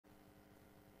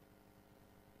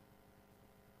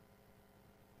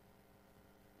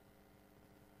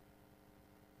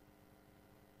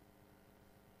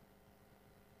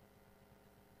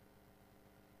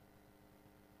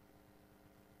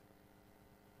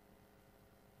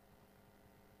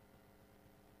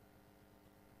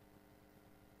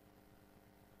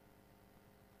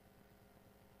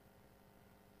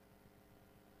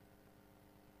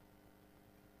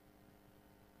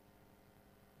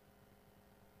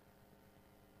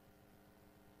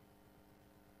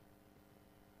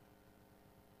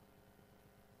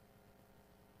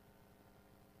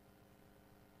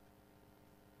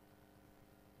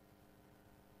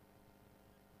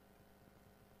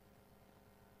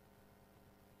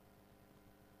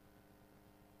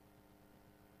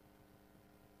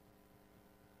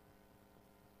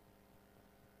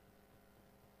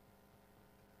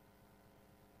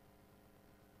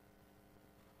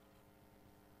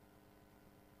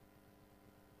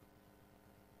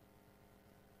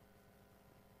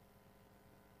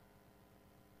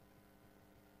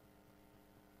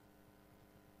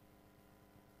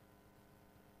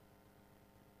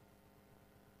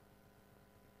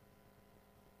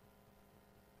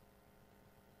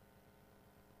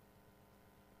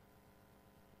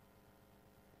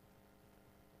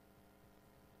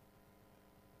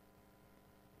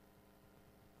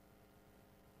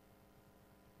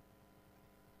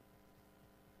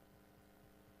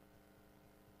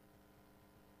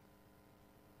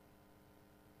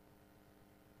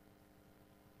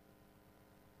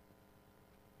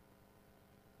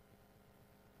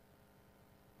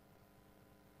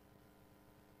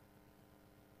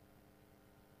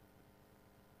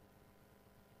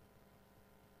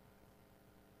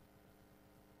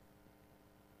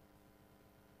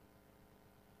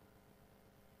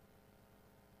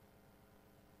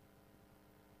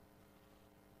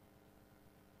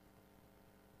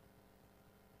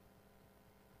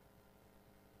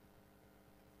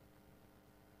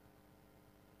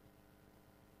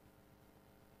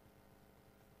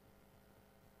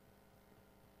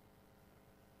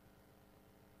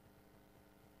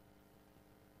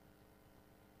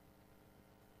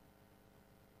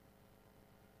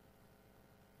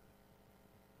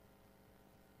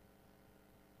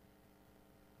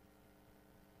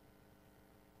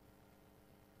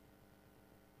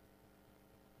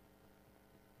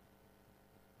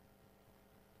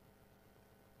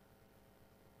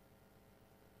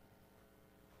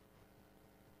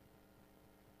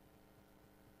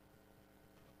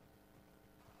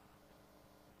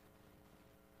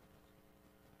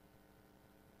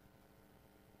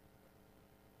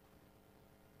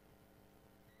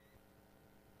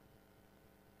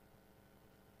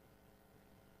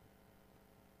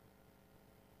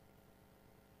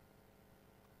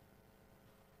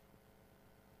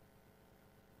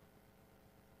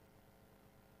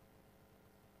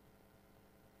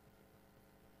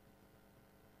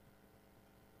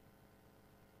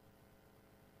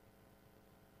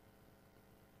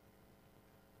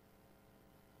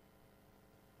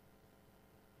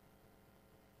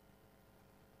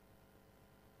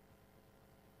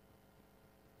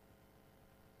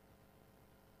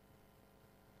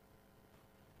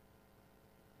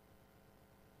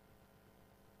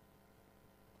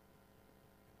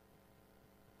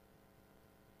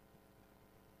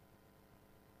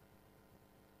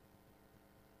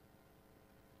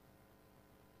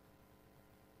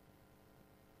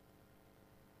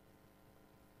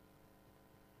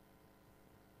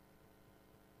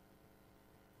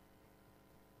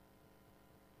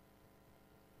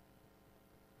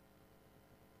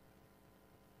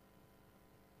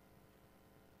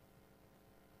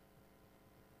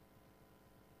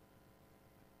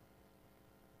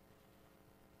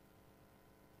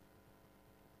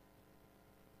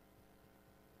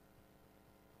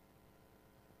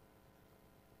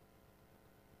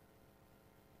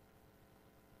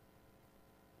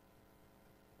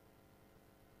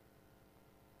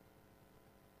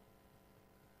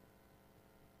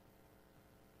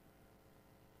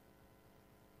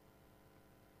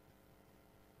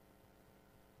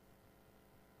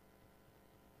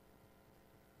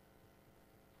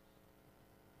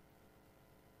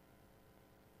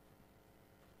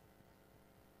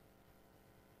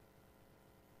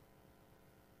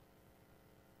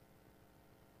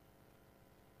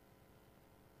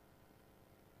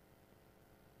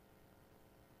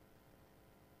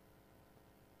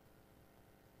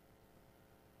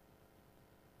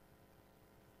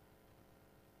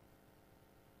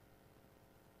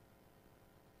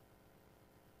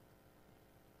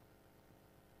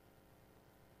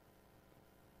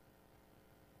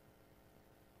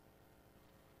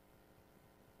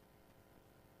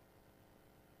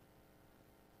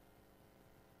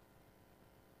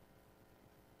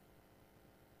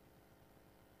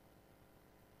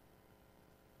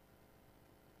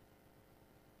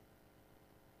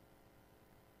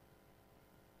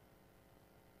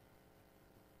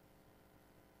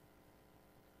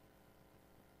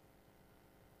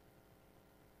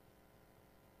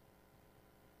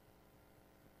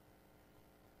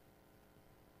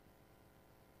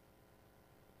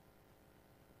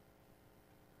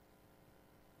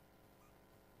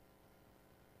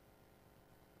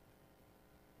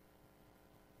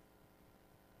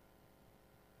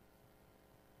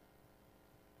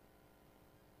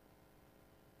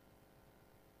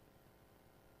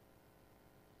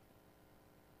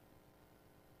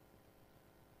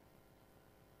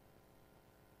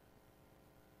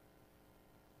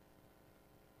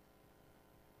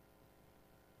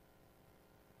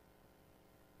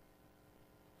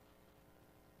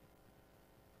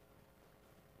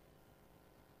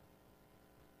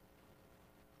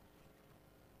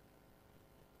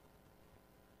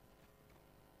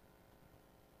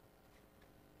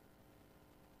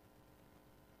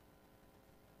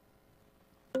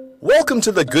Welcome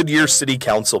to the Goodyear City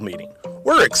Council meeting.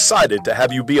 We're excited to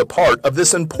have you be a part of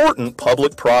this important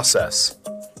public process.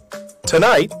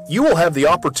 Tonight, you will have the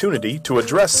opportunity to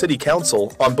address City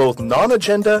Council on both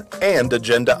non-agenda and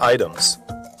agenda items.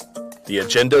 The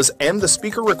agendas and the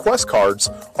speaker request cards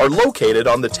are located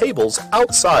on the tables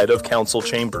outside of council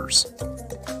chambers.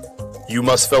 You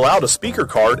must fill out a speaker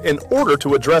card in order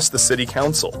to address the City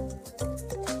Council.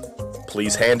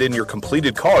 Please hand in your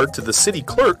completed card to the city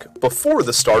clerk before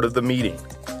the start of the meeting.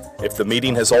 If the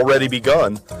meeting has already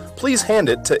begun, please hand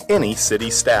it to any city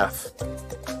staff.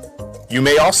 You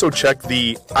may also check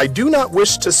the "I do not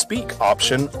wish to speak"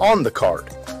 option on the card.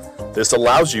 This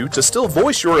allows you to still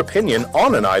voice your opinion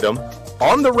on an item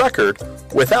on the record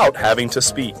without having to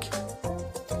speak.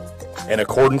 In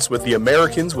accordance with the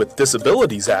Americans with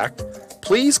Disabilities Act,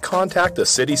 please contact a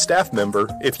city staff member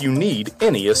if you need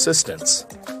any assistance.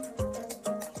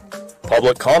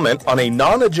 Public comment on a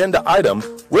non-agenda item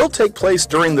will take place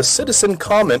during the citizen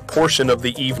comment portion of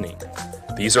the evening.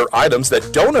 These are items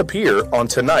that don't appear on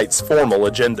tonight's formal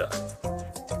agenda.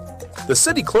 The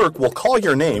city clerk will call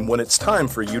your name when it's time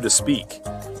for you to speak.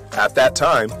 At that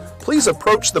time, please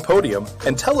approach the podium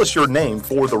and tell us your name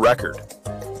for the record.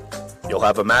 You'll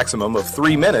have a maximum of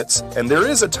 3 minutes, and there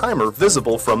is a timer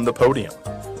visible from the podium.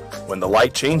 When the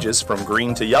light changes from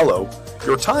green to yellow,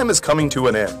 your time is coming to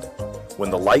an end. When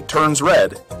the light turns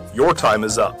red, your time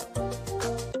is up.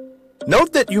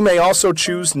 Note that you may also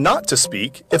choose not to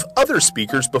speak if other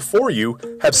speakers before you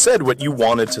have said what you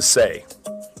wanted to say.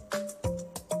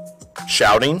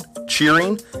 Shouting,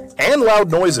 cheering, and loud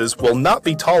noises will not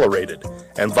be tolerated,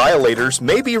 and violators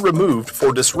may be removed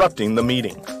for disrupting the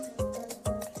meeting.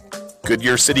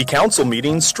 Goodyear City Council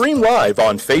meetings stream live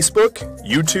on Facebook,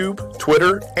 YouTube,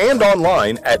 Twitter, and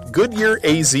online at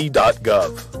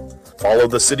goodyearaz.gov. Follow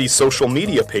the city's social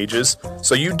media pages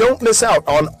so you don't miss out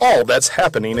on all that's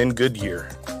happening in Goodyear.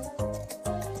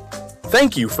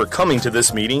 Thank you for coming to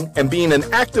this meeting and being an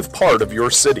active part of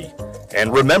your city.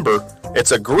 And remember,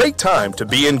 it's a great time to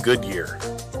be in Goodyear.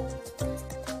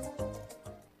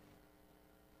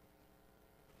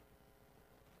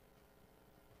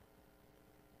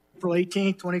 April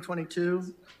 18th,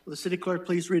 2022. Will the city clerk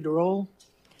please read the roll?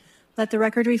 Let the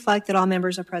record reflect that all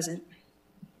members are present.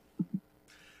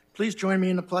 Please join me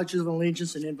in the Pledge of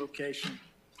Allegiance and invocation.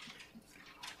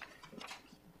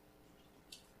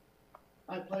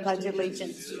 I pledge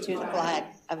allegiance to the flag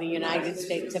of the United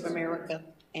States of America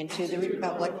and to the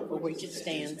republic for which it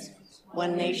stands,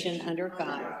 one nation under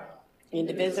God,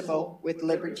 indivisible, with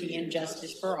liberty and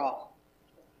justice for all.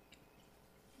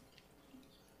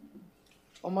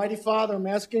 Almighty Father, I'm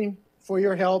asking for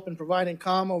your help in providing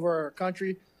calm over our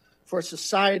country for a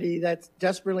society that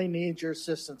desperately needs your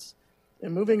assistance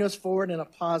in moving us forward in a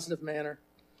positive manner.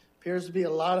 Appears to be a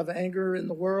lot of anger in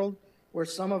the world where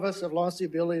some of us have lost the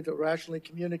ability to rationally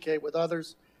communicate with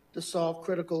others to solve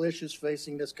critical issues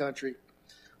facing this country.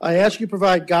 I ask you to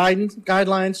provide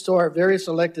guidelines to our various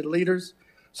elected leaders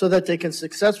so that they can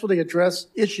successfully address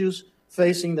issues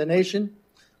facing the nation.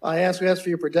 I ask for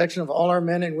your protection of all our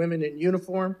men and women in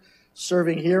uniform,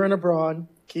 serving here and abroad.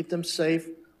 Keep them safe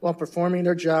while performing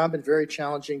their job in very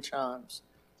challenging times.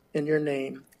 In your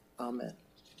name, amen.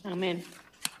 Amen.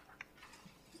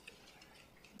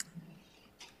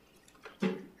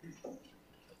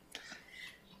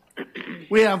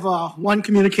 We have one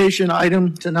communication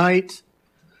item tonight.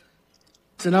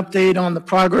 It's an update on the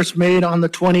progress made on the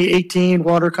 2018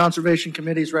 Water Conservation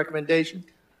Committee's recommendation.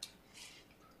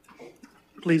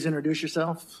 Please introduce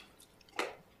yourself.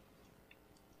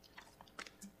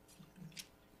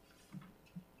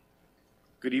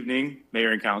 Good evening,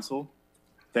 Mayor and Council.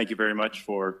 Thank you very much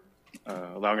for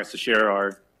allowing us to share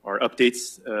our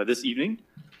updates this evening.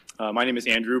 My name is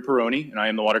Andrew Peroni, and I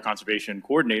am the Water Conservation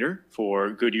Coordinator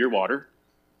for Goodyear Water.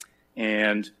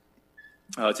 And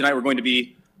tonight we're going to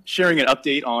be sharing an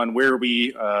update on where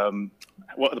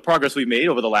what the progress we've made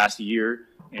over the last year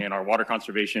in our water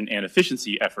conservation and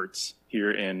efficiency efforts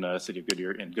here in the City of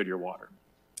Goodyear and Goodyear Water.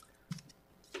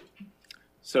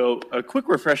 So a quick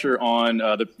refresher on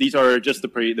these are just the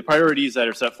priorities that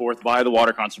are set forth by the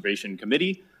Water Conservation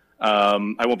Committee.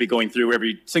 I won't be going through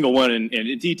every single one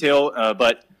in detail,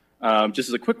 but just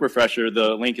as a quick refresher,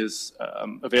 the link is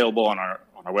available on our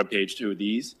webpage to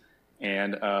these.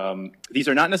 And these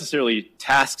are not necessarily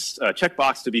tasks,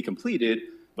 checkbox to be completed,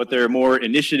 but they're more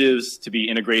initiatives to be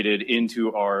integrated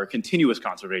into our continuous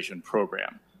conservation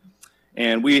program.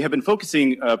 And we have been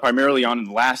focusing primarily on, in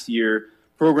the last year,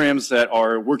 programs that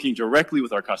are working directly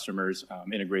with our customers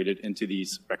integrated into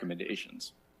these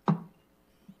recommendations.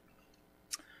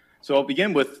 So I'll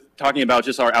begin with talking about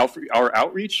just our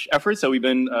outreach efforts that we've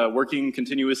been working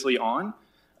continuously on.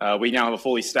 We now have a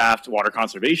fully staffed water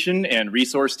conservation and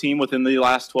resource team within the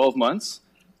last 12 months.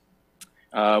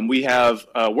 We have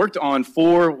worked on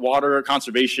 4 water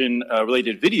conservation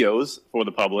related videos for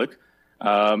the public,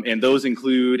 and those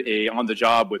include a On the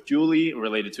Job with Julie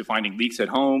related to finding leaks at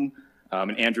home,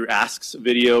 an Andrew Asks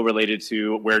video related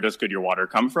to where does Goodyear water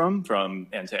come from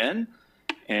end to end,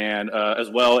 and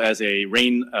as well as a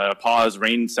pause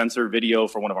rain sensor video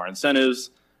for one of our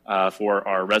incentives for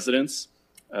our residents.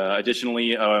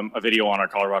 Additionally, a video on our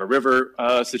Colorado River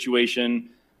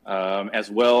situation,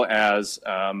 as well as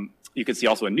you can see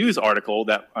also a news article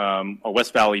that a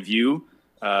West Valley View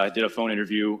did a phone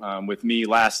interview with me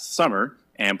last summer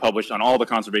and published on all the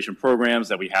conservation programs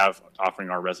that we have offering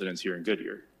our residents here in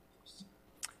Goodyear.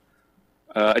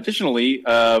 Additionally,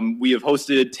 we have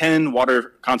hosted 10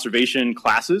 water conservation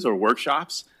classes or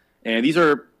workshops, and these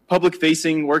are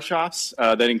public-facing workshops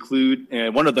that include,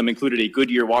 one of them included a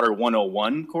Goodyear Water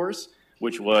 101 course,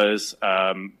 which was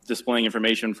displaying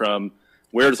information from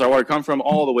where does our water come from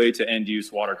all the way to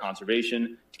end-use water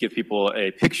conservation to give people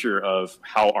a picture of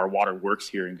how our water works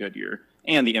here in Goodyear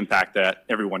and the impact that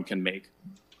everyone can make.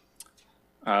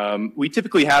 We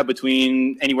typically have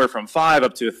between anywhere from 5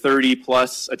 up to 30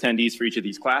 plus attendees for each of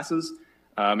these classes.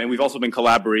 And we've also been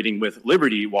collaborating with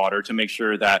Liberty Water to make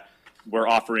sure that we're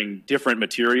offering different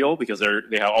material because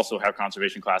they also have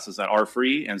conservation classes that are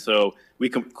free. And so we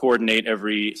can coordinate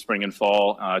every spring and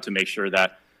fall to make sure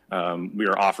that we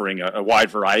are offering a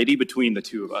wide variety between the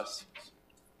two of us.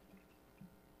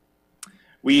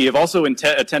 We have also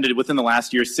attended within the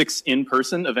last year 6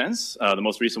 in-person events, the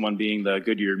most recent one being the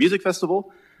Goodyear Music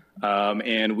Festival.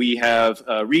 And we have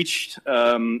reached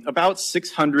about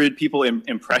 600 people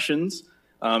impressions.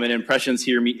 And impressions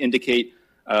here indicate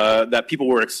that people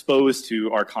were exposed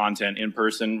to our content in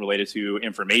person related to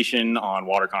information on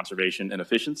water conservation and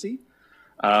efficiency.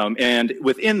 And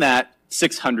within that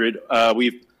 600,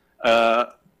 we've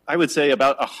I would say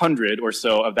about 100 or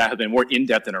so of that have been more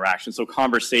in-depth interactions, so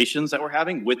conversations that we're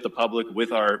having with the public,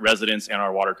 with our residents and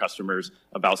our water customers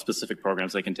about specific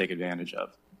programs they can take advantage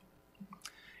of.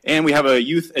 And we have a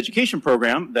youth education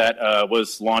program that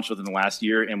was launched within the last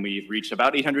year, and we've reached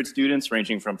about 800 students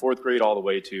ranging from 4th grade all the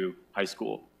way to high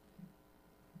school.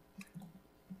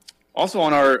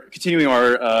 Also continuing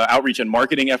our outreach and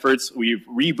marketing efforts, we've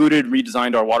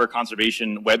redesigned our water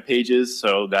conservation web pages,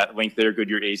 so that link there,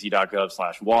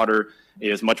 goodyearaz.gov/water,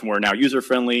 is much more now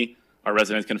user-friendly. Our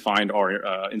residents can find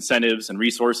our incentives and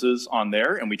resources on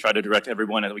there, and we try to direct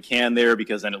everyone that we can there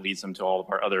because then it leads them to all of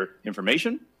our other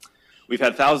information. We've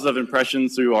had thousands of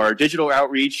impressions through our digital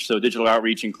outreach, so digital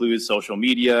outreach includes social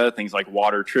media, things like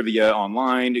water trivia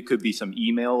online, it could be some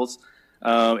emails.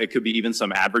 It could be even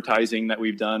some advertising that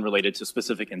we've done related to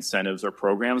specific incentives or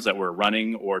programs that we're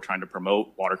running or trying to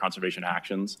promote water conservation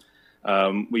actions.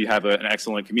 We have an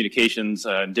excellent communications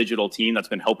and digital team that's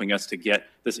been helping us to get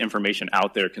this information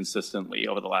out there consistently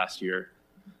over the last year.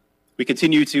 We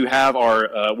continue to have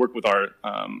our work with our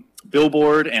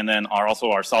billboard and then also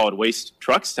our solid waste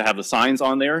trucks to have the signs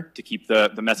on there to keep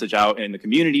the message out in the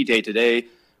community day to day.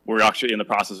 We're actually in the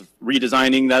process of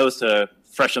redesigning those to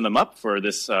freshen them up for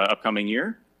this upcoming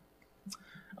year.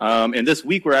 And this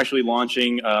week we're actually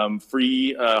launching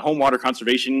free home water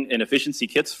conservation and efficiency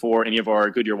kits for any of our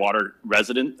Goodyear Water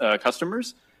resident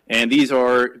customers. And these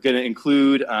are going to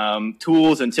include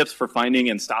tools and tips for finding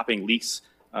and stopping leaks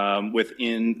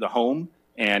within the home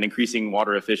and increasing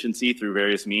water efficiency through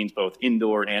various means, both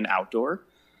indoor and outdoor.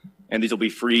 And these will be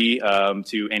free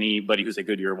to anybody who's a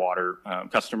Goodyear Water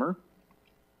customer.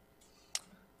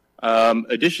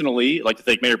 Additionally, I'd like to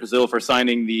thank Mayor Pazil for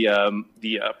signing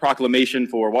the proclamation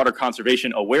for water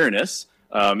conservation awareness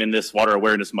in this Water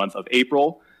Awareness Month of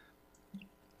April.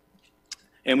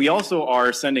 And we also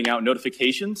are sending out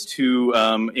notifications to,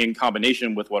 in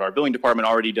combination with what our billing department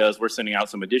already does, we're sending out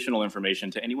some additional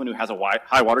information to anyone who has a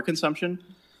high water consumption.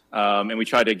 And we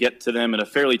try to get to them in a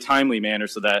fairly timely manner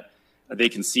so that they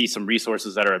can see some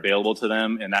resources that are available to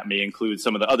them. And that may include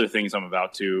some of the other things I'm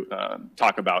about to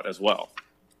talk about as well.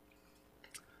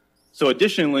 So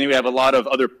additionally, we have a lot of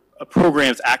other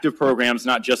programs, active programs,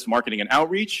 not just marketing and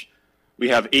outreach. We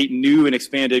have 8 new and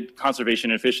expanded conservation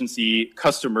and efficiency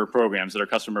customer programs that are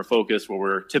customer focused, where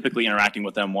we're typically interacting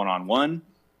with them one-on-one.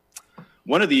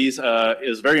 One of these is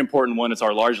a very important one. It's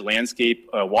our large landscape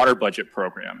water budget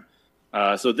program.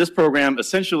 So this program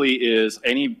essentially is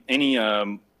any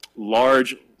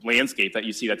large landscape that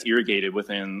you see that's irrigated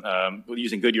within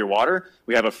using Goodyear water.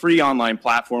 We have a free online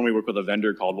platform. We work with a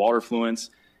vendor called Waterfluence.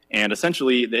 And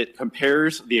essentially, it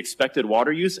compares the expected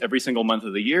water use every single month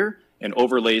of the year and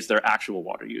overlays their actual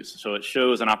water use. So it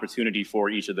shows an opportunity for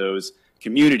each of those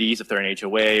communities, if they're an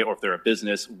HOA or if they're a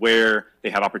business, where they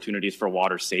have opportunities for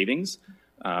water savings.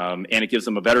 And it gives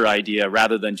them a better idea,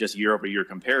 rather than just year-over-year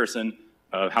comparison,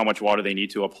 of how much water they need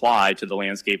to apply to the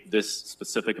landscape this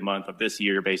specific month of this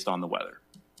year based on the weather.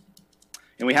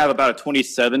 And we have about a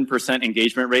 27%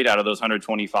 engagement rate out of those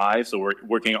 125, so we're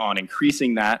working on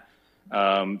increasing that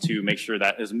to make sure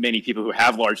that as many people who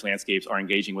have large landscapes are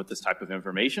engaging with this type of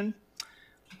information.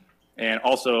 And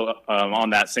also on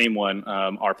that same one,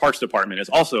 our Parks Department is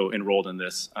also enrolled in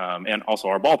this, and also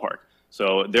our ballpark.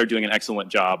 So they're doing an excellent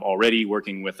job already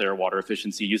working with their water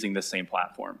efficiency using this same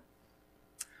platform.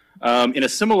 In a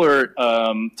similar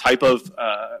type of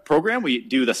program, we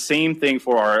do the same thing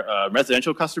for our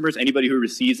residential customers. Anybody who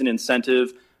receives an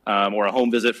incentive or a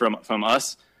home visit from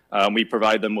us, we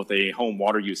provide them with a home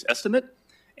water use estimate.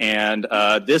 And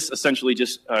this essentially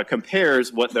just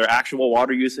compares what their actual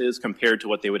water use is compared to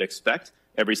what they would expect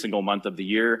every single month of the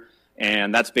year.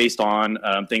 And that's based on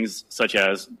things such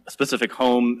as specific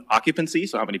home occupancy,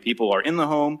 so how many people are in the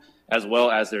home, as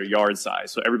well as their yard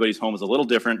size. So everybody's home is a little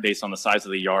different based on the size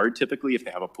of the yard, typically, if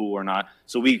they have a pool or not.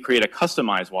 So we create a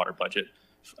customized water budget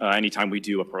anytime we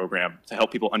do a program to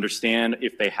help people understand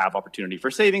if they have opportunity for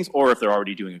savings or if they're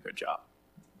already doing a good job.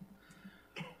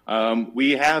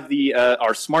 We have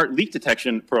our smart leak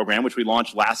detection program, which we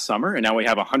launched last summer, and now we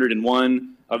have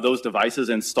 101 of those devices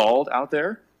installed out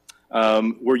there.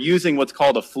 We're using what's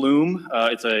called a flume.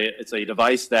 It's a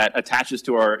device that attaches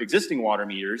to our existing water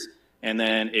meters, and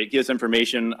then it gives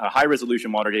information,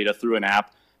 high-resolution water data through an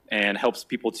app, and helps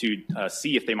people to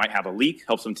see if they might have a leak,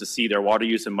 helps them to see their water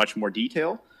use in much more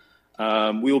detail.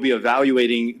 We will be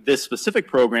evaluating this specific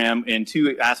program in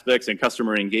two aspects: in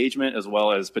customer engagement as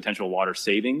well as potential water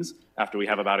savings after we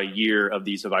have about a year of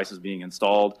these devices being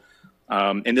installed.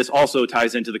 And this also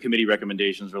ties into the committee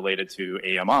recommendations related to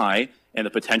AMI and the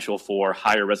potential for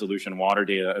higher resolution water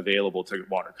data available to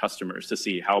water customers to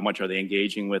see how much are they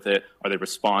engaging with it, are they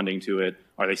responding to it,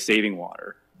 are they saving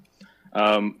water.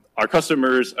 Our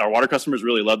water customers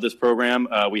really love this program.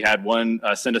 We had one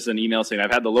send us an email saying,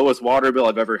 "I've had the lowest water bill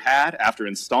I've ever had after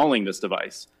installing this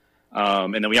device."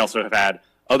 And then we also have had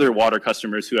other water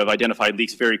customers who have identified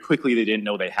leaks very quickly they didn't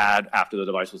know they had after the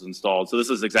device was installed. So this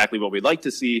is exactly what we'd like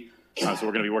to see. So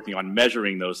we're going to be working on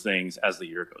measuring those things as the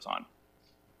year goes on.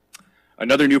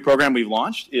 Another new program we've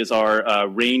launched is our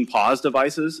rain pause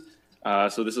devices.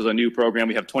 So this is a new program.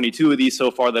 We have 22 of these so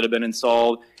far that have been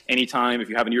installed. Anytime, if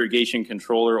you have an irrigation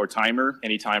controller or timer,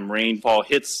 anytime rainfall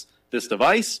hits this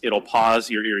device, it'll pause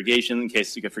your irrigation in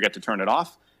case you forget to turn it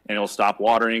off, and it'll stop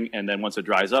watering. And then once it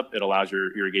dries up, it allows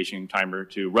your irrigation timer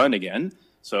to run again.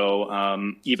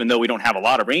 So even though we don't have a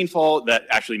lot of rainfall, that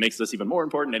actually makes this even more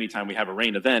important. Anytime we have a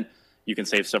rain event, you can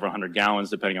save several hundred gallons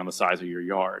depending on the size of your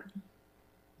yard.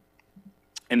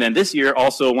 And then this year,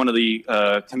 also one of the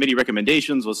committee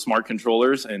recommendations was smart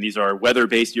controllers, and these are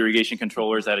weather-based irrigation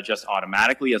controllers that adjust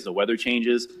automatically as the weather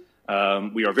changes.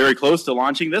 We are very close to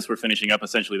launching this. We're finishing up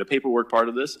essentially the paperwork part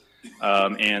of this,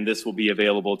 and this will be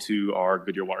available to our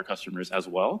Goodyear Water customers as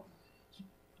well.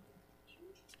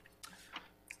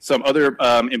 Some other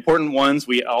important ones,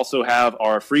 we also have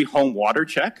our free home water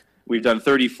check. We've done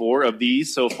 34 of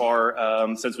these so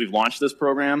far since we've launched this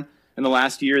program. In the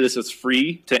last year, this is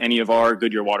free to any of our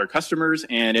Goodyear Water customers,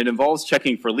 and it involves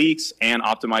checking for leaks and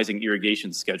optimizing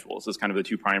irrigation schedules. Those are kind of the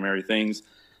two primary things.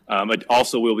 But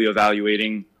also, we'll be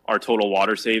evaluating our total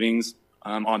water savings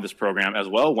on this program as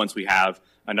well once we have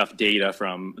enough data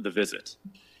from the visit.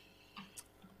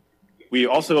 We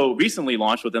also recently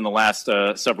launched, within the last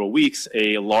several weeks,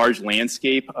 a large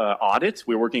landscape audit.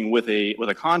 We're working with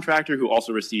a contractor who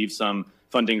also received some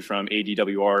funding from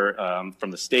ADWR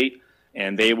from the state.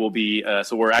 And they will be,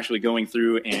 so we're actually going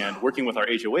through and working with our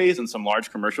HOAs and some large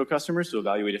commercial customers to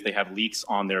evaluate if they have leaks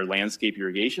on their landscape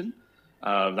irrigation.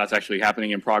 That's actually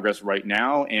happening in progress right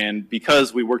now. And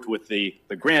because we worked with the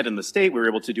grant in the state, we were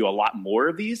able to do a lot more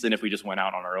of these than if we just went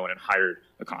out on our own and hired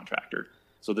a contractor.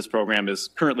 So this program is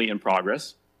currently in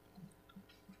progress.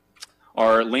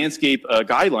 Our landscape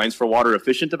guidelines for water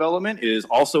efficient development is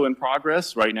also in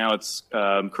progress. Right now it's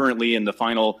currently in the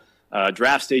final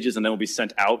draft stages, and then will be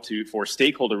sent out for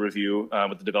stakeholder review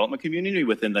with the development community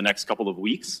within the next couple of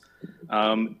weeks.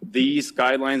 These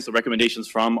guidelines, the recommendations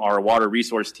from our water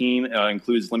resource team,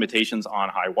 includes limitations on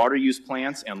high water use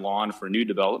plants and lawn for new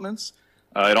developments.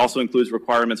 It also includes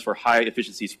requirements for high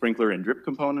efficiency sprinkler and drip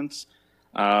components.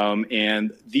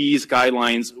 And these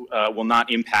guidelines will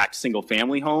not impact single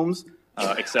family homes,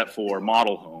 except for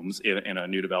model homes in a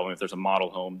new development. If there's a model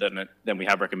home, then we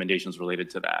have recommendations related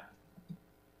to that.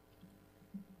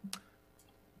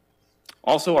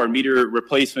 Also, our meter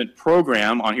replacement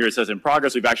program, on here it says in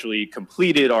progress, we've actually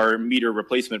completed our meter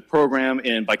replacement program,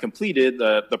 and by completed,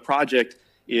 the project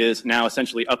is now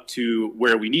essentially up to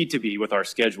where we need to be with our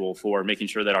schedule for making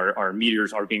sure that our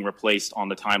meters are being replaced on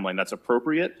the timeline that's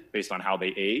appropriate based on how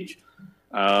they age.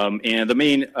 And the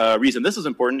main reason this is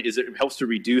important is it helps to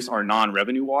reduce our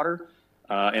non-revenue water,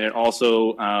 and it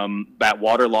also, that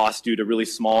water loss due to really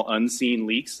small unseen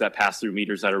leaks that pass through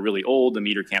meters that are really old, the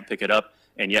meter can't pick it up,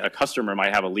 and yet a customer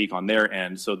might have a leak on their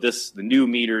end. So the new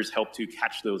meters help to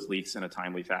catch those leaks in a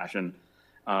timely fashion.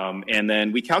 And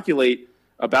then we calculate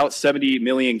about 70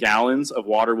 million gallons of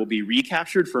water will be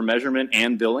recaptured for measurement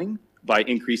and billing by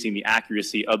increasing the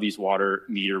accuracy of these water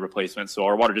meter replacements. So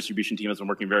our water distribution team has been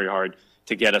working very hard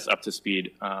to get us up to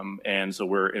speed, and so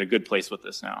we're in a good place with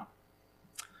this now.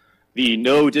 The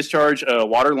no discharge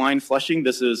water line flushing,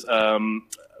 this is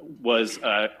was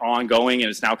ongoing and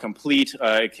is now complete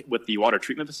with the water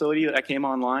treatment facility that came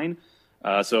online.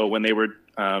 So when they were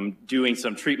doing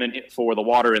some treatment for the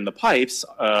water in the pipes,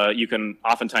 you can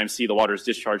oftentimes see the water is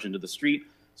discharged into the street.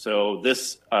 So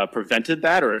this prevented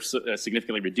that or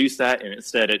significantly reduced that, and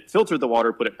instead it filtered the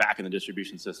water, put it back in the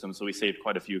distribution system. So we saved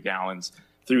quite a few gallons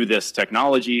through this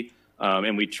technology,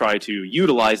 and we try to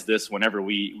utilize this whenever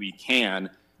we can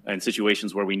in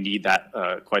situations where we need that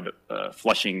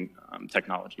flushing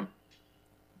technology.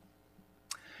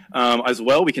 As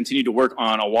well, we continue to work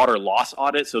on a water loss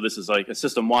audit. So this is like a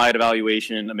system-wide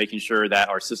evaluation of making sure that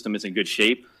our system is in good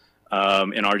shape.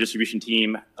 And our distribution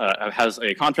team has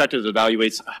a contractor that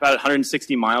evaluates about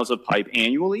 160 miles of pipe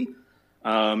annually.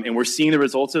 And we're seeing the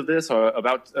results of this.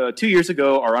 About 2 years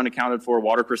ago, our unaccounted for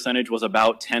water percentage was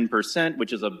about 10%,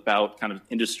 which is about kind of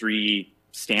industry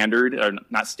standard, or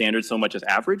not standard so much as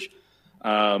average.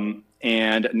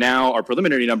 And now our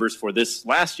preliminary numbers for this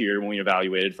last year, when we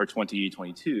evaluated for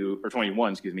 2022 or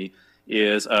 21, excuse me,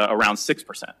 is around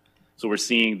 6%. So we're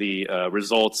seeing the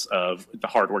results of the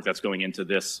hard work that's going into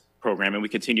this program, and we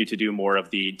continue to do more of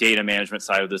the data management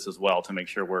side of this as well to make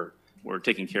sure we're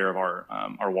taking care of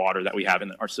our water that we have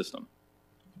in our system.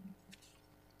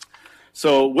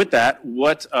 So with that,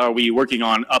 what are we working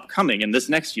on upcoming in this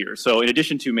next year? So in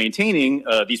addition to maintaining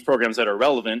these programs that are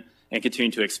relevant and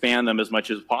continuing to expand them as much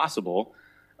as possible,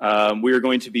 we are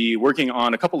going to be working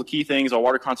on a couple of key things, our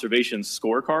water conservation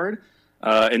scorecard.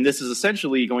 And this is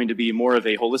essentially going to be more of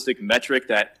a holistic metric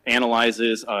that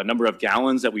analyzes a number of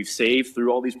gallons that we've saved through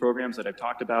all these programs that I've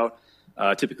talked about.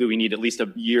 Typically, we need at least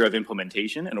a year of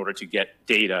implementation in order to get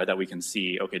data that we can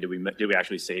see, okay, did we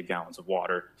actually save gallons of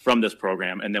water from this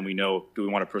program? And then we know, do we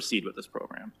want to proceed with this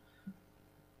program?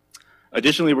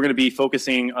 Additionally, we're going to be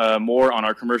focusing more on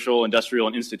our commercial, industrial,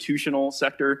 and institutional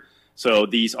sector. So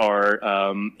these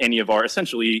are any of our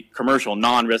essentially commercial,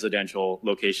 non-residential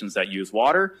locations that use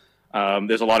water.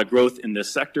 There's a lot of growth in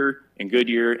this sector in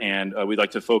Goodyear, and we'd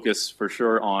like to focus for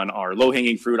sure on our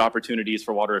low-hanging fruit opportunities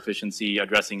for water efficiency,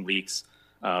 addressing leaks.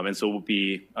 And so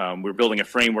we're building a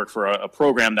framework for a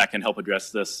program that can help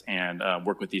address this and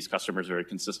work with these customers very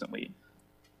consistently.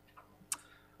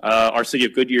 Our City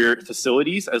of Goodyear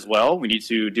facilities as well, we need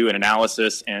to do an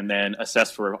analysis and then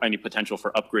assess for any potential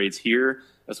for upgrades here,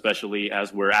 especially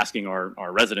as we're asking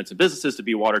our residents and businesses to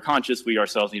be water conscious. We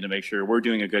ourselves need to make sure we're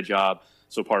doing a good job.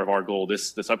 So part of our goal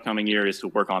this upcoming year is to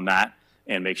work on that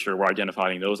and make sure we're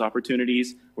identifying those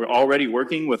opportunities. We're already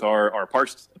working with our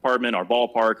parks department, our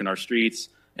ballpark, and our streets,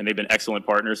 and they've been excellent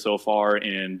partners so far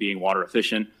in being water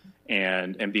efficient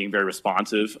and being very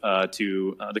responsive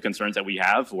to the concerns that we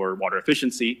have for water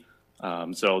efficiency.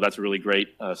 So that's a really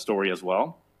great story as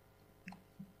well.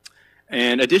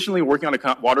 And additionally, working on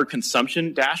a water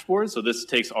consumption dashboard. So this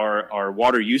takes our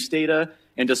water use data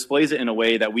and displays it in a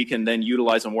way that we can then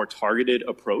utilize a more targeted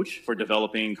approach for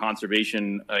developing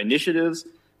conservation initiatives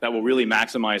that will really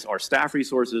maximize our staff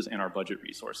resources and our budget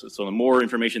resources. So the more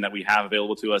information that we have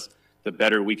available to us, the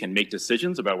better we can make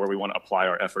decisions about where we want to apply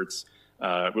our efforts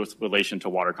with relation to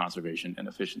water conservation and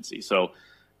efficiency. So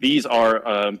these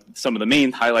are some of the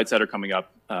main highlights that are coming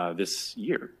up this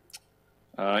year.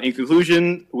 In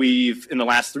conclusion, we've, in the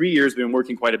last 3 years, been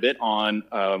working quite a bit on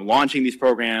launching these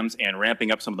programs and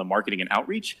ramping up some of the marketing and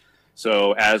outreach.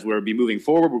 So as we'll be moving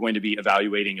forward, we're going to be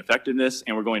evaluating effectiveness,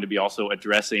 and we're going to be also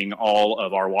addressing all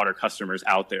of our water customers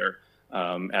out there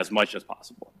as much as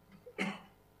possible.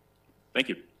 Thank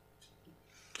you.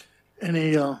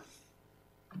 Any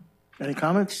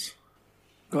comments?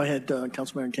 Go ahead,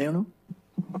 Councilmember Cano.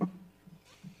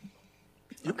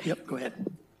 Yep, go ahead.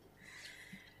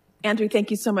 Andrew, thank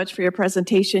you so much for your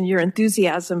presentation. Your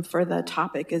enthusiasm for the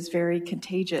topic is very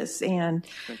contagious, and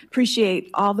appreciate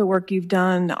all the work you've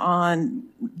done on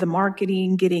the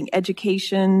marketing, getting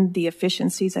education, the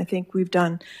efficiencies. I think we've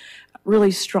done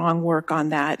really strong work on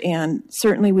that. And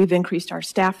certainly we've increased our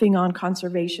staffing on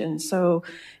conservation. So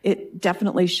it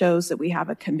definitely shows that we have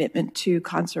a commitment to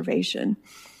conservation.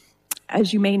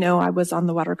 As you may know, I was on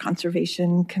the Water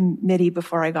Conservation Committee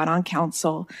before I got on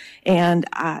council. And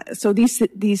so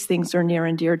these things are near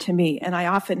and dear to me. And I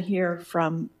often hear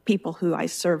from people who I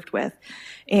served with.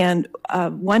 And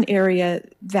one area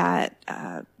that,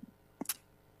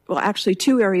 well, actually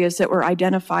 2 areas that were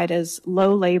identified as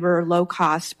low labor, low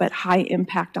cost, but high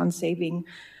impact on saving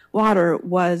water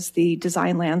was the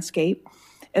design landscape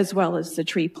as well as the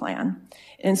tree plan.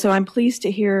 And so I'm pleased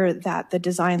to hear that the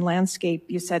design landscape,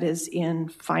 you said, is in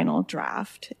final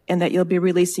draft and that you'll be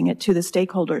releasing it to the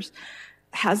stakeholders.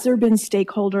 Has there been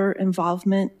stakeholder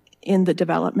involvement in the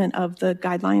development of the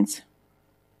guidelines?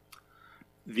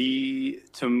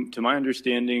 To my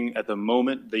understanding, at the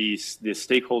moment, the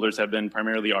stakeholders have been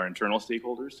primarily our internal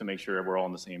stakeholders to make sure we're all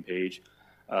on the same page.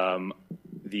 I'm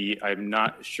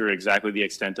not sure exactly the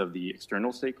extent of the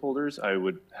external stakeholders. I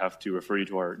would have to refer you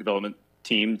to our development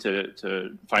team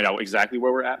to find out exactly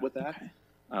where we're at with that.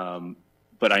 Okay.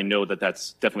 But I know that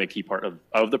that's definitely a key part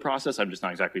of the process. I'm just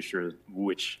not exactly sure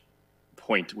which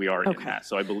point we are in that.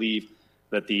 So I believe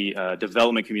that the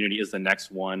development community is the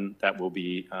next one that will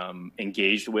be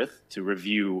engaged with to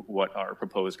review what our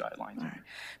proposed guidelines are.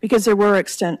 Because there were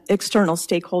external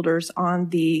stakeholders on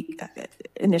the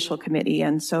initial committee,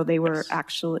 and so they were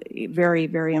actually very,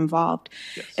 very involved.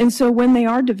 Yes. And so when they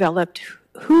are developed,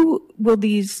 who will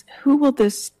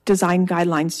this design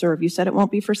guideline serve? You said it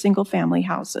won't be for single family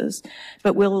houses,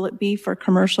 but will it be for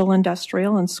commercial,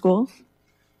 industrial, and schools?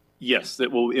 Yes,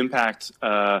 it will impact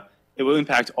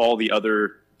all the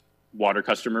other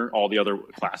all the other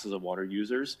classes of water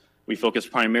users. We focus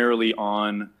primarily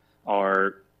on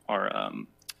our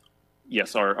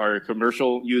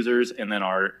commercial users, and then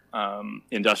our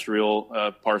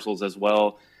industrial parcels as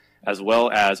well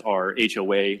as our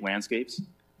HOA landscapes.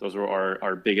 Those are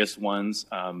our biggest ones.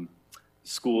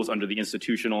 Schools under the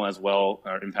institutional as well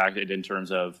are impacted in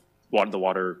terms of the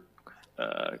water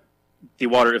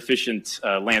efficient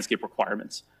landscape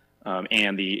requirements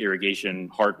and the irrigation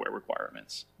hardware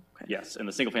requirements. Okay. Yes, and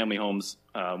the single family homes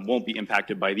won't be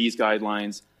impacted by these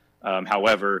guidelines.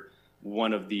 However,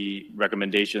 one of the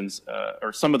recommendations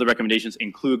or some of the recommendations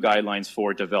include guidelines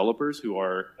for developers who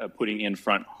are putting in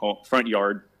front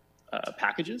yard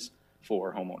packages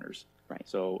for homeowners. Right.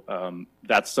 So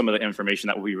that's some of the information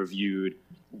that will be reviewed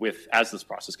as this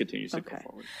process continues to go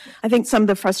forward. Yeah. I think some of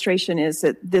the frustration is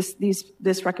that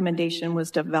this recommendation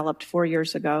was developed 4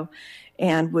 years ago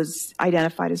and was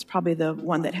identified as probably the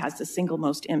one that has the single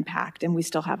most impact, and we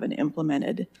still haven't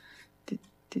implemented.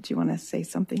 Did you want to say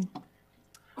something?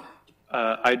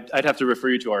 I'd have to refer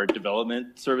you to our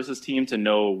development services team to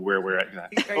know where we're at.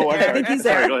 I'm sorry. I think he's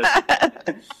there. Sorry, go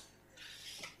ahead.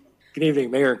 Good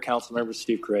evening, Mayor and Council Member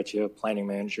Steve Correcchia, Planning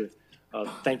Manager.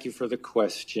 Thank you for the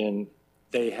question.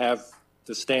 The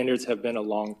standards have been a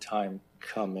long time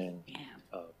coming.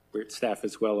 Staff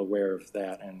is well aware of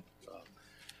that, and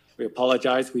we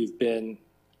apologize. We've been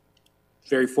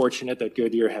very fortunate that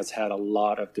Goodyear has had a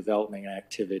lot of development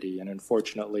activity, and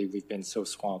unfortunately, we've been so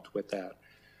swamped with that.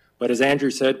 But as Andrew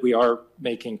said, we are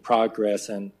making progress,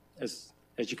 and as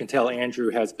you can tell,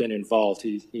 Andrew has been involved.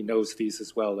 He knows these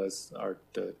as well as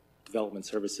the development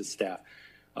services staff.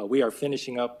 We are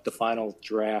finishing up the final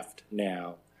draft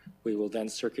now. We will then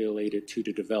circulate it to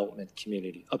the development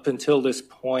community. Up until this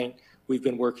point, we've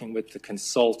been working with the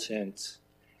consultant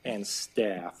and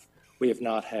staff. We have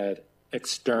not had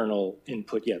external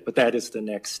input yet, but that is the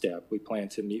next step. We plan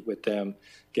to meet with them,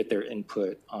 get their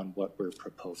input on what we're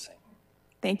proposing.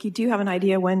 Thank you. Do you have an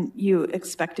idea when you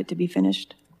expect it to be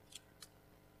finished?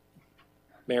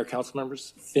 Mayor, council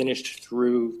members, finished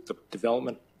through the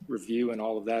development review and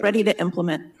all of that. Ready to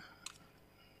implement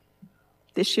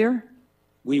this year?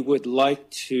 We would like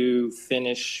to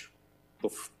finish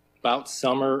about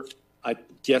summer. I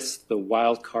guess the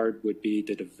wild card would be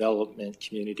the development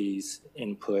community's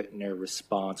input and their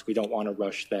response. We don't want to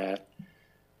rush that.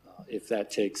 If that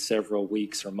takes several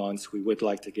weeks or months, we would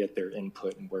like to get their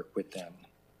input and work with them.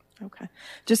 Okay.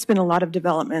 Just been a lot of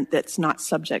development that's not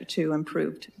subject to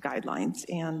improved guidelines,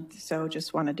 and so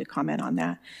just wanted to comment on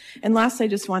that. And last, I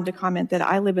just wanted to comment that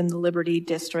I live in the Liberty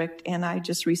District, and I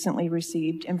just recently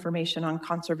received information on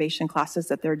conservation classes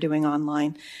that they're doing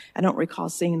online. I don't recall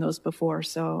seeing those before,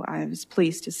 so I was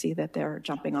pleased to see that they're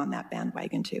jumping on that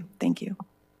bandwagon too. Thank you.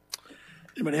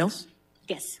 Anybody else?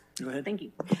 Yes. Go ahead. Thank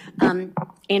you.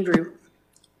 Andrew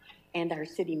and our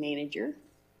city manager,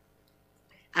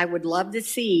 I would love to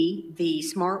see the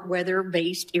smart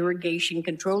weather-based irrigation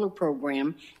controller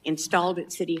program installed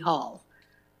at City Hall.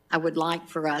 I would like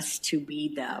for us to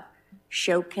be the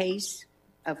showcase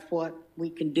of what we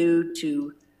can do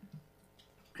to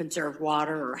conserve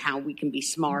water or how we can be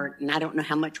smart. And I don't know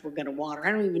how much we're going to water.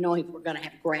 I don't even know if we're going to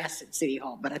have grass at City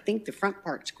Hall, but I think the front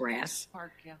part's grass.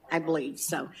 I believe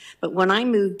so. But when I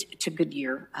moved to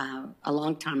Goodyear a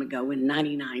long time ago in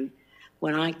 '99,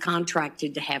 when I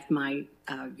contracted to have my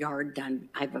yard done,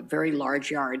 I have a very large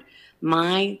yard,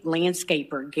 my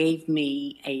landscaper gave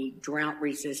me a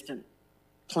drought-resistant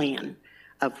plan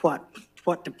of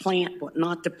what to plant, what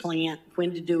not to plant,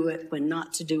 when to do it, when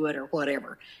not to do it, or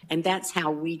whatever. And that's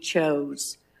how we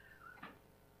chose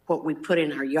what we put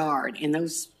in our yard. And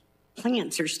those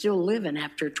plants are still living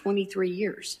after 23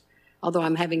 years, although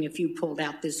I'm having a few pulled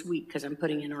out this week because I'm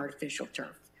putting in artificial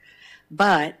turf.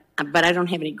 But I don't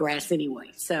have any grass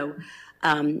anyway. So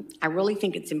I really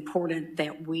think it's important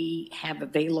that we have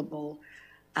available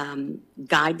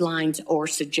guidelines or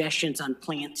suggestions on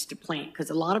plants to plant, because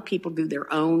a lot of people do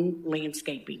their own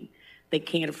landscaping. They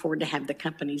can't afford to have the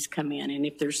companies come in. And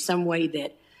if there's some way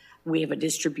that we have a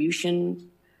distribution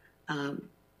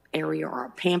area or a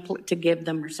pamphlet to give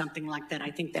them or something like that,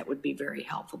 I think that would be very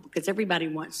helpful, because everybody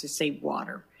wants to save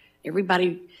water.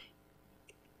 Everybody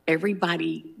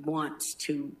wants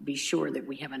to be sure that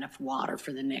we have enough water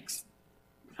for the next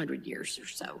 100 years or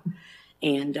so.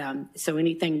 And so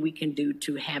anything we can do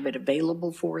to have it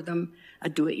available for them, a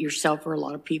do-it-yourselfer, a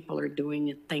lot of people are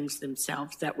doing things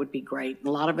themselves, that would be great. And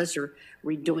a lot of us are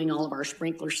redoing all of our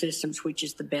sprinkler systems, which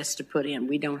is the best to put in.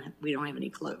 We don't have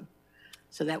any clue.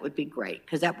 So that would be great,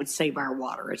 because that would save our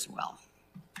water as well.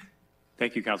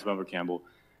 Thank you, Councilmember Campbell.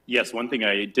 Yes, one thing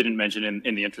I didn't mention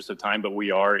in the interest of time, but we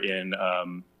are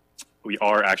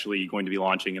actually going to be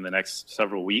launching in the next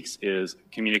several weeks, is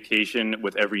communication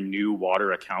with every new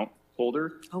water account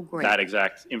holder. Oh, great. That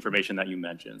exact information that you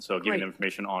mentioned. So giving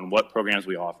information on what programs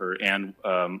we offer and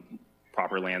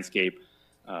proper landscape.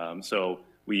 So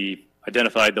we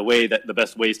identified the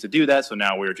best ways to do that. So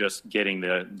now we're just getting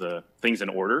the things in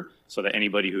order so that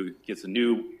anybody who gets a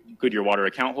new Goodyear water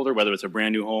account holder, whether it's a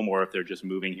brand new home or if they're just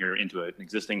moving here into an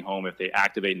existing home, if they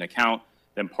activate an account,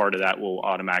 then part of that will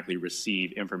automatically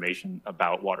receive information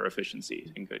about water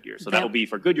efficiency in Goodyear. So that will be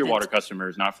for Goodyear water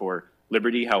customers, not for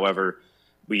Liberty. However,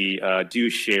 we do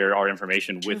share our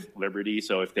information with Liberty.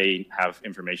 So if they have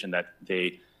information that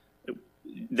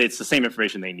it's the same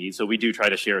information they need. So we do try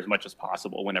to share as much as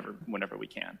possible whenever we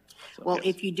can. So, well, yes.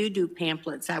 If you do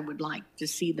pamphlets, I would like to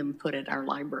see them put at our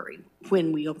library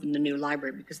when we open the new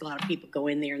library, because a lot of people go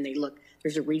in there and they look,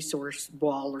 there's a resource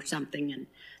wall or something, and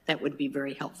that would be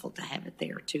very helpful to have it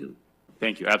there too.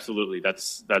 Thank you. Absolutely.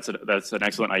 That's an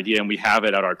excellent idea. And we have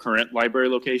it at our current library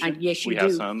location. Yes, you do.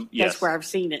 Have some. Yes. That's where I've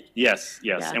seen it. Yes.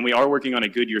 Yeah. And we are working on a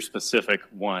Goodyear specific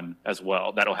one as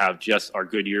well. That'll have just our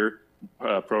Goodyear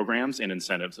programs and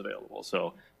incentives available.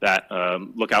 So that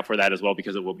look out for that as well,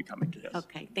 because it will be coming to us.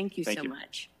 Okay. Thank you so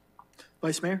much.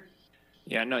 Vice Mayor?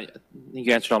 Yeah, no,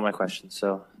 you answered all my questions.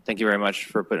 So thank you very much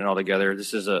for putting it all together.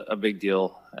 This is a big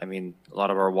deal. I mean, a lot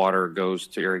of our water goes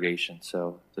to irrigation.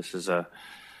 So this is a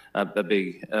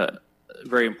big,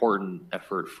 very important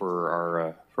effort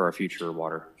for our future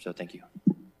water. So thank you.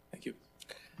 Thank you.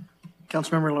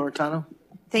 Councilmember Loretano?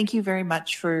 Thank you very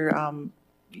much for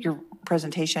your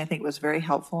presentation. I think it was very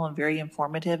helpful and very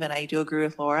informative. And I do agree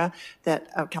with Laura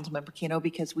that Councilmember Keno,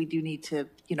 because we do need to,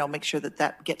 make sure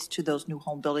that gets to those new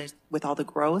home buildings with all the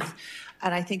growth.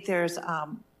 And I think there's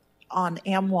on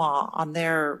AMWA, on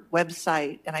their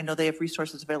website, and I know they have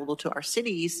resources available to our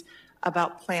cities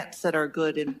about plants that are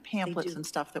good in pamphlets and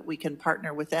stuff that we can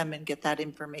partner with them and get that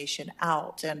information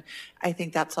out. And I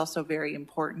think that's also very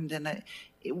important. And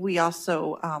we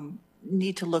also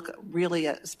need to look really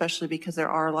at, especially because there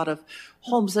are a lot of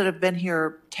homes that have been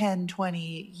here 10,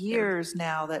 20 years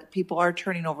now, that people are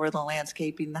turning over the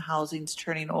landscaping, the housing's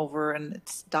turning over, and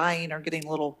it's dying or getting a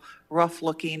little rough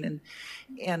looking.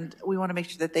 And we want to make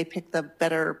sure that they pick the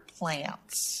better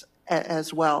plants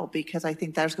as well, because I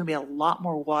think there's going to be a lot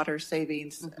more water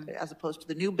savings as opposed to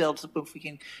the new builds if we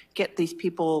can get these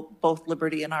people, both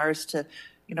Liberty and ours, to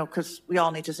because we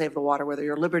all need to save the water, whether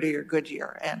you're Liberty or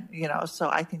Goodyear. And, so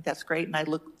I think that's great. And I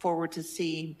look forward to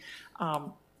seeing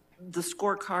the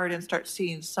scorecard and start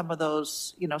seeing some of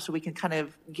those, so we can kind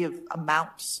of give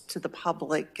amounts to the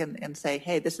public and say,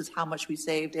 hey, this is how much we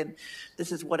saved. And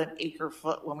this is what an acre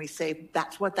foot when we save.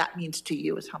 That's what that means to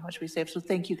you, is how much we save. So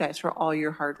thank you guys for all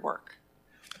your hard work.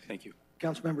 Thank you.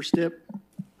 Councilmember Stipp?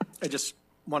 I just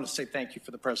want to say thank you for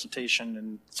the presentation,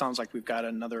 and it sounds like we've got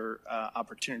another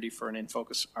opportunity for an In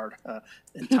Focus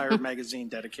entire magazine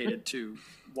dedicated to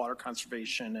water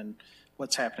conservation and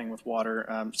what's happening with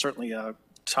water. Certainly a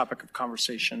topic of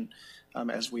conversation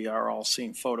as we are all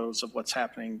seeing photos of what's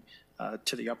happening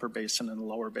to the upper basin and the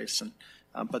lower basin.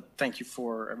 But thank you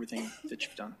for everything that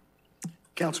you've done.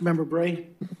 Councilmember Bray?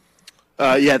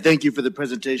 Yeah, thank you for the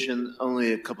presentation.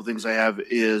 Only a couple things I have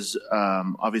is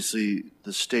obviously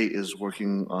the state is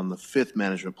working on the 5th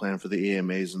management plan for the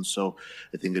AMAs, and so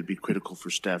I think it'd be critical for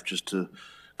staff just to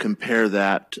compare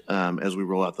that as we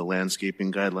roll out the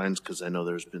landscaping guidelines, because I know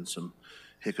there's been some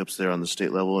hiccups there on the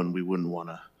state level, and we wouldn't want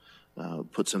to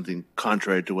put something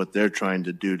contrary to what they're trying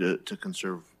to do to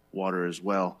conserve water as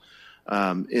well.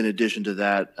 In addition to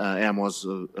that, AMWA's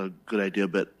a good idea,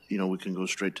 but we can go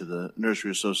straight to the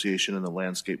Nursery Association and the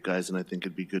landscape guys, and I think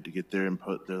it'd be good to get their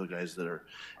input. They're the guys that are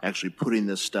actually putting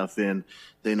this stuff in.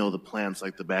 They know the plants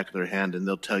like the back of their hand, and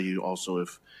they'll tell you also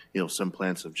if some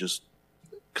plants have just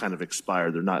kind of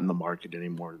expired. They're not in the market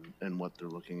anymore and what they're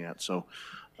looking at. So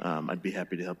I'd be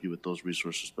happy to help you with those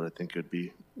resources, but I think it'd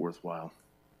be worthwhile.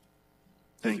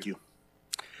 Thank you.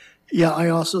 Yeah, I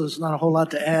also, there's not a whole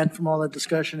lot to add from all that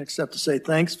discussion except to say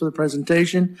thanks for the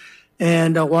presentation.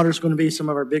 And water is going to be some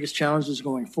of our biggest challenges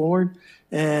going forward.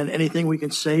 And anything we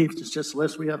can save is just the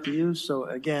list we have to use. So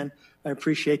again, I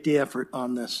appreciate the effort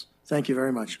on this. Thank you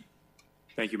very much.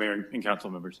 Thank you, Mayor and council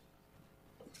members.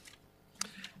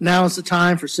 Now is the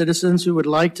time for citizens who would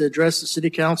like to address the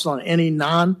City Council on any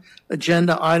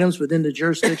non-agenda items within the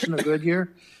jurisdiction of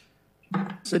Goodyear.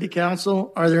 City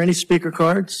Council, are there any speaker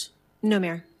cards? No,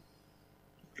 Mayor.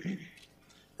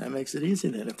 That makes it easy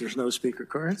then if there's no speaker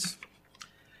cards.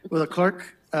 Will the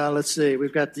clerk, let's see,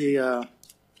 we've got the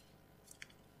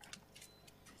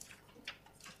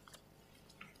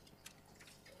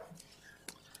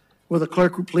will the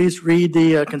clerk please read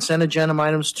the consent agenda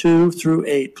items 2 through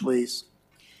 8, please?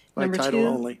 By Number title 2.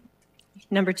 only.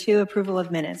 Number 2, approval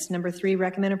of minutes. Number 3,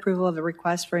 recommend approval of a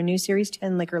request for a new Series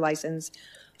 10 liquor license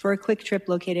for a quick trip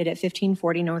located at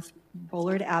 1540 North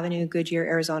Bullard Avenue, Goodyear,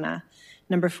 Arizona.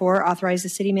 Number 4, authorize the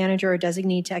city manager or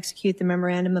designee to execute the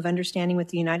memorandum of understanding with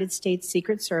the United States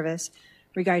Secret Service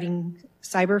regarding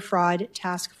cyber fraud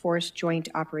task force joint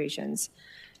operations.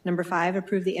 Number 5,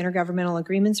 approve the intergovernmental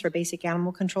agreements for basic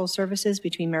animal control services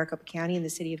between Maricopa County and the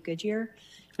city of Goodyear.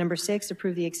 Number 6,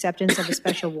 approve the acceptance of a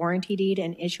special warranty deed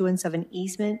and issuance of an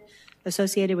easement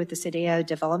associated with the Cedea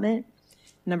development.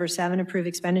 Number 7, approve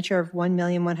expenditure of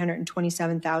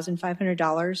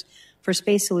 $1,127,500 for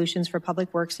Space Solutions for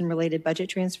Public Works and related budget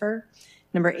transfer.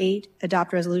 Number 8,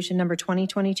 adopt resolution number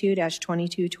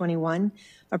 2022-2221,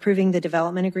 approving the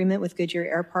development agreement with Goodyear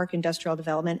Air Park Industrial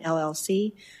Development,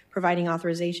 LLC, providing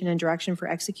authorization and direction for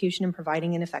execution and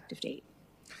providing an effective date.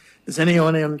 Does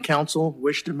anyone on council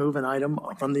wish to move an item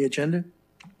from the agenda?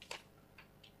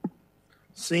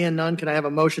 Seeing none, can I have a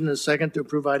motion and a second to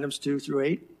approve items 2 through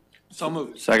 8? So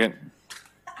moved. Second.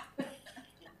 Did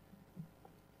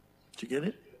you get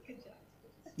it?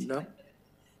 No?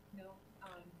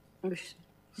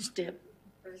 Stip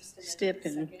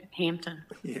and Hampton.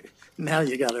 Yeah. Now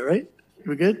you got it, right?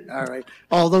 We good? All right.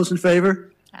 All those in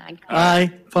favor? Aye.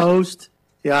 Aye. Opposed?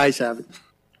 The ayes have it.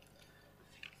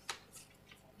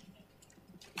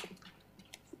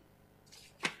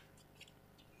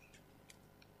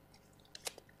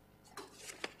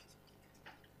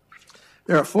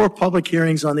 There are 4 public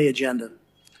hearings on the agenda.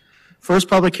 First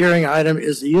public hearing item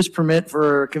is the use permit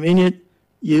for convenient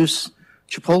use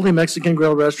Chipotle Mexican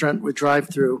Grill Restaurant with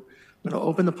drive-through. I'm going to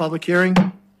open the public hearing.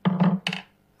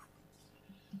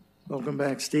 Welcome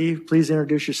back, Steve. Please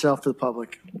introduce yourself to the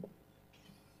public.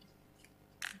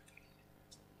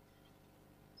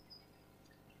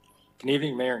 Good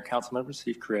evening, Mayor and Council members.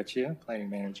 Steve Correcchia, Planning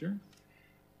Manager.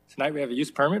 Tonight we have a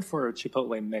use permit for a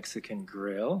Chipotle Mexican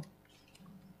Grill.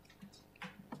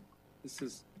 This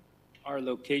is our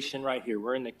location right here.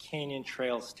 We're in the Canyon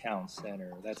Trails Town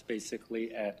Center. That's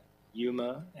basically at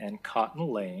Yuma and Cotton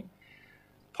Lane.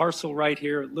 Parcel right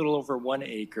here, a little over 1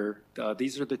 acre.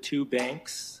 These are the 2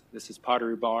 banks. This is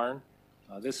Pottery Barn.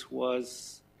 This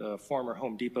was the former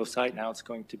Home Depot site. Now it's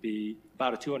going to be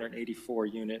about a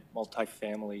 284-unit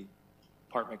multifamily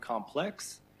apartment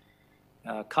complex.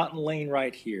 Cotton Lane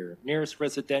right here. Nearest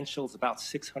residential is about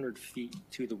 600 feet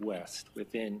to the west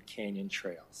within Canyon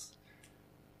Trails.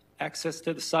 Access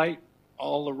to the site,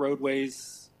 all the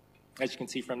roadways, as you can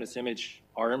see from this image,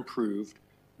 are improved.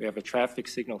 We have a traffic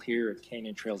signal here at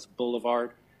Canyon Trails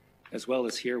Boulevard, as well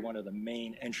as here, one of the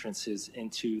main entrances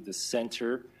into the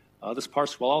center. This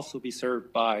parcel will also be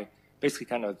served by basically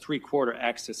kind of a 3/4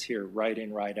 access here, right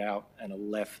in, right out, and a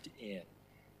left in.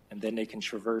 And then they can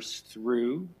traverse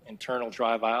through internal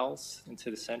drive aisles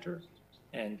into the center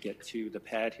and get to the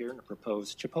pad here in the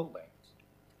proposed Chipotle.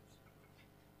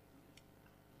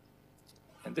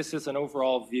 And this is an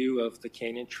overall view of the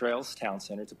Canyon Trails Town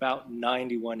Center. It's about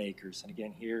 91 acres. And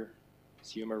again, here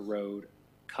is Yuma Road,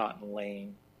 Cotton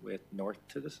Lane with north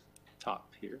to the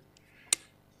top here.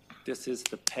 This is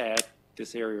the pad,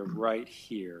 this area right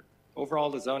here. Overall,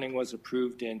 the zoning was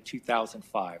approved in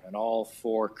 2005 and all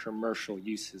for commercial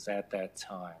uses at that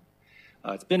time.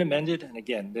 It's been amended, and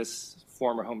again, this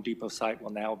former Home Depot site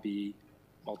will now be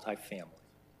multifamily.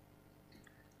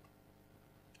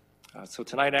 So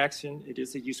tonight action, it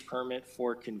is a use permit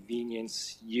for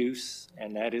convenience use,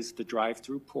 and that is the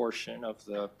drive-through portion of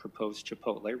the proposed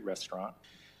Chipotle restaurant.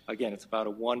 Again, it's about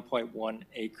a 1.1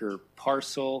 acre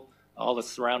parcel. All the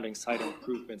surrounding site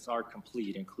improvements are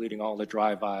complete, including all the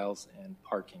drive aisles and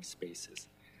parking spaces.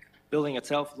 Building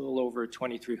itself, a little over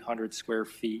 2,300 square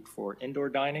feet for indoor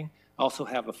dining. Also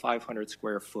have a 500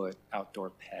 square foot outdoor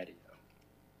patio.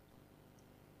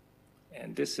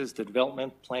 And this is the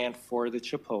development plan for the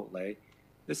Chipotle.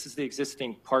 This is the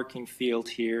existing parking field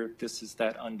here. This is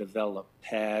that undeveloped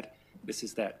pad. This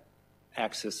is that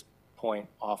access point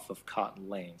off of Cotton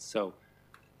Lane. So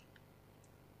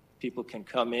people can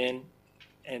come in,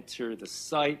 enter the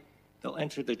site. They'll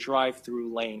enter the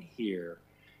drive-through lane here.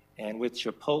 And with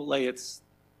Chipotle, it's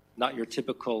not your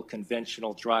typical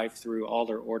conventional drive-through. All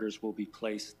their orders will be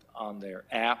placed on their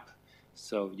app.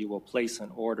 So you will place an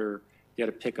order, get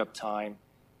a pickup time,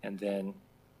 and then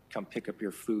come pick up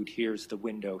your food. Here's the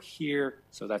window here.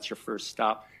 So that's your first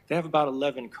stop. They have about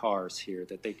 11 cars here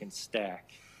that they can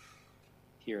stack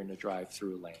here in the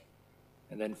drive-through lane.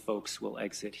 And then folks will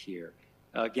exit here.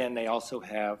 Again, they also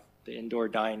have the indoor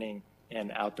dining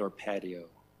and outdoor patio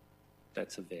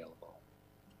that's available.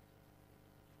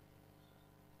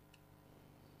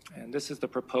 And this is the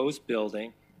proposed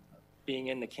building. Being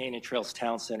in the Canyon Trails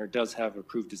Town Center does have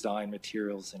approved design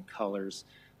materials and colors,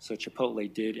 so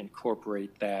Chipotle did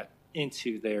incorporate that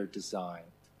into their design.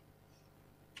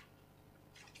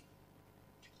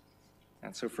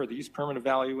 And so for the use permit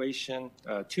evaluation,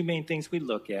 two main things we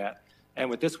look at. And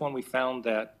with this one, we found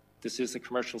that this is a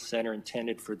commercial center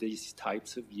intended for these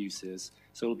types of uses.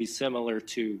 So it'll be similar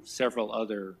to several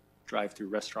other drive-through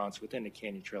restaurants within the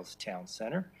Canyon Trails Town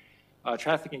Center.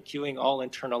 Traffic and queuing all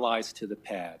internalized to the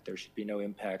pad. There should be no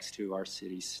impacts to our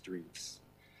city streets.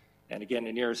 And again,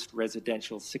 the nearest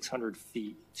residential 600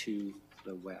 feet to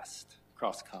the west,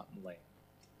 across Cotton Lane.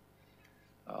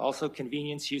 Also,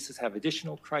 convenience uses have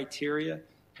additional criteria.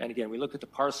 And again, we look at the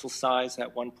parcel size.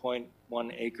 That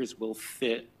 1.1 acres will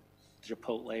fit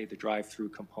Chipotle, the drive-through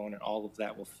component. All of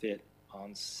that will fit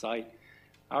on site.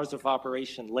 Hours of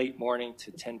operation, late morning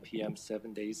to 10 p.m.,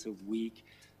 7 days a week.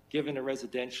 Given the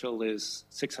residential is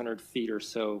 600 feet or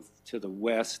so to the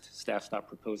west, staff's not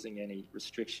proposing any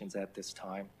restrictions at this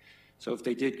time. So if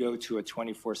they did go to a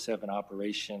 24/7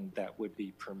 operation, that would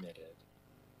be permitted.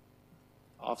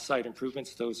 Off-site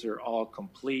improvements, those are all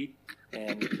complete,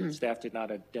 and staff did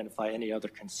not identify any other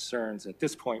concerns at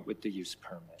this point with the use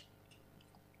permit.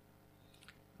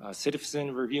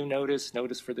 Citizen review notice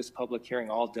for this public hearing,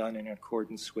 all done in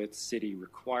accordance with city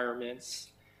requirements.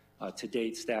 To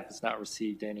date, staff has not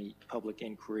received any public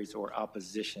inquiries or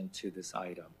opposition to this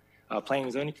item. Planning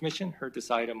and Zoning Commission heard this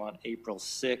item on April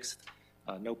 6th.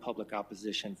 No public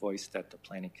opposition voiced at the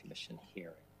Planning Commission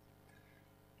hearing.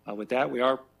 With that,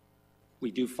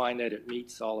 we do find that it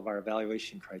meets all of our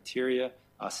evaluation criteria.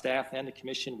 Staff and the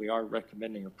Commission, we are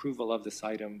recommending approval of this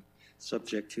item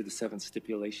subject to the 7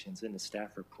 stipulations in the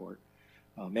staff report.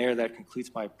 Mayor, that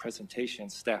concludes my presentation.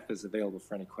 Staff is available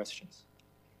for any questions.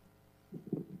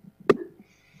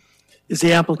 Is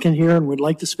the applicant here and would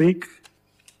like to speak?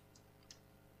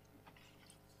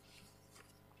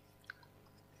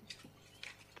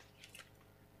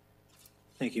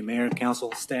 Thank you, Mayor,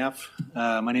 Council, staff.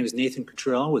 My name is Nathan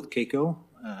Cottrell with CAECO,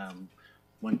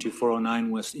 12409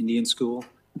 West Indian School,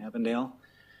 Avondale.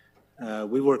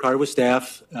 We work hard with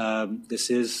staff. This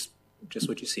is just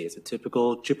what you see. It's a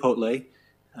typical Chipotle.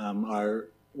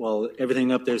 Well,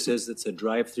 everything up there says it's a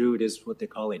drive-through. It is what they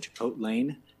call a Chipotle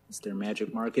lane. It's their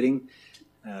magic marketing.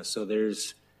 So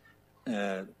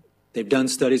they've done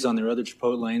studies on their other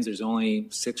Chipotle lanes. There's only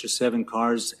 6 or 7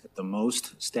 cars at the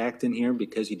most stacked in here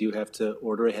because you do have to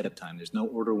order ahead of time. There's no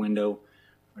order window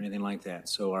or anything like that.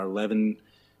 So our 11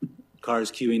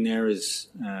 cars queuing there is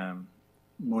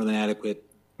more than adequate.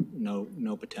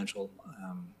 No potential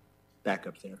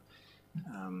backup there.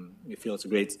 We feel it's a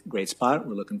great spot.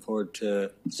 We're looking forward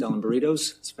to selling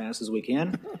burritos as fast as we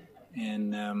can.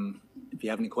 And if you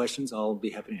have any questions, I'll be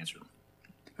happy to answer them.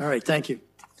 All right, thank you.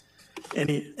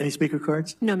 Any speaker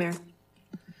cards? No, Mayor.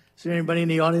 Is there anybody in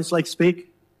the audience like to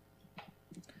speak?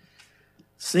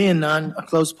 Seeing none, I'll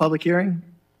close the public hearing.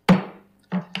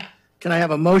 Can I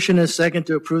have a motion and a second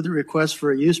to approve the request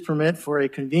for a use permit for a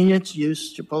convenience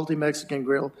use Chipotle Mexican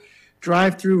Grill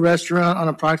drive-through restaurant on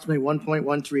approximately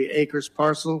 1.13 acres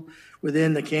parcel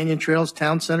within the Canyon Trails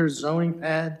Town Center zoning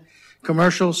pad,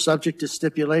 commercial, subject to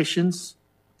stipulations.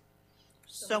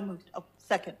 So moved. Oh,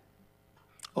 second.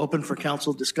 Open for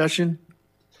council discussion.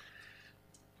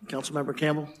 Councilmember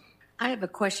Campbell. I have a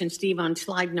question, Steve, on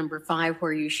slide number 5,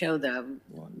 where you show the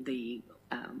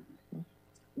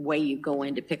way you go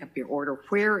in to pick up your order.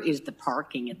 Where is the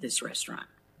parking at this restaurant?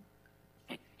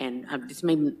 And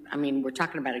we're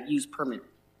talking about a use permit.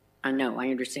 I know, I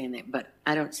understand that, but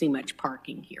I don't see much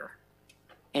parking here.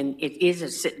 And it is a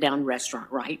sit-down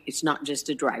restaurant, right? It's not just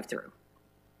a drive-through.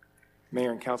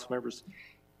 Mayor and council members,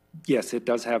 yes, it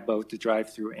does have both the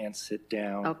drive-through and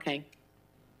sit-down. Okay.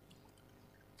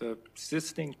 The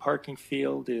existing parking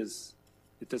field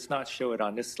it does not show it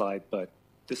on this slide, but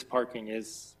this parking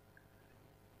is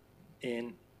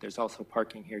in. There's also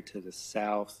parking here to the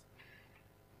south.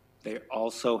 They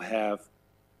also have,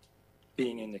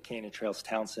 being in the Canyon Trails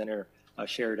Town Center,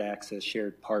 shared access,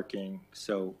 shared parking,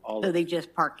 so all. So they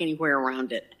just park anywhere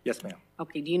around it? Yes, ma'am.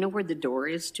 Okay, do you know where the door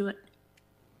is to it?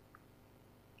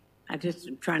 I'm just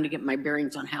trying to get my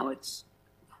bearings on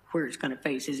where it's going to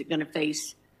face. Is it going to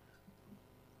face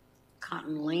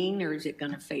Cotton Lane, or is it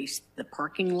going to face the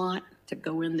parking lot to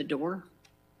go in the door?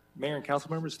 Mayor and council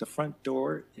members, the front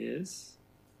door is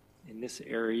in this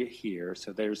area here.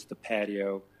 So there's the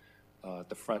patio,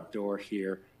 the front door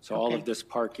here. So all of this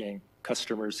parking,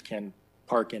 customers can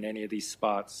park in any of these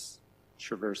spots,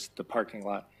 traverse the parking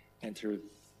lot, enter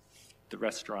the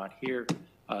restaurant here.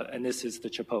 And this is the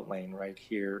Chipotlane right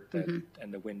here,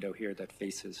 and the window here that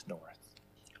faces north.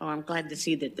 Oh, I'm glad to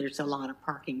see that there's a lot of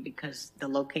parking, because the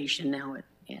location now at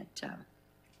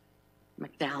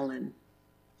McDowell and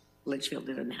Litchfield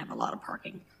doesn't have a lot of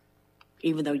parking,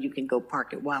 even though you can go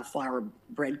park at Wildflower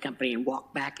Bread Company and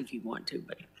walk back if you want to,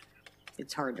 but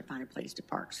it's hard to find a place to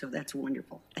park. So that's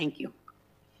wonderful. Thank you.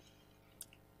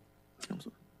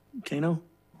 Kano?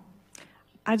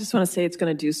 I just want to say it's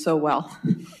going to do so well.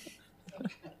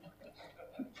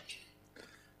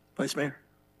 Vice Mayor?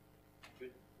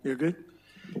 You're good?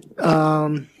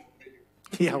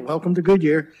 Yeah, welcome to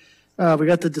Goodyear. We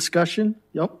got the discussion.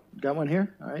 Yep, got one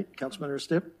here. All right, Councilman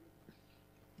Stipp.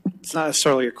 It's not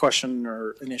necessarily a question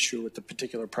or an issue with the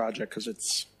particular project, because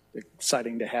it's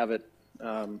exciting to have it.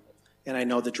 And I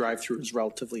know the drive-through is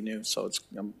relatively new, so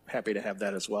I'm happy to have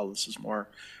that as well. This is more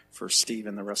for Steve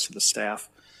and the rest of the staff.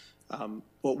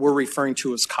 What we're referring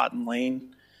to as Cotton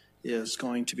Lane is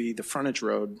going to be the frontage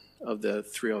road of the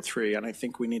 303, and I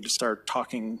think we need to start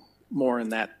talking more in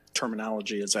that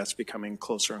terminology as that's becoming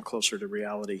closer and closer to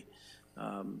reality.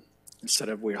 Instead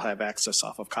of we'll have access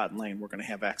off of Cotton Lane, we're going to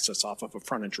have access off of a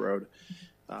frontage road.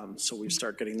 So we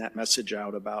start getting that message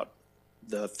out about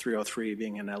the 303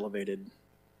 being an elevated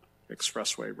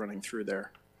expressway running through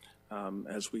there.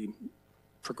 As we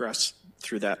progress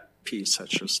through that piece,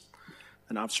 that's just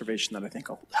an observation that I think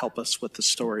will help us with the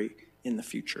story in the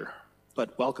future.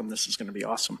 But welcome, this is going to be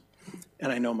awesome.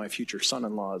 And I know my future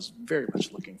son-in-law is very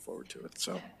much looking forward to it.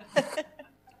 So,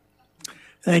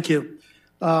 Thank you.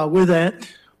 With that,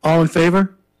 all in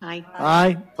favor? Aye.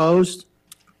 Aye. Opposed?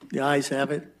 The ayes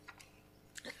have it.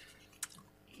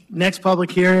 Next public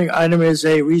hearing item is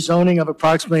a rezoning of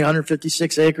approximately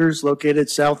 156 acres located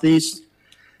southeast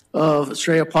of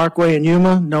Estrella Parkway in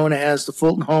Yuma, known as the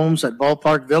Fulton Homes at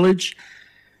Ballpark Village,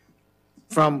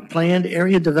 from planned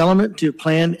area development to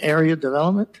planned area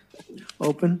development.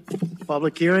 Open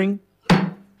public hearing.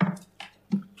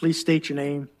 Please state your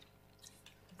name.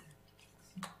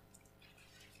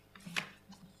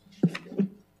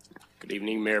 Good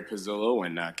evening, Mayor Pizzillo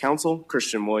and Council.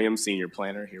 Christian Williams, Senior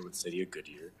Planner here with City of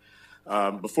Goodyear.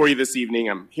 I'm here before you this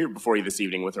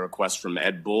evening with a request from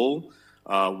Ed Bull.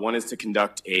 One is to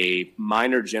conduct a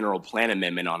minor general plan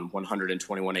amendment on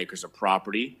 121 acres of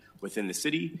property within the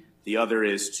city. The other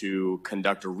is to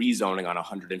conduct a rezoning on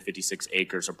 156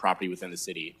 acres of property within the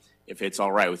city. If it's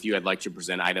all right with you, I'd like to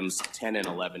present items 10 and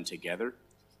 11 together.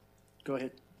 Go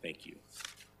ahead. Thank you.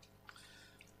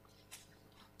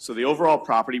 So the overall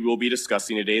property we'll be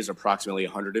discussing today is approximately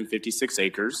 156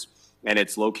 acres, and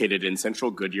it's located in central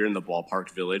Goodyear in the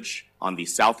Ballpark Village on the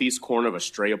southeast corner of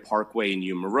Estrella Parkway and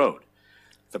Yuma Road.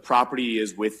 The property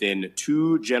is within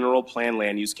two general plan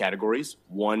land use categories,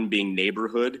 one being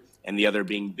neighborhood and the other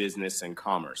being business and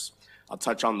commerce. I'll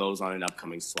touch on those on an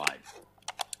upcoming slide.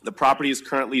 The property is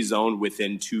currently zoned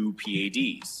within two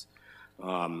PADs.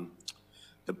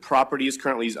 The property is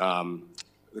currently,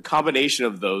 the combination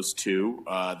of those two,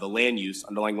 the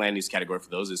underlying land use category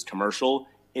for those is commercial,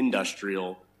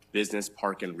 industrial, business,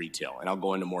 park, and retail. And I'll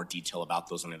go into more detail about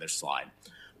those on another slide.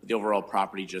 But the overall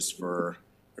property, just for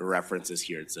The reference is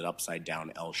here. It's an upside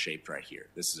down L-shaped right here.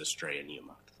 This is Estrella and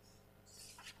Yuma.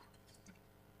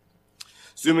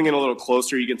 Zooming in a little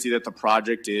closer, you can see that the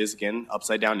project is, again,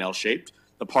 upside down L-shaped.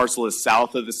 The parcel is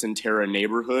south of the Centerra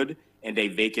neighborhood and a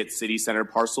vacant city center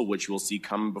parcel, which you will see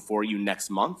coming before you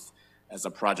next month as a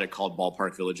project called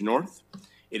Ballpark Village North.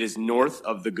 It is north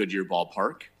of the Goodyear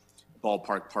Ballpark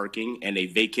parking, and a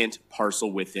vacant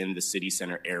parcel within the city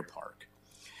center air park.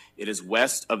 It is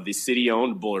west of the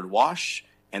city-owned Bullard Wash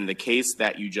and the case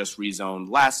that you just rezoned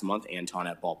last month,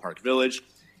 Antoinette Ballpark Village,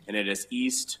 and it is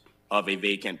east of a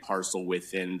vacant parcel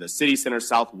within the city center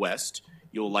southwest.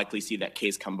 You'll likely see that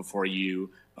case come before you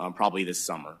probably this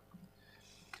summer.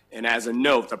 And as a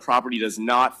note, the property does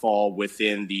not fall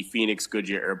within the Phoenix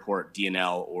Goodyear Airport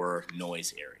DNL or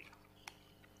noise area.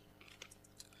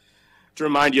 To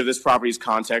remind you of this property's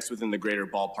context within the greater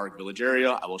Ballpark Village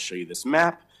area, I will show you this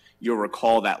map. You'll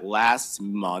recall that last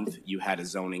month you had a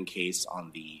zoning case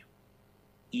on the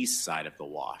east side of the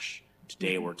wash.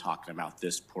 Today we're talking about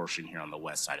this portion here on the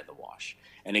west side of the wash.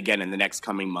 And again, in the next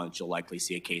coming months, you'll likely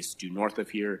see a case due north of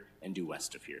here and due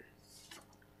west of here.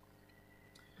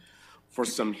 For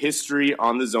some history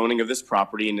on the zoning of this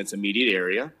property in its immediate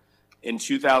area, in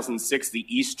 2006, the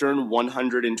eastern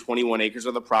 121 acres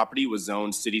of the property was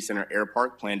zoned City Center Air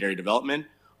Park Planned Area Development,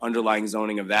 underlying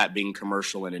zoning of that being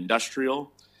commercial and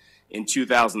industrial. In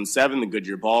 2007, the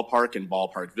Goodyear Ballpark and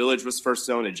Ballpark Village was first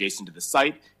zoned adjacent to the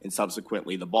site, and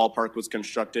subsequently the ballpark was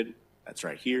constructed. That's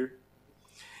right here.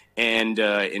 And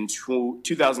in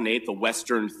 2008, the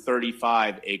western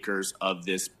 35 acres of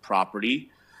this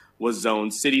property was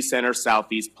zoned City Center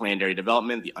Southeast Planned Area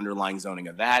Development. The underlying zoning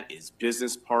of that is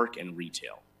business park and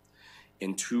retail.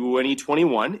 In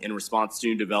 2021, in response to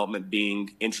new development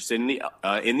being interested in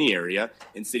the area,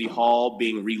 and City Hall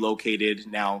being relocated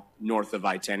now north of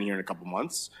I-10 here in a couple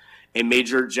months, a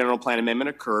major general plan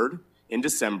amendment occurred in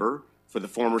December for the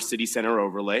former City Center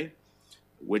overlay,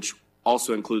 which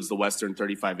also includes the western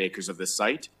 35 acres of this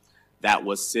site. That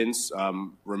was since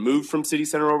removed from City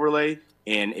Center overlay,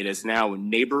 and it is now a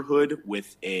neighborhood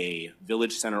with a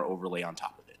village center overlay on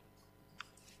top of it.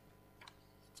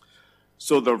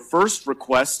 So the first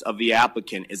request of the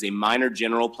applicant is a minor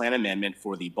general plan amendment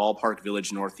for the Ballpark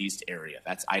Village Northeast area.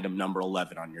 That's item number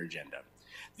 11 on your agenda.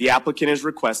 The applicant is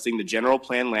requesting the general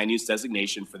plan land use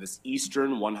designation for this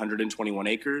eastern 121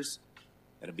 acres.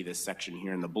 That'll be this section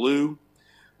here in the blue.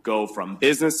 Go from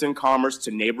business and commerce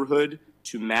to neighborhood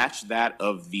to match that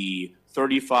of the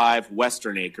 35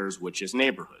 western acres, which is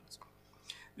neighborhoods.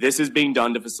 This is being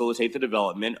done to facilitate the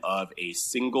development of a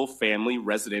single-family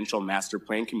residential master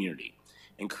plan community.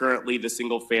 And currently, the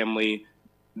single-family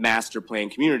master plan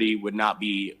community would not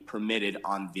be permitted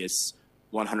on this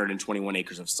 121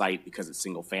 acres of site because it's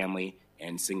single-family,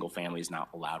 and single-family is not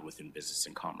allowed within business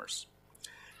and commerce.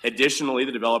 Additionally,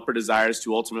 the developer desires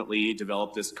to ultimately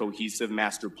develop this cohesive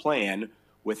master plan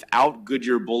without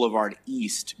Goodyear Boulevard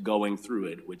East going through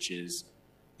it,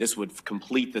 this would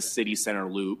complete the city center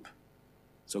loop.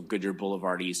 So Goodyear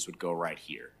Boulevard East would go right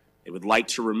here. They would like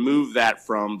to remove that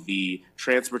from the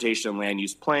transportation and land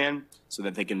use plan so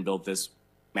that they can build this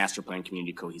master plan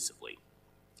community cohesively.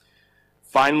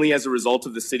 Finally, as a result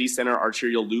of the city center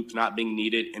arterial loop not being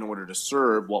needed in order to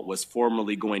serve what was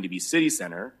formerly going to be city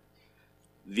center,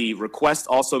 the request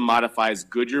also modifies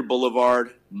Goodyear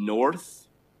Boulevard North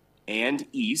and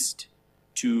east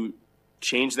to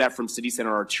change that from city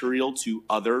center arterial to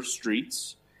other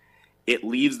streets. It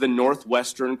leaves the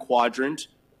northwestern quadrant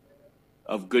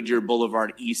of Goodyear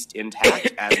Boulevard East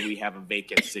intact as we have a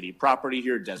vacant city property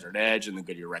here, Desert Edge and the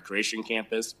Goodyear Recreation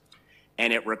Campus.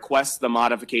 And it requests the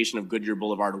modification of Goodyear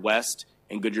Boulevard West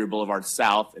and Goodyear Boulevard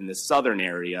South in the southern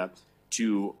area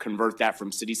to convert that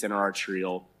from city center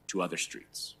arterial to other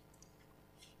streets.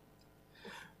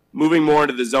 Moving more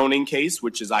into the zoning case,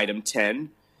 which is item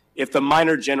 10, if the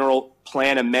minor general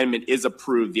plan amendment is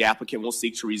approved, the applicant will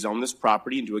seek to rezone this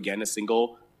property into, again, a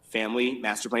single-family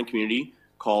master plan community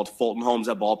called Fulton Homes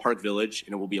at Ballpark Village,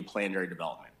 and it will be a planned area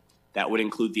development. That would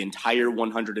include the entire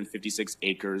 156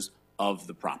 acres of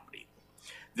the property.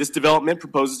 This development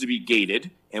proposes to be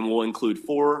gated and will include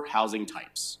 4 housing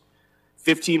types.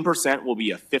 15% will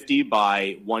be a 50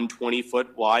 by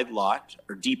 120-foot wide lot,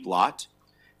 or deep lot.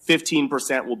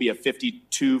 15% will be a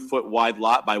 52-foot wide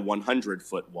lot by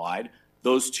 100-foot wide.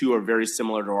 Those two are very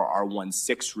similar to our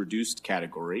R16 reduced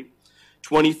category.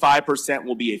 25%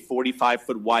 will be a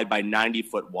 45-foot wide by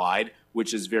 90-foot wide,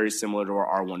 which is very similar to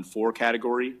our R14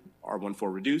 category,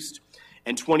 R14 reduced.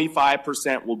 And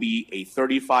 25% will be a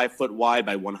 35-foot wide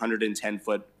by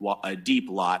 110-foot deep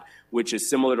lot, which is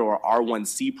similar to our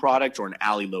R1C product or an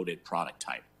alley-loaded product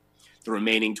type. The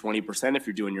remaining 20%, if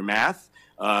you're doing your math,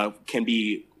 can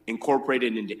be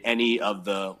incorporated into any of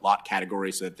the lot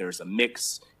categories so that there's a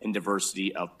mix and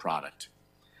diversity of product.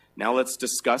 Now let's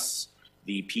discuss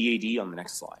the PAD on the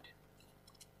next slide.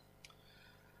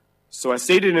 So as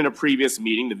stated in a previous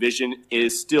meeting, the vision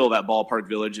is still that Ballpark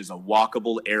Village is a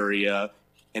walkable area,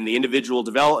 and the individual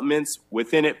developments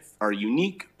within it are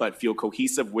unique but feel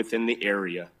cohesive within the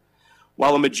area.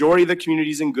 While a majority of the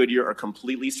communities in Goodyear are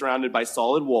completely surrounded by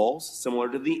solid walls, similar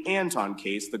to the Anton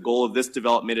case, the goal of this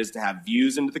development is to have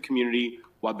views into the community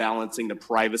while balancing the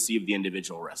privacy of the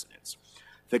individual residents.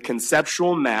 The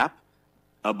conceptual map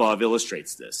above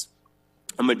illustrates this.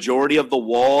 A majority of the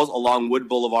walls along Wood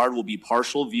Boulevard will be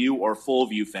partial view or full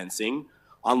view fencing.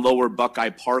 On Lower Buckeye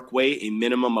Parkway, a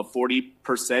minimum of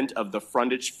 40% of the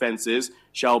frontage fences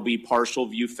shall be partial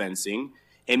view fencing.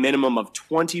 A minimum of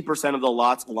 20% of the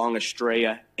lots along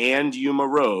Estrella and Yuma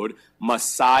Road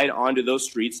must side onto those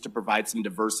streets to provide some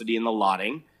diversity in the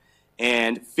lotting.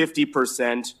 And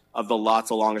 50% of the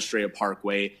lots along Estrella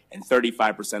Parkway and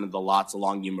 35% of the lots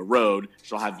along Yuma Road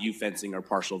shall have view fencing or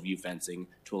partial view fencing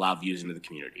to allow views into the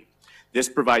community. This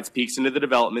provides peeks into the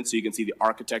development so you can see the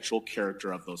architectural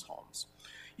character of those homes.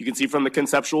 You can see from the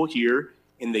conceptual here,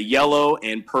 in the yellow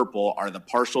and purple are the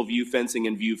partial view fencing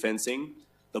and view fencing.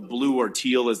 The blue or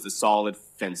teal is the solid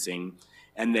fencing.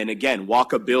 And then again,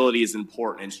 walkability is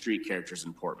important and street character is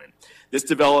important. This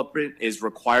development is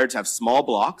required to have small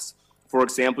blocks. For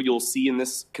example, you'll see in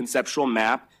this conceptual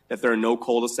map that there are no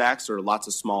cul-de-sacs or lots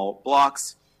of small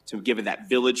blocks to give it that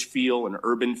village feel, an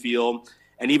urban feel.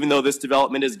 And even though this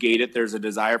development is gated, there's a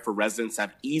desire for residents to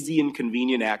have easy and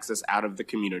convenient access out of the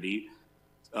community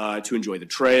to enjoy the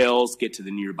trails, get to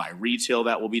the nearby retail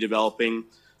that we'll be developing.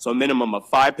 So a minimum of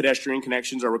 5 pedestrian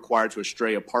connections are required to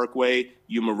Estrella Parkway,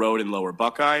 Yuma Road, and Lower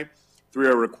Buckeye. 3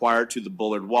 are required to the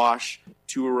Bullard Wash.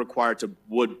 2 are required to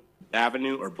Wood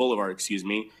Avenue, or Boulevard, excuse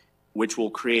me, which will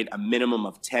create a minimum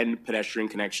of 10 pedestrian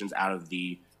connections out of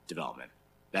the development.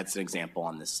 That's an example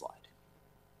on this slide.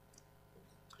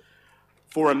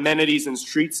 For amenities and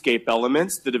streetscape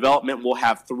elements, the development will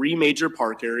have 3 major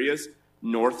park areas,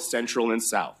 north, central, and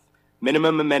south.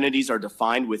 Minimum amenities are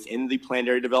defined within the planned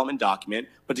area development document,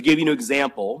 but to give you an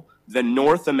example, the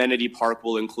north amenity park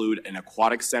will include an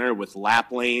aquatic center with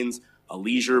lap lanes, a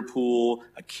leisure pool,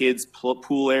 a kids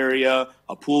pool area,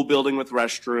 a pool building with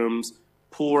restrooms,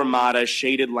 pool ramada,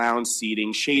 shaded lounge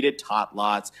seating, shaded tot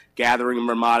lots, gathering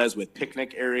ramadas with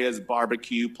picnic areas,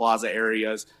 barbecue plaza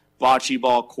areas, bocce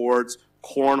ball courts,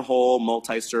 cornhole,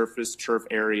 multi-surface turf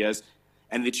areas,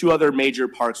 and the 2 other major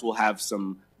parks will have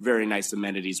some very nice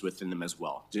amenities within them as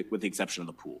well, with the exception of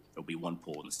the pool. There'll be 1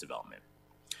 pool in this development.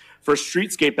 For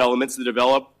streetscape elements, the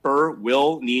developer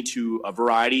will need a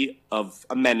variety of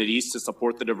amenities to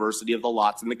support the diversity of the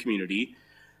lots in the community.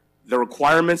 The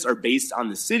requirements are based on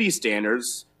the city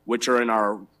standards, which are in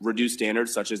our reduced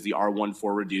standards, such as the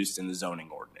R14 reduced in the zoning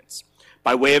ordinance.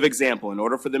 By way of example, in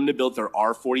order for them to build their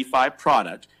R45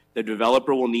 product, the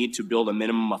developer will need to build a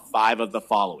minimum of 5 of the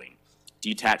following: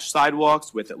 detached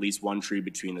sidewalks with at least 1 tree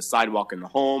between the sidewalk and the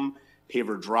home,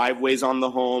 paver driveways on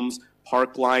the homes,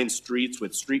 park-lined streets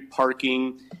with street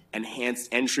parking, enhanced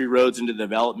entry roads into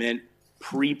development,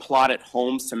 pre-plotted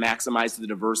homes to maximize the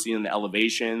diversity in the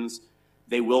elevations.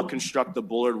 They will construct the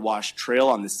Bullard Wash Trail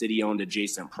on the city-owned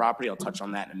adjacent property. I'll touch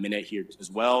on that in a minute here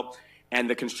as well. And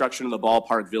the construction of the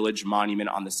Ballpark Village Monument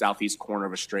on the southeast corner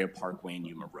of Estrella Parkway and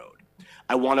Yuma Road.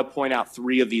 I want to point out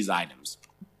 3 of these items.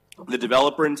 The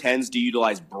developer intends to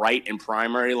utilize bright and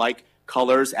primary-like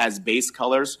colors as base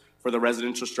colors for the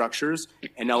residential structures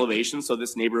and elevations, so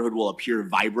this neighborhood will appear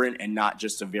vibrant and not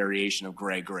just a variation of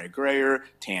gray, gray, grayer,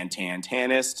 tan, tan,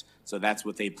 tannist. So that's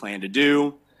what they plan to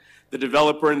do. The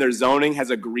developer in their zoning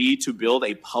has agreed to build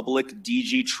a public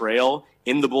DG trail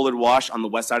in the Bullard Wash on the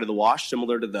west side of the wash,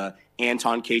 similar to the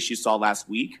Anton case you saw last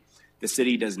week. The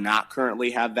city does not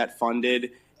currently have that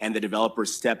funded, and the developer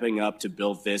is stepping up to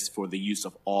build this for the use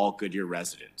of all Goodyear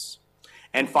residents.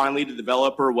 And finally, the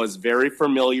developer was very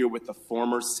familiar with the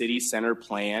former city center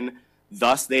plan.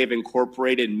 Thus, they have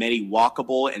incorporated many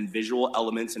walkable and visual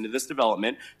elements into this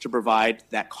development to provide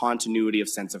that continuity of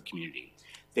sense of community.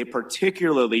 They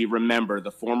particularly remember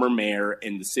the former mayor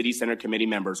and the city center committee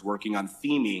members working on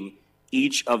theming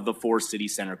each of the 4 city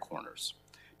center corners.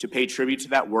 To pay tribute to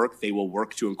that work, they will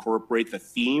work to incorporate the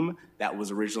theme that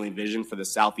was originally envisioned for the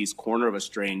southeast corner of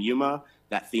Estrella and Yuma.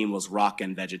 That theme was rock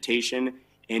and vegetation.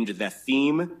 Into the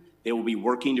theme, they will be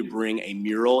working to bring a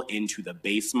mural into the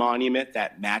base monument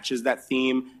that matches that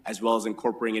theme, as well as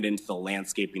incorporating it into the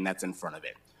landscaping that's in front of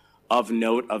it. Of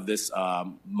note of this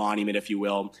monument, if you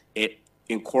will, it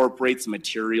incorporates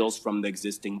materials from the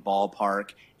existing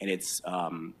ballpark, and it's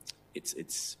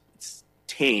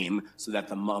tame so that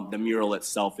the mural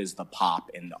itself is the pop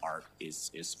and the art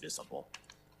is visible.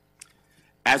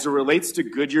 As it relates to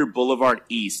Goodyear Boulevard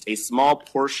East, a small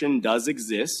portion does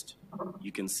exist.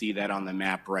 You can see that on the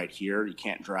map right here. You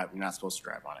can't drive, you're not supposed to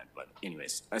drive on it, but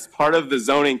anyways, as part of the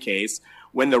zoning case,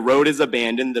 when the road is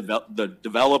abandoned, the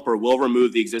developer will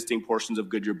remove the existing portions of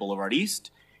Goodyear Boulevard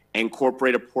East,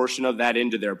 incorporate a portion of that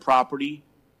into their property,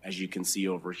 as you can see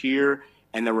over here,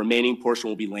 and the remaining portion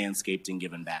will be landscaped and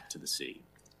given back to the city.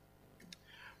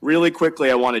 Really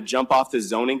quickly, I want to jump off the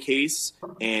zoning case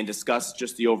and discuss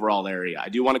just the overall area. I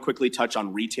do want to quickly touch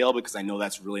on retail because I know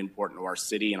that's really important to our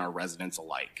city and our residents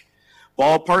alike.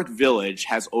 Ballpark Village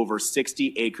has over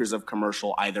 60 acres of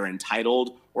commercial either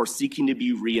entitled or seeking to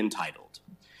be re-entitled.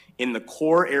 In the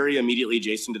core area immediately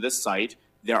adjacent to this site,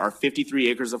 there are 53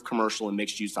 acres of commercial and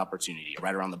mixed-use opportunity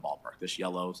right around the ballpark. This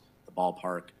yellow's the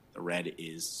ballpark, the red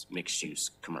is mixed-use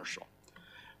commercial.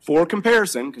 For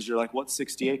comparison, because you're like, what's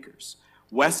 60 acres?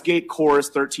 Westgate Core is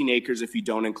 13 acres if you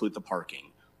don't include the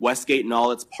parking. Westgate and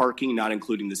all its parking, not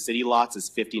including the city lots, is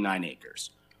 59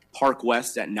 acres. Park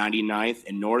West at 99th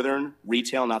and Northern,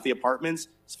 retail, not the apartments,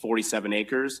 is 47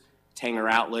 acres. Tanger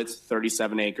Outlets,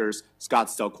 37 acres.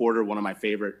 Scottsdale Quarter, one of my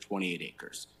favorite, 28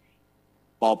 acres.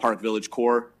 Ballpark Village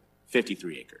Core,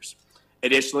 53 acres.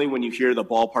 Additionally, when you hear the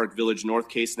Ballpark Village North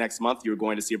case next month, you're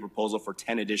going to see a proposal for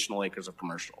 10 additional acres of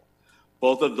commercial.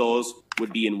 Both of those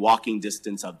would be in walking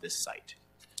distance of this site.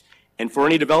 And for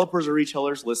any developers or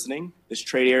retailers listening, this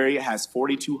trade area has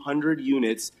 4,200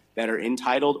 units that are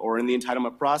entitled or in the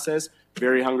entitlement process,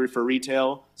 very hungry for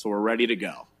retail, so we're ready to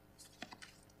go.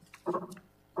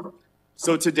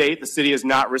 So to date, the city has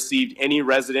not received any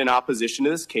resident opposition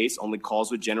to this case, only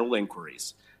calls with general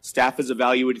inquiries. Staff has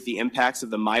evaluated the impacts of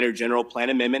the minor general plan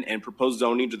amendment and proposed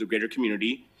zoning to the greater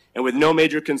community, and with no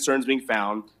major concerns being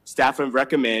found, staff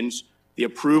recommends the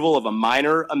approval of a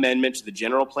minor amendment to the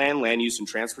general plan, land use, and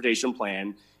transportation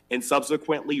plan, and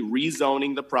subsequently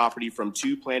rezoning the property from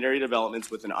 2 planned area developments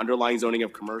with an underlying zoning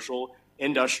of commercial,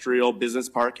 industrial, business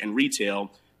park, and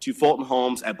retail to Fulton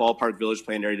Homes at Ballpark Village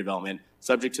planned area development,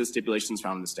 subject to stipulations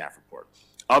found in the staff report.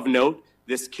 Of note,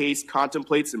 this case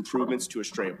contemplates improvements to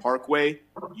Estrella Parkway,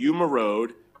 Yuma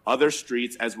Road, other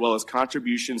streets, as well as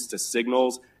contributions to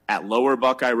signals at Lower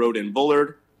Buckeye Road in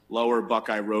Bullard, Lower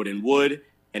Buckeye Road in Wood,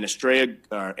 and Estrella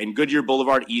and Goodyear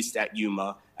Boulevard East at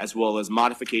Yuma, as well as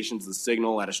modifications to the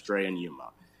signal at Estrella and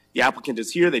Yuma. The applicant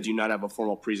is here. They do not have a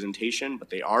formal presentation, but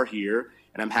they are here,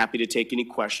 and I'm happy to take any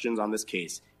questions on this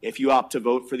case. If you opt to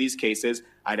vote for these cases,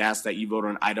 I'd ask that you vote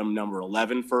on item number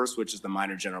 11 first, which is the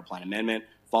minor general plan amendment,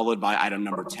 followed by item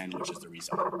number 10, which is the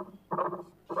rezone.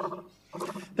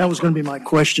 That was going to be my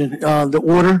question. The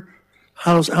order,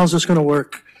 how's this going to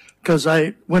work? Because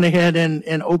I went ahead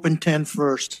and opened 10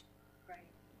 first.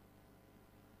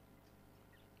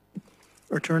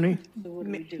 Attorney?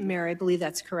 Mayor, I believe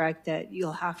that's correct, that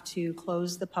you'll have to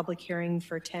close the public hearing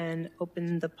for 10,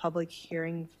 open the public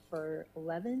hearing for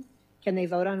 11? Can they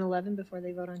vote on 11 before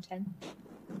they vote on 10?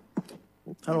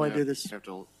 How do I do this? You have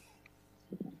to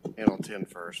handle 10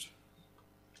 first.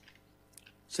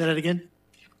 Say that again?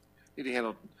 You need to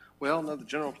handle, well, no, the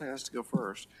general plan has to go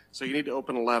first. So you need to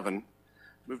open 11,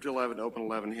 move to 11, open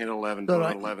 11, handle 11, vote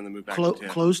on 11, then move back to 10.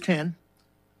 Close 10?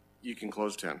 You can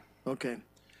close 10. Okay.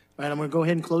 All right, I'm going to go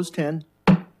ahead and close 10.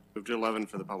 Move to 11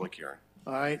 for the public hearing.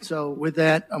 All right, so with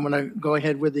that, I'm going to go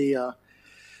ahead with the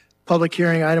public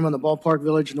hearing item on the Ballpark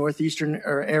Village Northeastern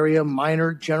Area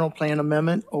Minor General Plan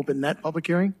Amendment. Open that public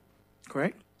hearing,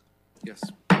 correct? Yes.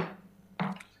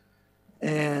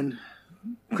 And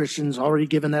Christian's already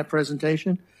given that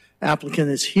presentation. Applicant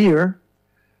is here.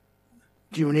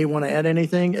 Do you want to add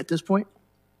anything at this point?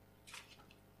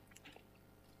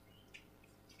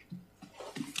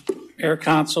 Mayor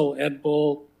Council, Ed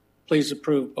Bull, please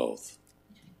approve both.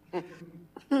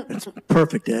 That's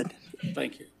perfect, Ed.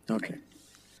 Thank you. Okay.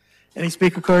 Any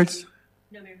speaker cards?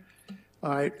 No, Mayor.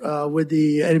 All right. Would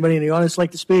anybody in the audience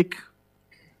like to speak?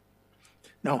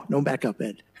 No backup,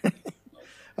 Ed.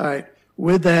 All right.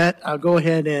 With that, I'll go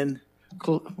ahead and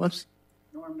what's?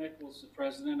 Norm Nichols, the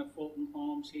president of Fulton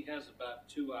Homes. He has about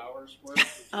 2 hours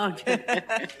worth. Okay.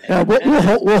 Yeah,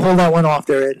 we'll hold that one off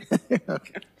there, Ed.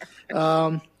 Okay.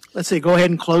 Let's see, go ahead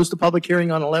and close the public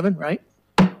hearing on 11, right?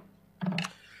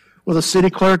 Will the city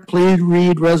clerk please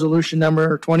read resolution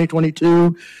number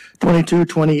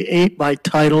 2022-2228 by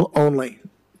title only?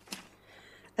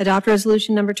 Adopt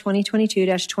resolution number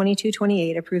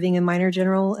 2022-2228, approving a minor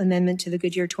general amendment to the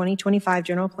Goodyear 2025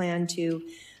 general plan to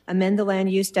amend the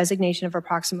land use designation of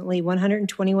approximately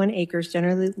 121 acres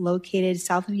generally located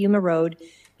south of Yuma Road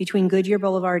between Goodyear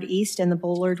Boulevard East and the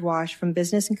Bullard Wash from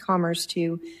business and commerce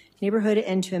to neighborhood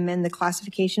and to amend the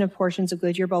classification of portions of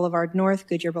Goodyear Boulevard North,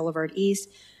 Goodyear Boulevard East,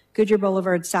 Goodyear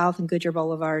Boulevard South, and Goodyear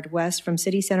Boulevard West from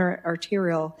City Center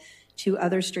Arterial to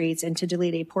other streets, and to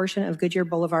delete a portion of Goodyear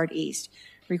Boulevard East,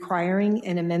 requiring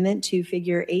an amendment to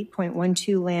Figure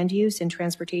 8.12 Land Use and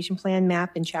Transportation Plan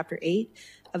Map in Chapter 8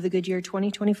 of the Goodyear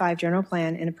 2025 General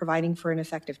Plan, and providing for an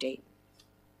effective date.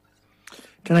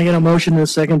 Can I get a motion and a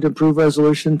second to approve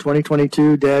Resolution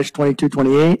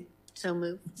 2022-2228? So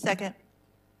moved. Second.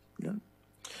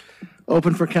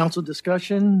 Open for council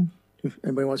discussion. If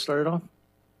anybody want to start it off?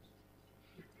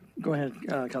 Go ahead,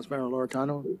 Councilmember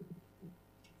Loretano.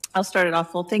 I'll start it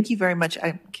off. Well, thank you very much.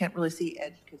 I can't really see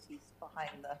Ed because he's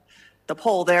behind the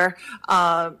pole there.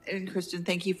 And Kristen,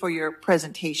 thank you for your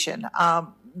presentation.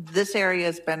 This area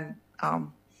has been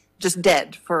just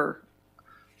dead for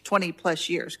 20 plus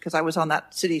years because I was on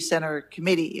that city center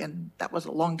committee, and that was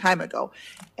a long time ago.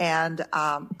 And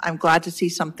I'm glad to see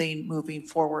something moving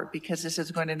forward because this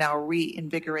is going to now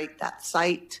reinvigorate that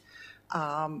site.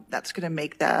 That's going to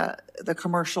make the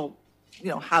commercial,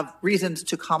 have reasons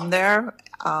to come there.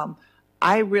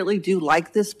 I really do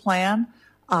like this plan.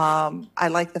 I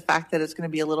like the fact that it's going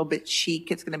to be a little bit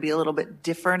chic. It's going to be a little bit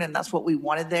different, and that's what we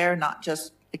wanted there, not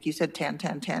just, like you said, tan,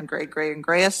 gray, and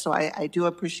grayish. So I do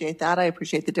appreciate that. I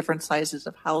appreciate the different sizes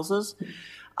of houses.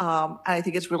 And I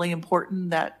think it's really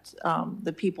important that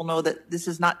the people know that this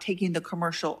is not taking the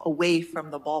commercial away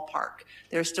from the ballpark.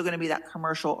 There's still going to be that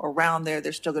commercial around there.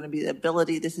 There's still going to be the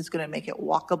ability. This is going to make it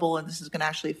walkable, and this is going to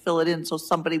actually fill it in so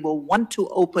somebody will want to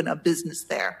open a business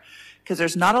there. Because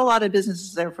there's not a lot of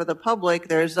businesses there for the public.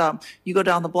 There's, you go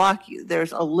down the block,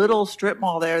 there's a little strip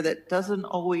mall there that doesn't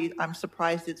always, I'm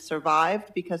surprised it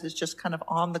survived because it's just kind of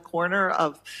on the corner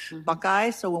of Buckeye.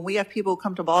 So when we have people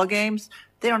come to ball games,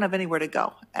 they don't have anywhere to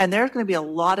go. And there's going to be a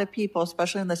lot of people,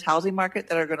 especially in this housing market,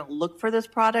 that are going to look for this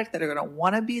product, that are going to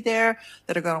want to be there,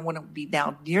 that are going to want to be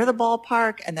down near the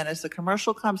ballpark. And then as the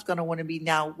commercial comes, going to want to be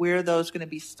now where there's going to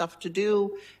be stuff to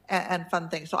do and fun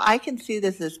things. So I can see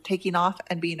this as taking off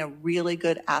and being a really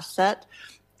good asset.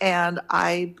 And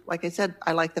like I said,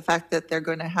 I like the fact that they're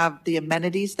going to have the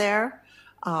amenities there.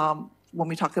 When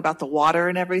we talk about the water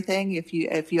and everything, if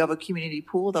you have a community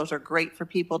pool, those are great for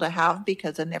people to have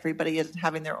because then everybody isn't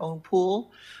having their own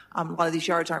pool. A lot of these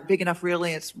yards aren't big enough,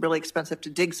 really. It's really expensive to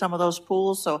dig some of those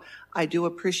pools. So I do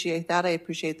appreciate that. I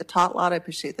appreciate the tot lot. I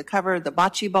appreciate the cover, the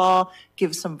bocce ball,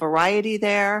 gives some variety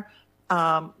there.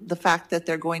 The fact that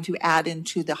they're going to add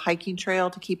into the hiking trail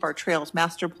to keep our trails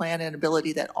master plan and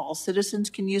ability that all citizens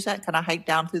can use that, kind of hike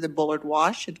down through the Bullard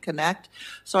Wash and connect.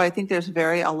 So I think there's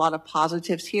a lot of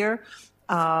positives here.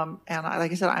 Like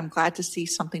I said, I'm glad to see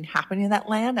something happening in that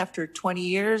land after 20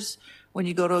 years. When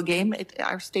you go to a game,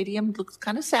 our stadium looks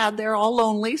kind of sad. They're all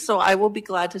lonely. So I will be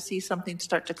glad to see something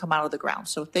start to come out of the ground.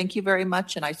 So thank you very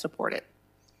much, and I support it.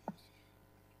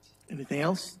 Anything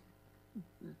else?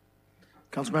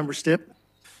 Councilmember Stipp?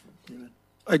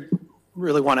 I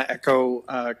really want to echo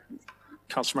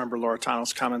Councilmember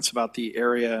Loretano's comments about the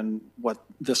area and what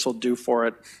this will do for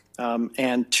it,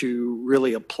 and to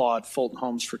really applaud Fulton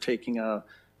Homes for taking a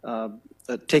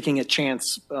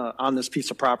chance on this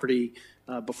piece of property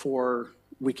before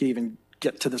we could even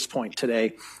get to this point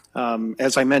today.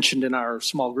 As I mentioned in our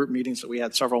small group meetings that we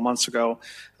had several months ago,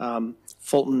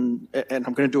 Fulton, and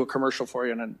I'm going to do a commercial for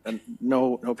you, and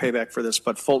no payback for this,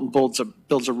 but Fulton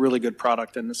builds a really good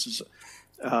product, and this is.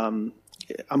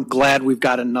 I'm glad we've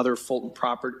got another Fulton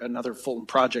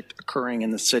project occurring in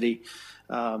the city,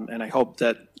 and I hope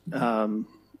that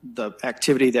the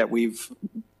activity that we've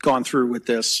gone through with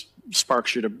this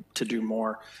sparks you to do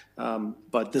more.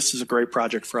 But this is a great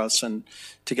project for us, and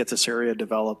to get this area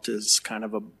developed is kind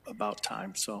of about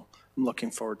time. So I'm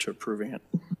looking forward to approving it.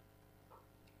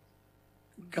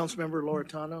 Councilmember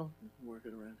Loretano,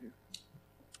 working around here.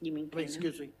 You mean Kano?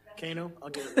 Excuse me, Kano? I'll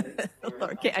get it.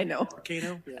 Okay, I know.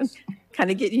 Kano, yes. I'm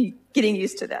kind of getting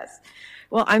used to this.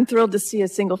 Well, I'm thrilled to see a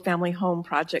single-family home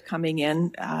project coming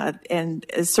in, and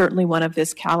is certainly one of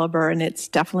this caliber, and it's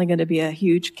definitely going to be a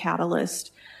huge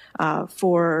catalyst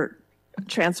for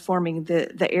transforming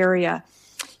the area.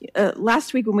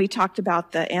 Last week when we talked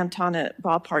about the Antona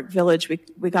Ballpark Village,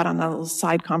 we got on a little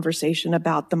side conversation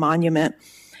about the monument,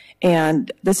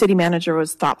 and the city manager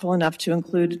was thoughtful enough to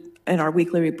include in our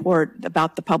weekly report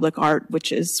about the public art,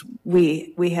 which is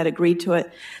we had agreed to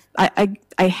it. I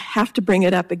have to bring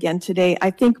it up again today. I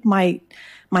think my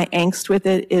angst with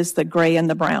it is the gray and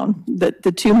the brown,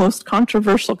 the two most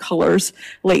controversial colors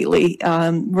lately.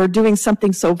 We're doing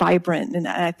something so vibrant, and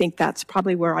I think that's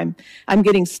probably where I'm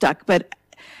getting stuck. But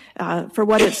for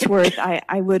what it's worth,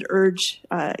 I would urge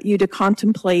you to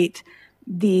contemplate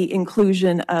the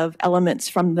inclusion of elements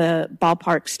from the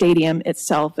ballpark stadium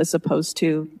itself as opposed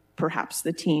to perhaps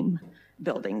the team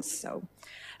buildings. So,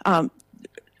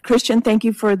 Christian, thank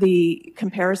you for the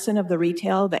comparison of the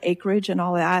retail, the acreage and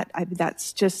all that.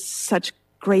 That's just such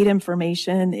great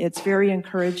information. It's very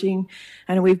encouraging,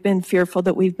 and we've been fearful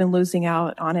that we've been losing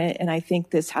out on it, and I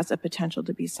think this has a potential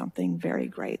to be something very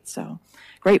great. So,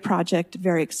 great project,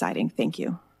 very exciting. Thank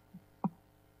you.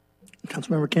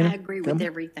 Councilmember Keenan? I agree with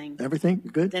everything. Everything?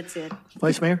 Good? That's it.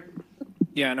 Vice Mayor?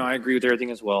 Yeah, no, I agree with everything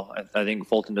as well. I think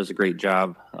Fulton does a great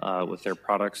job with their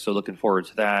products, so looking forward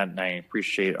to that, and I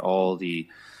appreciate all the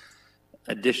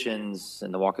additions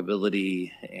and the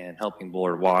walkability and helping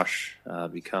Bullard Wash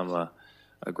become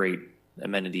a great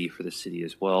amenity for the city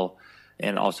as well.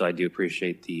 And also, I do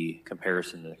appreciate the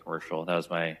comparison to the commercial. That was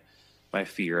my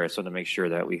fear. I just want to make sure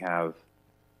that we have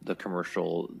the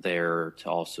commercial there to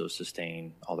also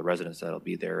sustain all the residents that'll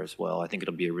be there as well. I think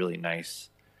it'll be a really nice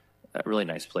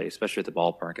place, especially at the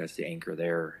ballpark as the anchor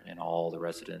there and all the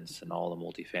residents and all the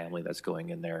multifamily that's going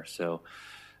in there. So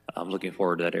I'm looking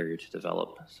forward to that area to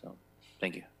develop. So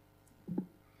thank you.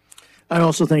 I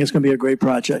also think it's going to be a great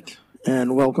project,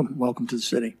 and welcome to the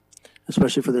city,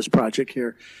 especially for this project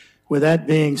here. With that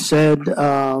being said,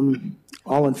 all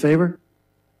in favor?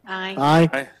 Aye.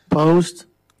 Aye. Opposed?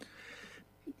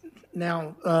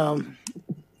 Now,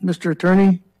 Mr.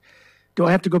 Attorney, do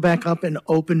I have to go back up and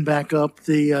open back up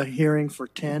the hearing for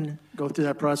 10? Go through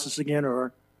that process again,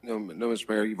 or? No, Mr.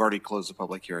 Mayor, you've already closed the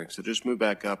public hearing, so just move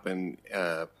back up and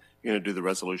you're going to do the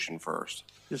resolution first.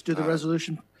 Just do the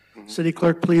resolution? City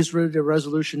Clerk, please read the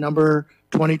resolution number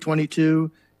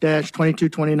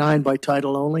 2022-2229 by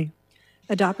title only.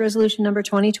 Adopt resolution number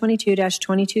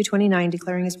 2022-2229,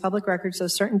 declaring as public record so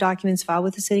certain documents filed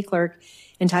with the city clerk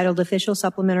entitled Official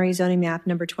Supplementary Zoning Map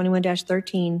number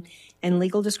 21-13 and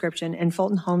Legal Description and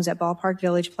Fulton Homes at Ballpark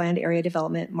Village Planned Area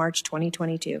Development, March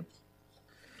 2022.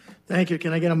 Thank you.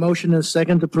 Can I get a motion and a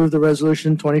second to approve the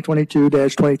resolution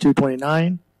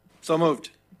 2022-2229? So moved.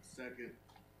 Second.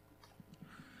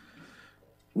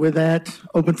 With that,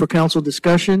 open for council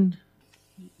discussion.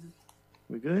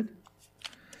 We good?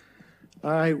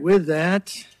 All right, with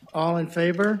that, all in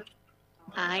favor?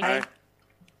 Aye.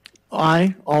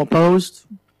 Aye. All opposed?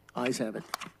 Ayes have it.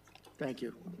 Thank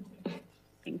you.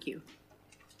 Thank you.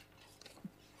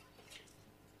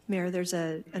 Mayor, there's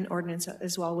an ordinance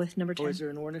as well with number 10. Oh, is there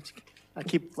an ordinance? I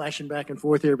keep flashing back and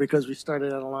forth here because we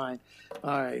started on a line.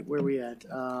 All right, where are we at?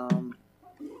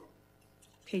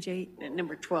 Page 8.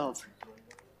 Number 12.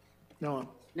 No.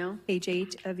 No? Page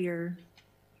 8 of your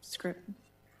script.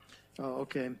 Oh,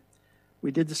 okay. We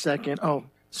did the second. Oh,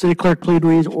 City Clerk, please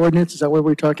read ordinance. Is that what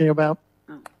we're talking about?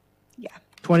 Oh, yeah.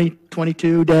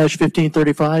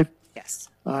 2022-1535? Yes.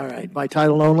 All right, by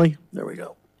title only? There we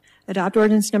go. Adopt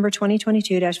ordinance number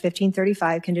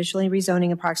 2022-1535, conditionally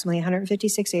rezoning approximately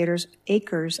 156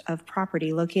 acres of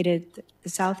property located at the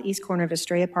southeast corner of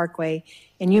Estrella Parkway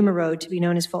and Yuma Road to be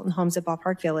known as Fulton Homes at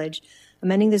Ballpark Village,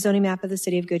 amending the zoning map of the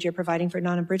city of Goodyear, providing for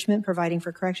non-abridgment, providing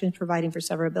for corrections, providing for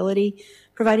severability,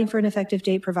 providing for an effective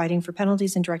date, providing for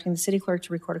penalties, and directing the city clerk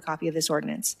to record a copy of this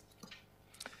ordinance.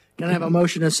 Can I have a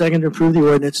motion and a second to approve the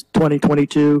ordinance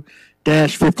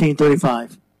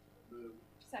 2022-1535?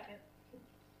 Second.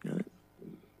 Good.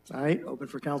 All right, open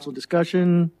for council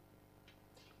discussion.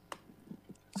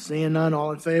 Seeing none,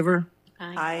 all in favor?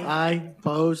 Aye. Aye.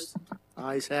 Opposed?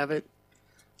 Ayes have it.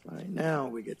 All right, now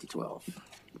we get to 12.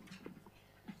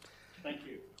 Thank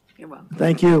you. You're welcome.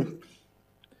 Thank you.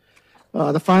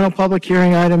 The final public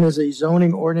hearing item is a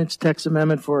zoning ordinance text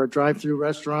amendment for drive-through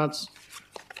restaurants.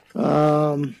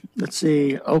 Let's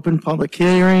see, open public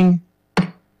hearing.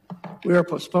 We are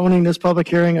postponing this public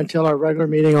hearing until our regular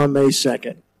meeting on May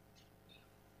 2nd.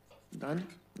 Done?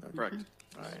 Correct.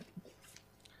 All right.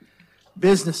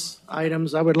 Business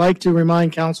items. I would like to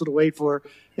remind council to wait for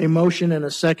a motion and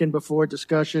a second before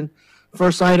discussion.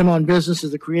 First item on business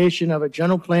is the creation of a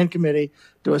general plan committee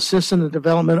to assist in the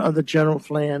development of the general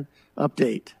plan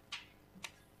update.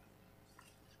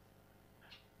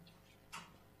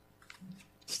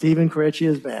 Stephen Corecchia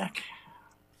is back.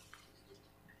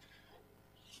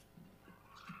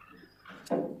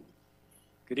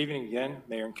 Good evening again,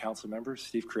 Mayor and Council members.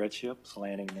 Steve Corecchia,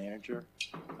 Planning Manager.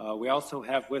 We also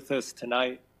have with us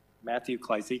tonight Matthew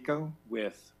Kleisico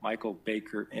with Michael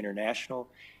Baker International.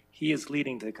 He is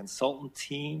leading the consultant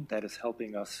team that is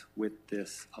helping us with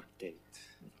this update.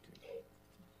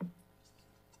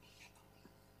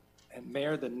 And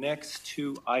Mayor, the next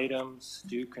two items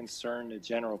do concern the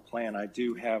general plan. I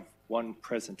do have one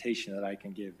presentation that I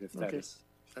can give if that is.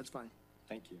 That's fine.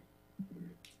 Thank you.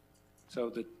 So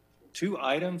the two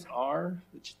items are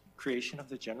the creation of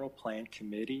the General Plan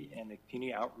Committee and the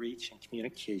Community Outreach and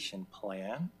Communication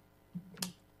Plan.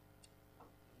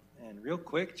 And real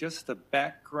quick, just the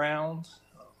background.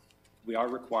 We are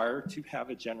required to have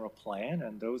a general plan,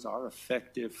 and those are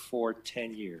effective for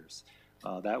 10 years.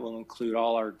 That will include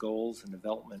all our goals and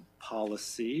development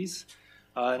policies,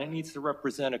 and it needs to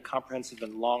represent a comprehensive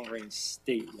and long-range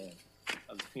statement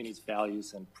of the community's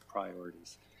values and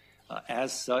priorities.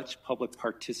 As such, public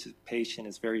participation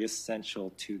is very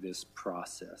essential to this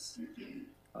process.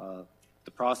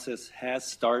 The process has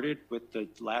started with the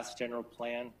last general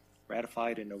plan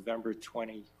ratified in November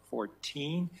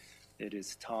 2014. It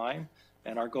is time,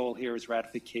 and our goal here is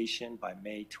ratification by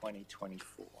May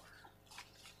 2024.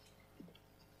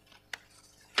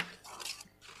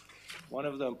 One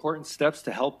of the important steps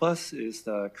to help us is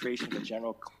the creation of the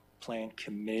General Plan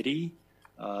Committee.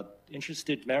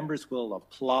 Interested members will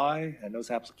apply, and those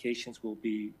applications will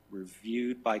be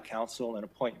reviewed by council and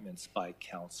appointments by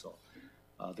council.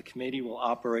 The committee will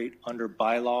operate under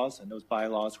bylaws, and those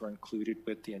bylaws were included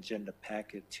with the agenda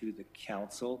packet to the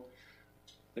council.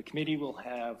 The committee will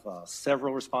have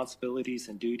several responsibilities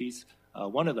and duties.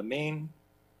 One of the main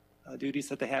duties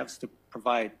that they have is to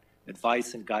provide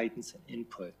advice and guidance and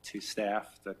input to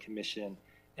staff, the commission,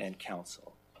 and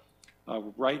council.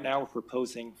 Right now, we're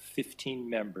proposing 15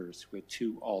 members with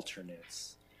 2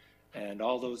 alternates. And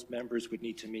all those members would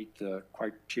need to meet the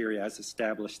criteria as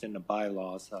established in the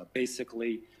bylaws.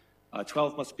 Basically,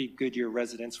 12 must be Goodyear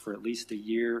residents for at least a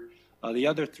year. The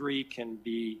other 3 can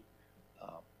be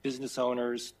business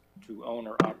owners who own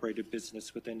or operate a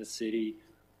business within the city,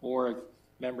 or a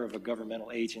member of a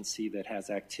governmental agency that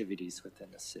has activities within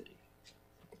the city.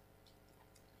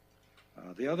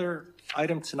 The other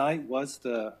item tonight was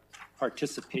the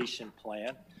participation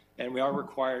plan, and we are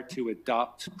required to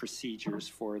adopt procedures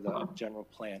for the general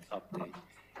plan update.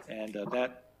 And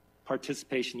that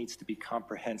participation needs to be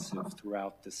comprehensive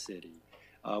throughout the city.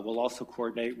 We'll also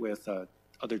coordinate with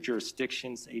other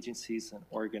jurisdictions, agencies, and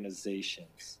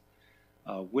organizations.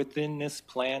 Within this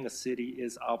plan, the city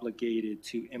is obligated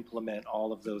to implement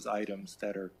all of those items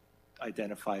that are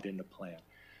identified in the plan.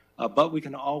 But we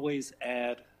can always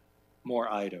add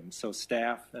more items. So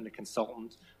staff and the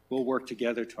consultant will work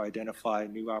together to identify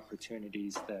new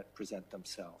opportunities that present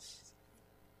themselves.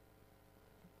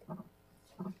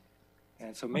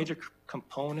 And so major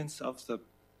components of the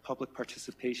public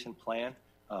participation plan,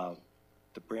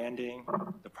 the branding,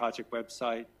 the project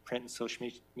website, print and social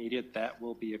media, that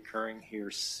will be occurring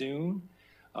here soon.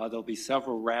 There'll be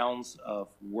several rounds of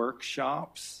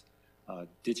workshops,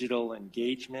 digital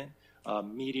engagement,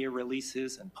 media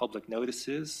releases, and public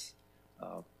notices.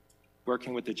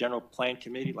 Working with the General Plan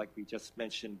Committee, like we just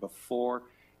mentioned before,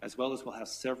 as well as we'll have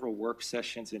several work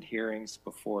sessions and hearings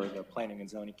before the Planning and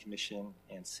Zoning Commission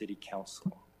and City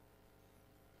Council.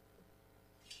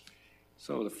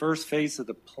 So the first phase of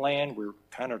the plan, we're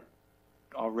kind of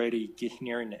already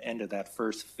nearing the end of that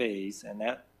first phase, and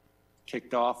that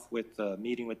kicked off with the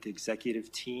meeting with the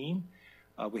executive team.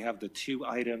 We have the 2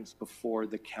 items before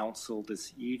the council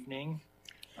this evening.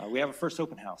 We have a first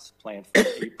open house planned for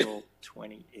April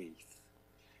 28th.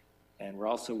 And we're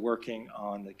also working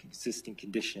on the existing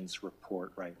conditions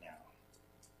report right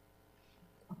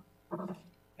now.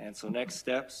 And so next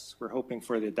steps, we're hoping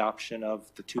for the adoption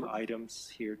of the 2 items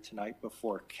here tonight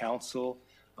before council,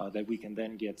 that we can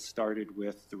then get started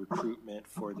with the recruitment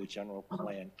for the General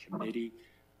Plan Committee.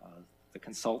 The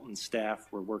consultant staff,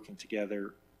 we're working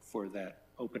together for that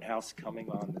open house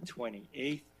coming on the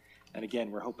 28th. And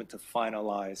again, we're hoping to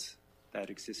finalize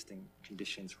that existing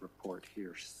conditions report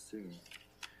here soon.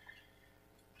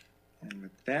 And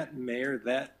with that, Mayor,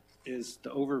 that is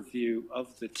the overview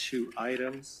of the 2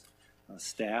 items.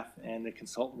 Staff and the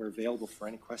consultant are available for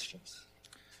any questions.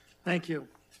 Thank you.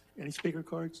 Any speaker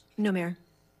cards? No, Mayor.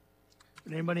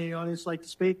 Would anybody in the audience like to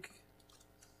speak?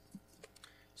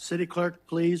 City Clerk,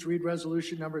 please read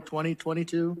resolution number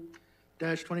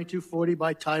 2022-2240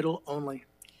 by title only.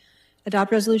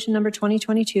 Adopt resolution number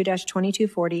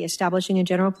 2022-2240, establishing a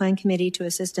general plan committee to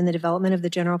assist in the development of the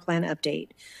general plan update,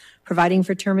 providing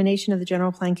for termination of the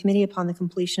general plan committee upon the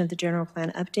completion of the general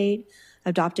plan update,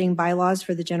 adopting bylaws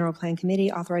for the general plan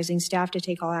committee, authorizing staff to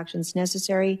take all actions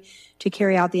necessary to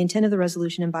carry out the intent of the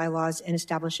resolution and bylaws, and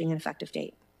establishing an effective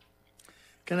date.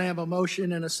 Can I have a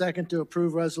motion and a second to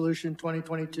approve resolution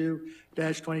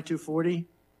 2022-2240?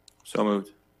 So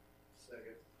moved.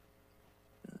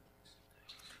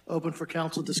 Open for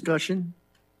council discussion.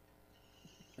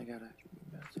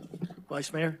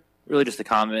 Vice Mayor? Really just a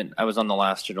comment. I was on the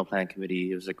last general plan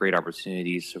committee. It was a great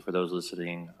opportunity. So for those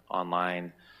listening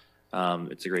online,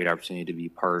 It's a great opportunity to be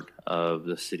part of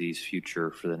the city's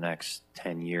future for the next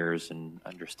 10 years and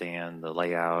understand the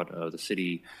layout of the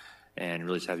city and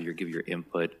really just give your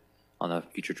input on the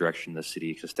future direction of the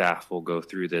city. Because staff will go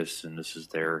through this, and this is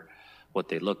what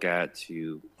they look at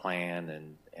to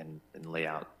plan and lay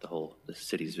out the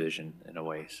city's vision in a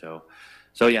way. So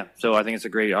I think it's a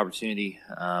great opportunity.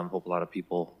 Hope a lot of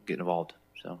people get involved.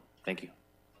 So thank you.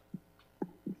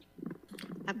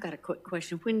 I've got a quick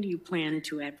question. When do you plan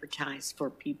to advertise for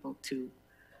people to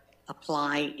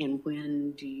apply, and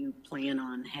when do you plan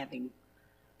on having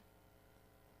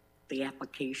the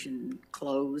application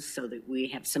closed so that we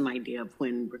have some idea of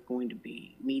when we're going to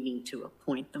be meeting to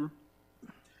appoint them?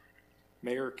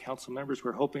 Mayor, council members,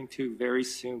 we're hoping to very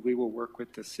soon. We will work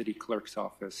with the city clerk's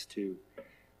office to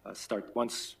start.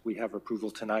 Once we have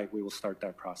approval tonight, we will start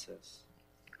that process.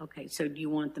 Okay, so do you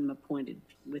want them appointed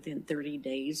within 30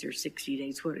 days or 60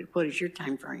 days? What is your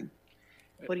time frame?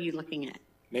 What are you looking at?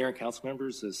 Mayor and council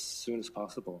members, as soon as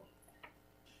possible.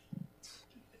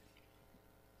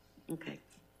 Okay.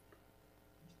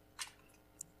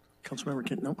 Councilmember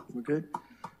Kent, no, we're good.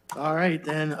 All right,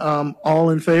 then,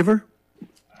 all in favor?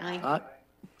 Aye.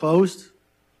 Opposed?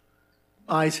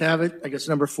 Ayes have it. I guess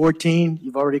number 14,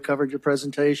 you've already covered your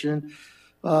presentation.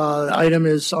 Item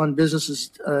is on business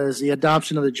is the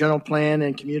adoption of the general plan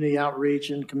and community outreach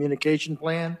and communication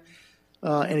plan.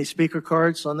 Any speaker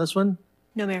cards on this one?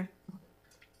 No, Mayor.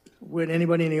 Would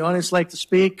anybody in the audience like to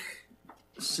speak?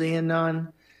 Seeing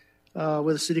none. Will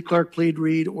the city clerk please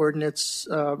read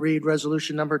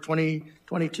resolution number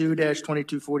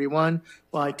 2022-2241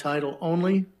 by title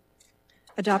only?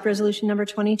 Adopt resolution number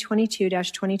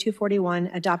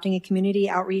 2022-2241, adopting a community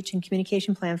outreach and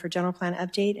communication plan for general plan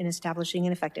update and establishing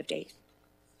an effective date.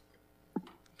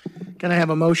 Can I have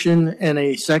a motion and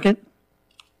a second?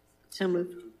 So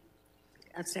moved.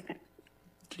 A second.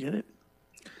 Did you get it?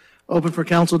 Open for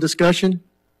council discussion?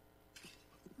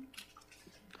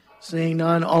 Seeing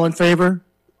none, all in favor?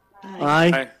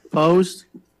 Aye. Aye. Opposed?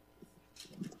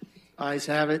 Ayes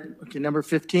have it. Okay, number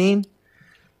 15.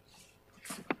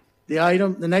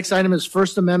 The next item is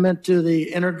First Amendment to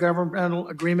the intergovernmental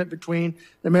agreement between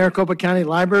the Maricopa County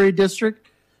Library District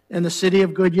and the City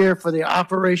of Goodyear for the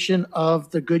operation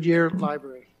of the Goodyear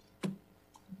Library.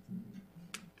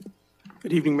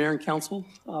 Good evening, Mayor and Council.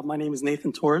 My name is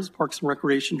Nathan Torres, Parks and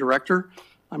Recreation Director.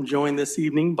 I'm joined this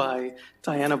evening by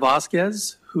Diana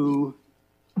Vasquez, who,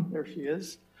 there she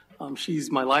is. She's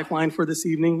my lifeline for this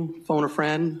evening, phone a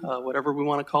friend, whatever we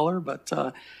want to call her, but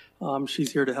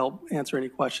she's here to help answer any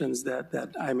questions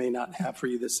that I may not have for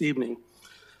you this evening.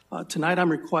 Tonight I'm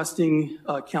requesting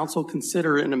Council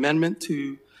consider an amendment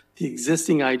to the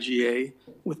existing IGA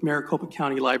with Maricopa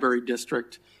County Library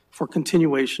District for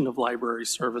continuation of library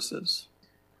services.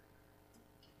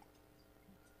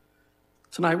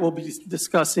 Tonight we'll be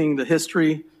discussing the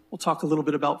history. We'll talk a little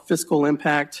bit about fiscal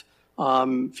impact,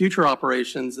 future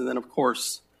operations, and then of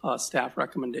course, staff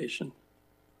recommendation.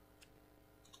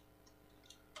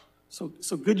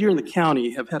 So Goodyear and the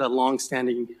county have had a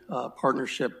long-standing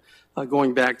partnership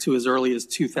going back to as early as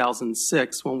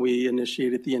 2006 when we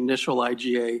initiated the initial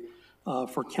IGA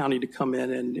for county to come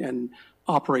in and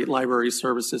operate library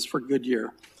services for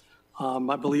Goodyear.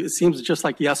 I believe it seems just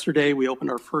like yesterday we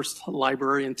opened our first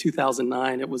library in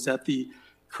 2009. It was at the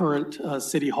current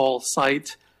City Hall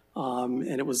site,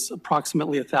 and it was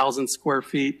approximately 1,000 square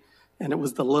feet, and it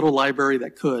was the little library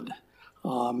that could.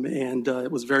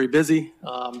 It was very busy,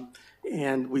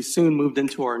 and we soon moved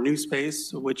into our new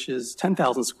space, which is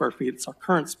 10,000 square feet. It's our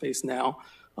current space now,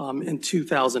 in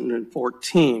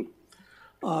 2014.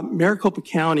 Maricopa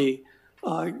County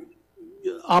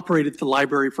operated the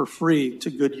library for free to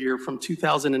Goodyear from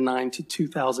 2009 to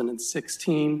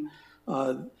 2016.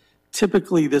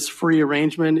 Typically, this free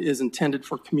arrangement is intended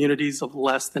for communities of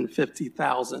less than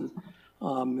 50,000.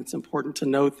 It's important to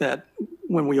note that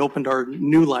when we opened our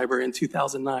new library in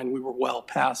 2009, we were well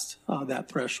past that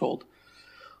threshold.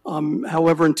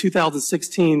 However, in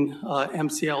 2016,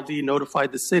 MCLD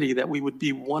notified the city that we would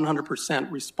be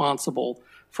 100% responsible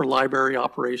for library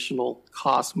operational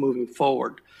costs moving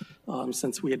forward,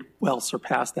 since we had well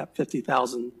surpassed that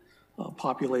 50,000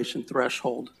 population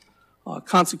threshold.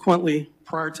 Consequently,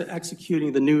 prior to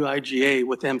executing the new IGA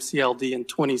with MCLD in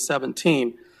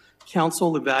 2017,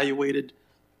 Council evaluated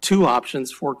two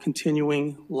options for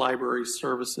continuing library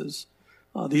services.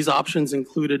 These options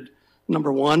included,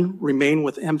 number one, remain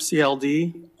with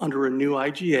MCLD under a new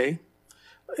IGA,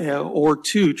 or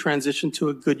two, transition to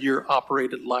a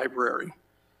Goodyear-operated library.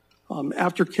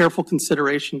 After careful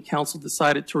consideration, Council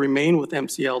decided to remain with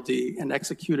MCLD and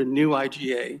execute a new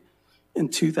IGA in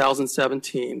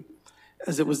 2017,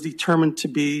 as it was determined to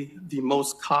be the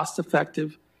most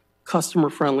cost-effective,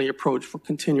 customer-friendly approach for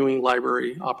continuing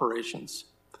library operations.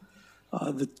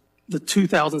 The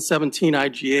 2017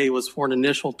 IGA was for an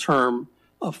initial term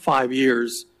of 5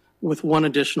 years with one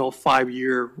additional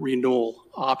 5-year renewal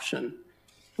option,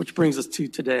 which brings us to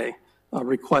today,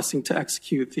 requesting to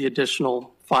execute the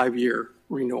additional 5-year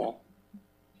renewal.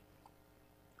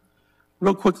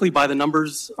 Real quickly, by the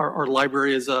numbers, our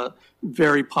library is a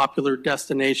very popular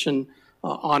destination.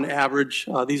 On average,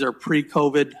 these are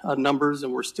pre-COVID numbers,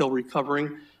 and we're still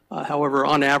recovering. However,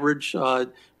 on average,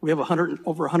 we have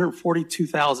over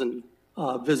 142,000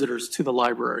 visitors to the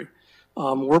library.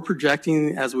 We're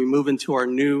projecting, as we move into our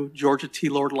new Georgia T.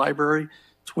 Lord Library,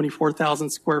 24,000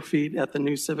 square feet at the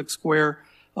new Civic Square,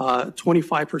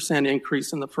 25%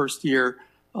 increase in the first year,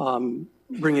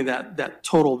 bringing that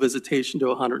total visitation to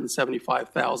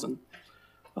 175,000.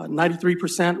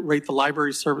 93% rate the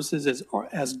library services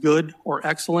as good or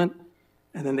excellent,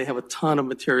 and then they have a ton of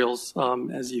materials,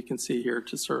 as you can see here,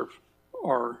 to serve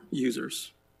our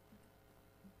users.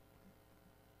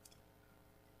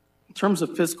 In terms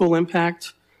of fiscal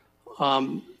impact,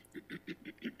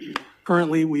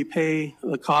 currently we pay,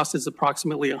 the cost is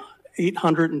approximately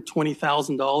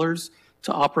 $820,000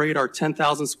 to operate our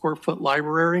 10,000 square foot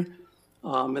library,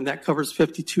 and that covers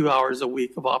 52 hours a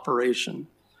week of operation.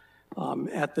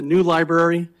 At the new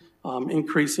library,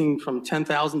 increasing from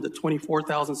 10,000 to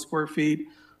 24,000 square feet,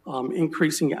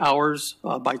 increasing hours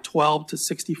by 12 to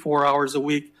 64 hours a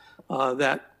week.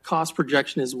 That cost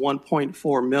projection is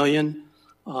 $1.4 million.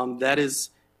 That is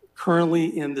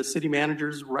currently in the city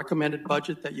manager's recommended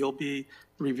budget that you'll be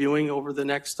reviewing over the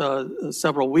next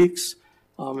several weeks.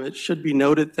 It should be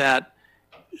noted that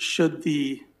should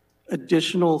the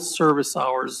additional service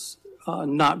hours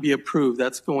not be approved,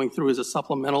 that's going through as a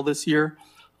supplemental this year.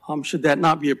 Should that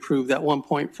not be approved, that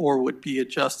 1.4 would be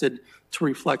adjusted to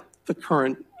reflect the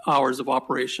current hours of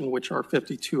operation, which are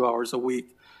 52 hours a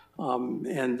week.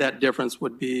 And that difference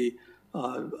would be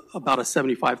about a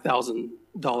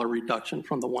 $75,000 reduction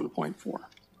from the 1.4.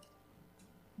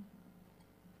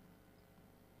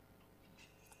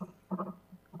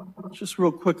 Just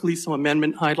real quickly, some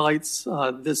amendment highlights.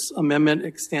 This amendment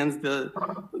extends the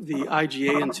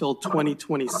IGA until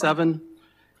 2027.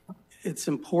 It's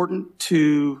important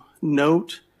to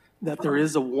note that there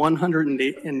is a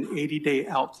 180-day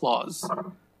out clause.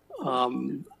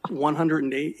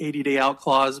 180-day out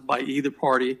clause by either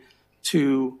party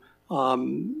to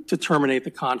terminate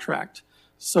the contract.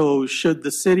 So should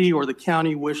the city or the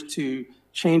county wish to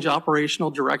change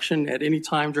operational direction at any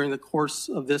time during the course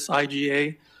of this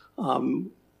IGA,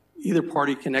 either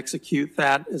party can execute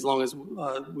that as long as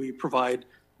we provide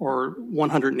or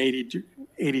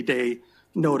 180-day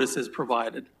notice is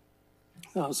provided.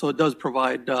 So it does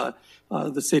provide the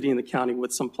city and the county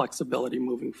with some flexibility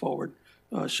moving forward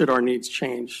should our needs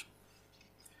change.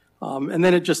 And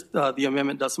then it just, the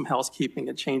amendment does some housekeeping.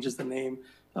 It changes the name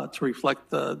to reflect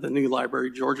the new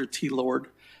library, Georgia T. Lord,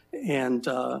 and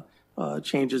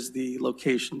changes the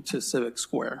location to Civic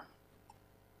Square.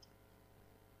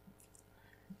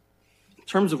 In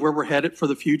terms of where we're headed for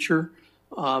the future,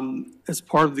 as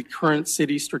part of the current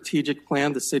city strategic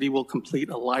plan, the city will complete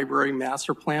a library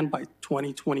master plan by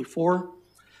 2024.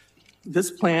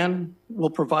 This plan will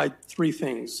provide three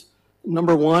things.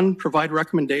 Number one, provide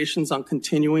recommendations on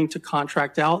continuing to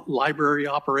contract out library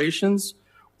operations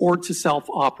or to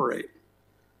self-operate.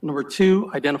 Number two,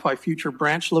 identify future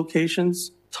branch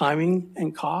locations, timing,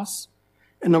 and costs.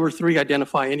 And number three,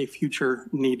 identify any future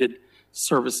needed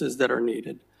services that are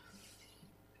needed.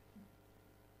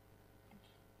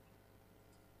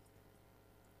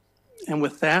 And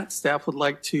with that, staff would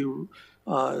like to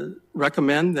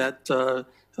recommend that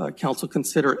Council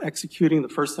consider executing the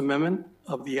First Amendment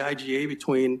of the IGA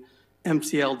between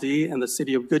MCLD and the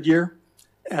City of Goodyear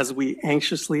as we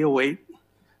anxiously await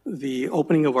the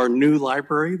opening of our new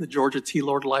library, the Georgia T.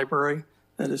 Lord Library,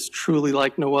 that is truly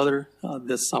like no other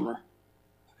this summer.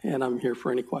 And I'm here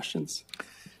for any questions.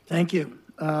 Thank you.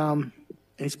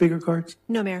 Any speaker cards?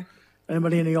 No, Mayor.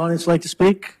 Anybody in the audience like to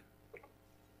speak?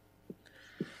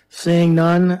 Seeing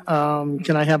none,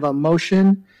 can I have a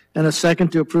motion and a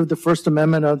second to approve the First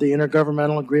Amendment of the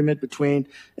intergovernmental agreement between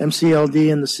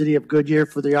MCLD and the City of Goodyear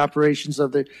for the operations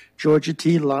of the Georgia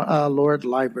T. Lord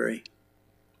Library?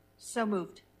 So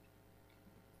moved.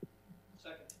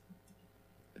 Second.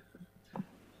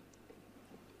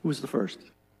 Who's the first?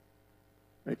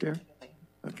 Right there?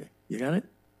 Okay, you got it?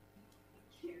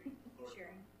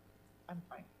 I'm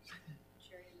fine.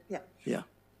 Yeah. Yeah,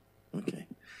 okay.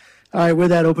 All right, with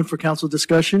that, open for council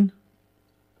discussion.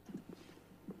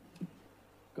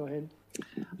 Go ahead.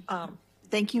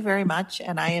 Thank you very much,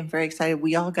 and I am very excited.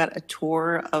 We all got a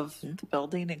tour of the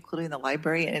building, including the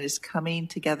library, and it is coming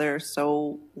together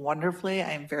so wonderfully.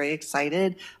 I am very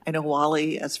excited. I know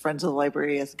Wally, as Friends of the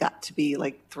Library, has got to be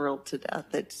like thrilled to death.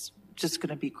 It's just going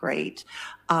to be great.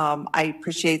 I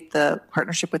appreciate the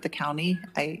partnership with the county.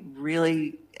 I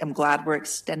really am glad we're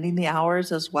extending the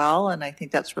hours as well, and I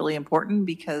think that's really important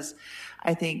because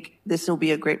I think this will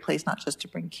be a great place not just to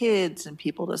bring kids and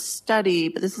people to study,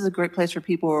 but this is a great place for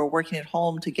people who are working at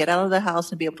home to get out of the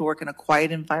house and be able to work in a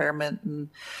quiet environment. And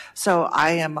so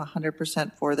I am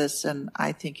 100% for this, and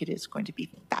I think it is going to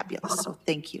be fabulous. So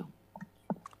thank you.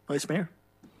 Vice Mayor.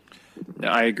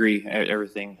 I agree.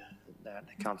 Everything that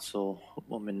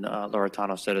Councilwoman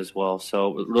Loretano said as well. So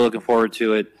we're looking forward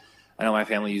to it. I know my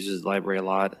family uses the library a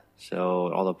lot,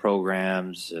 so all the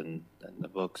programs and the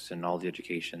books and all the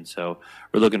education. So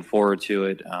we're looking forward to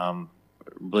it. I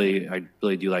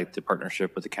really do like the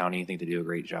partnership with the county. I think they do a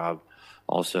great job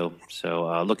also.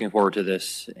 So looking forward to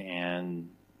this and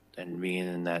being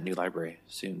in that new library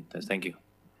soon. Thank you.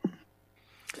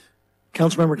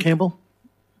 Councilmember Campbell.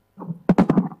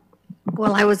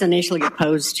 Well, I was initially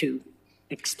opposed to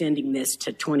extending this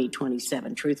to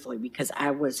 2027, truthfully, because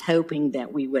I was hoping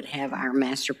that we would have our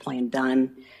master plan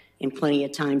done in plenty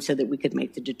of time so that we could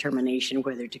make the determination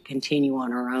whether to continue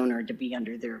on our own or to be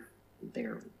under their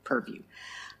purview.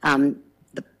 The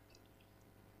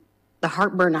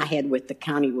heartburn I had with the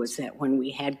county was that when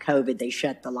we had COVID, they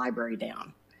shut the library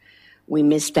down. We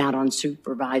missed out on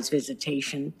supervised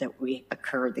visitation that we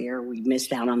occur there. We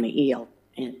missed out on the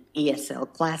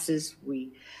ESL classes.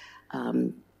 We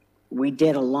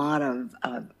did a lot of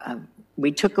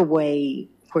we took away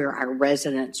where our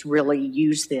residents really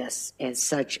use this as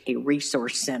such a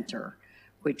resource center,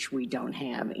 which we don't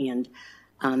have. And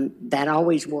that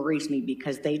always worries me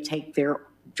because they take their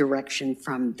direction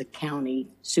from the county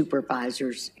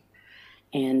supervisors,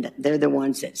 and they're the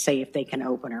ones that say if they can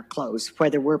open or close.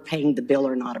 Whether we're paying the bill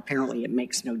or not, apparently it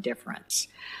makes no difference.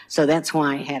 So that's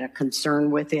why I had a concern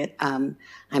with it. I'm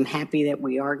happy that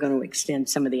we are going to extend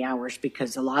some of the hours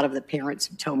because a lot of the parents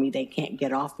have told me they can't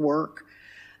get off work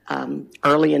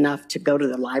early enough to go to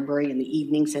the library in the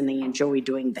evenings, and they enjoy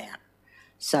doing that.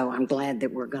 So I'm glad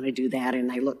that we're going to do that, and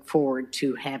I look forward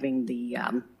to having the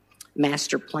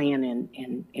master plan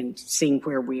and seeing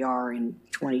where we are in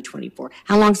 2024.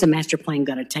 How long is the master plan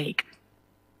going to take?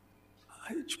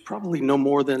 It's probably no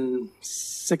more than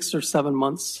 6 or 7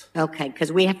 months. Okay,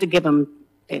 because we have to give them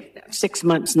 6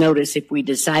 months notice if we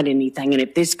decide anything. And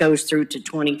if this goes through to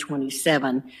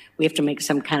 2027, we have to make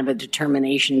some kind of a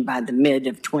determination by the mid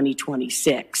of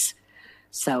 2026.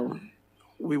 So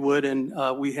we would, and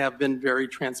we have been very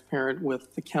transparent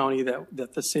with the county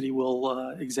that the city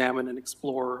will examine and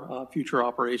explore future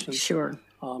operations. Sure.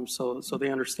 So they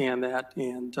understand that,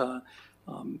 and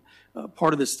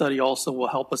part of this study also will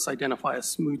help us identify a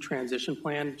smooth transition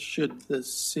plan should the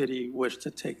city wish to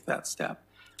take that step.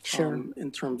 Sure.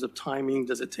 In terms of timing,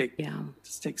 does it take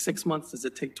 6 months? Does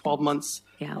it take 12 months?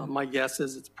 Yeah. My guess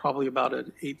is it's probably about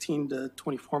an 18 to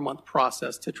 24 month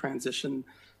process to transition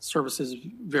services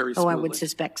very smoothly. Oh, I would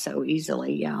suspect so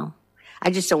easily, yeah. I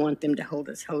just don't want them to hold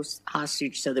us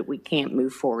hostage so that we can't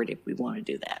move forward if we want to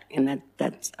do that. And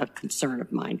that's a concern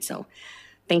of mine. So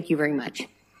thank you very much.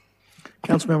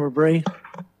 Councilmember Bray.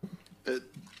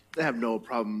 I have no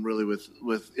problem really with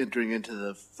entering into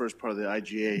the first part of the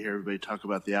IGA here. Everybody talk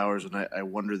about the hours, and I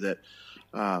wonder that,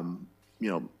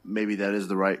 maybe that is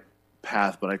the right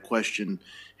path, but I question,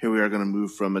 here we are going to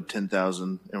move from a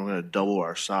 10,000 and we're going to double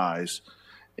our size.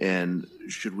 And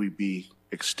should we be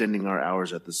extending our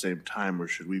hours at the same time, or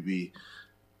should we be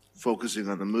focusing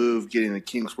on the move, getting the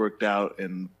kinks worked out,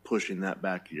 and pushing that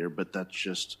back a year? But that's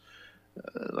just,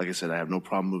 like I said, I have no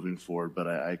problem moving forward, but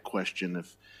I question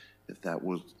if that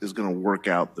is going to work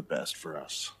out the best for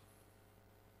us.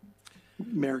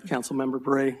 Mayor, Councilmember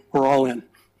Bray, we're all in.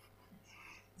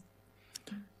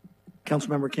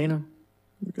 Councilmember Kano,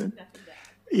 you good?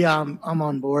 Yeah, I'm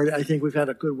on board. I think we've had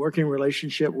a good working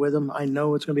relationship with them. I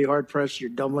know it's going to be hard pressed. You're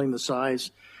doubling the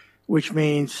size, which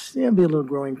means there'll be a little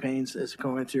growing pains as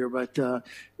going through. But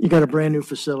you got a brand new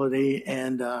facility,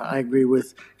 and I agree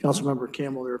with Councilmember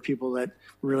Campbell. There are people that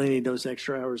really need those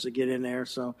extra hours to get in there.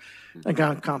 So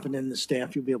I'm confident in the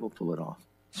staff you'll be able to pull it off.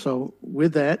 So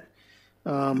with that,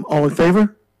 all in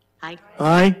favor? Aye.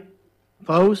 Aye.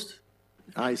 Opposed?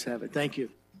 Ayes have it. Thank you.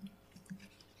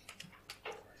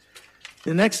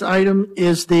 The next item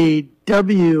is the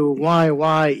WYYERD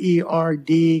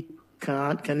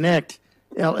Connect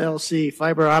LLC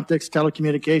Fiber Optics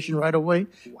Telecommunication Right-of-Way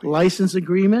License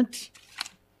Agreement.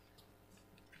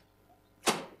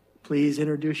 Please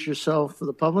introduce yourself for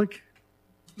the public.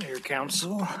 Mayor,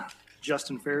 Council,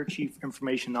 Justin Fair, Chief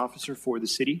Information Officer for the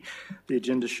city. The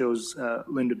agenda shows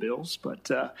Linda Bills, but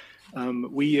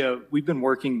we've been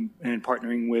working and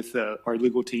partnering with our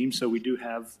legal team, so we do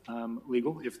have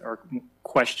legal. If there are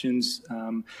questions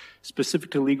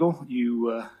specific to legal,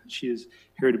 she is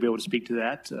here to be able to speak to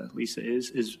that. Lisa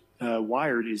is.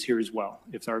 Wired is here as well.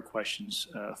 If there are questions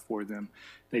for them,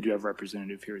 they do have a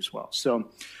representative here as well.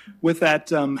 So with that,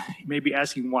 you may be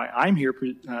asking why I'm here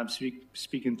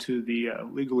speaking to the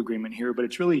legal agreement here, but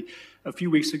it's really a few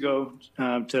weeks ago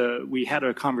we had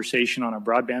a conversation on a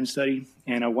broadband study,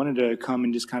 and I wanted to come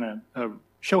and just kind of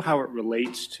show how it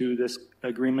relates to this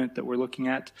agreement that we're looking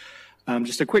at.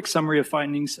 Just a quick summary of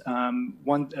findings.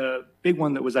 One big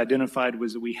one that was identified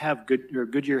was that we have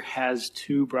Goodyear has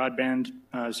 2 broadband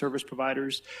service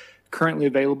providers currently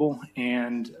available,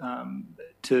 and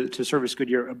to service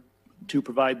Goodyear to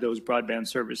provide those broadband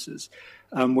services.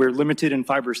 We're limited in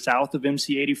fiber south of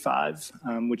MC 85,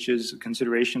 which is a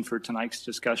consideration for tonight's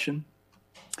discussion.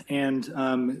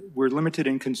 And we're limited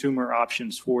in consumer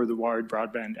options for the wired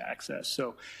broadband access.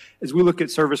 So as we look at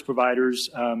service providers,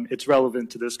 it's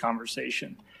relevant to this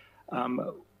conversation.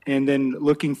 And then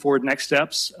looking forward, next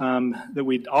steps that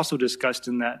we also discussed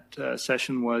in that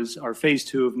session was our phase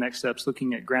 2 of next steps,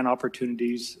 looking at grant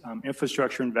opportunities,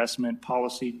 infrastructure investment,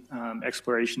 policy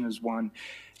exploration is one,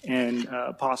 and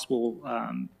possible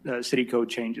city code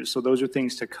changes. So those are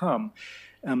things to come.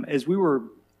 As we were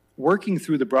working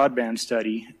through the broadband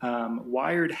study,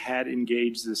 Wired had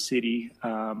engaged the city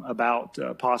about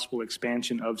possible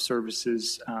expansion of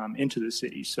services into the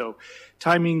city. So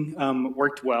timing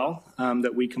worked well,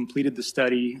 that we completed the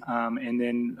study, and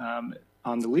then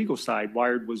on the legal side,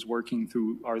 Wired was working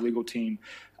through our legal team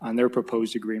on their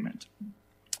proposed agreement.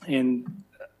 And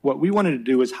what we wanted to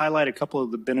do is highlight a couple of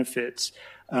the benefits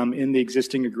in the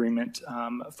existing agreement.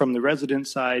 From the resident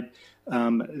side,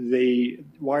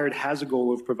 Wired has a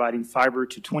goal of providing fiber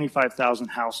to 25,000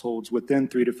 households within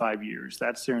 3 to 5 years.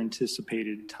 That's their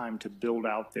anticipated time to build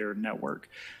out their network.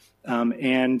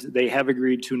 And they have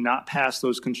agreed to not pass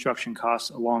those construction costs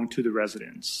along to the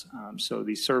residents. So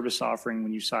the service offering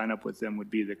when you sign up with them would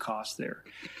be the cost there.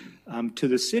 To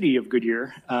the city of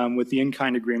Goodyear, with the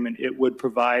in-kind agreement, it would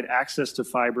provide access to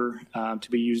fiber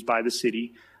to be used by the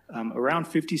city. Around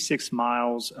 56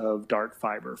 miles of dark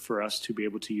fiber for us to be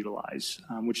able to utilize,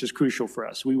 which is crucial for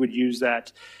us. We would use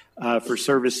that for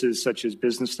services such as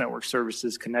business network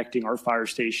services, connecting our fire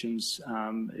stations,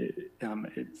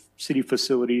 city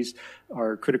facilities,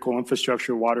 our critical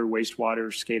infrastructure, water, wastewater,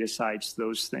 SCADA sites,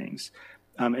 those things.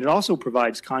 It also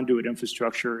provides conduit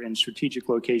infrastructure in strategic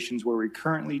locations where we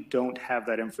currently don't have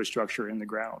that infrastructure in the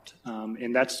ground.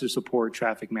 And that's to support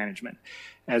traffic management.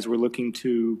 As we're looking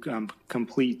to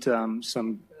complete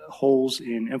some holes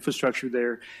in infrastructure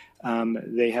there,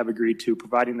 they have agreed to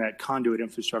providing that conduit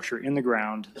infrastructure in the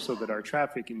ground so that our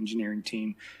traffic engineering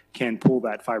team can pull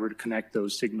that fiber to connect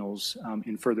those signals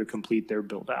and further complete their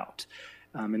build out.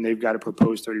 And they've got a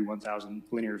proposed 31,000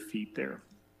 linear feet there.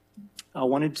 I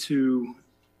wanted to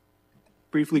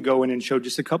briefly go in and show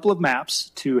just a couple of maps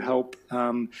to help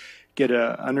get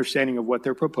an understanding of what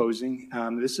they're proposing.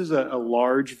 This is a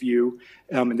large view,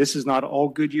 and this is not all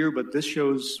Goodyear, but this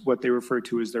shows what they refer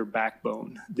to as their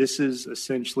backbone. This is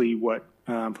essentially what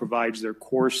provides their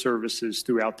core services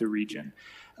throughout the region.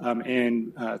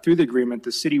 And through the agreement,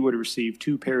 the city would receive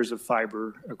 2 pairs of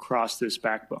fiber across this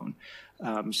backbone.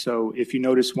 So if you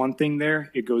notice one thing there,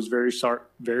 it goes very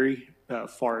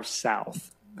far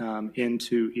south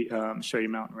into Australia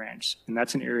Mountain Ranch. And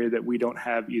that's an area that we don't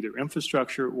have either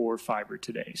infrastructure or fiber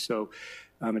today. So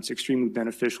it's extremely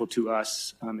beneficial to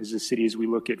us as a city as we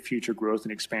look at future growth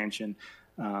and expansion,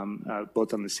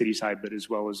 both on the city side, but as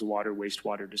well as the water,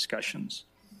 wastewater discussions.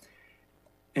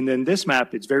 And then this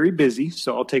map, it's very busy,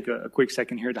 so I'll take a quick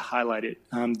second here to highlight it.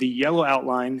 The yellow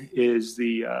outline is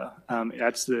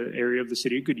that's the area of the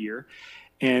city of Goodyear.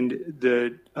 And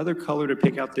the other color to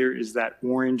pick out there is that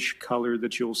orange color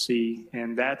that you'll see,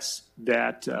 and that's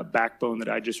that backbone that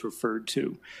I just referred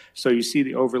to. So you see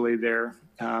the overlay there,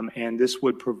 and this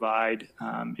would provide,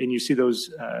 and you see those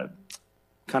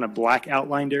kind of black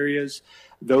outlined areas.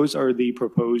 Those are the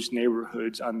proposed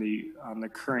neighborhoods on the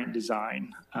current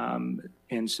design.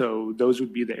 And so those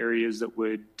would be the areas that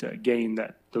would gain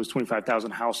those 25,000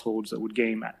 households that would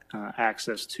gain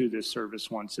access to this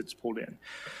service once it's pulled in.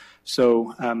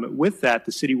 So with that,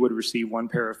 the city would receive 1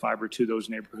 pair of fiber to those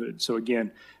neighborhoods. So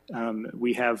again,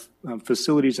 we have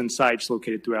facilities and sites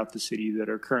located throughout the city that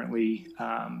are currently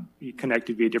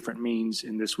connected via different means,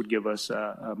 and this would give us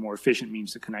a more efficient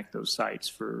means to connect those sites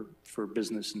for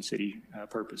business and city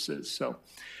purposes. So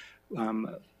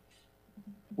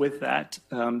With that,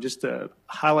 just a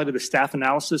highlight of the staff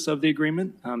analysis of the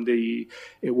agreement.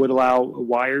 It would allow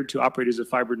Wired to operate as a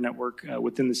fiber network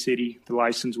within the city. The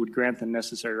license would grant the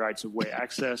necessary rights of way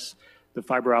access. The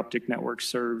fiber optic network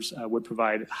would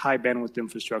provide high bandwidth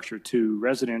infrastructure to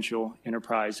residential,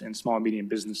 enterprise, and small and medium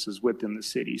businesses within the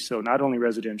city. So not only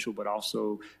residential, but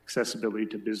also accessibility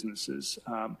to businesses.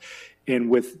 And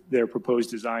with their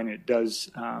proposed design, it does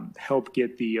help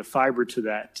get the fiber to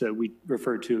that, we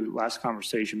referred to last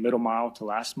conversation, middle mile to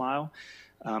last mile.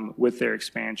 With their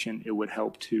expansion, it would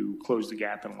help to close the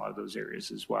gap in a lot of those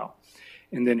areas as well.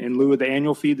 And then in lieu of the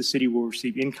annual fee, the city will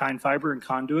receive in-kind fiber and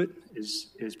conduit,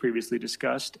 as previously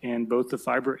discussed, and both the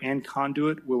fiber and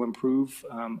conduit will improve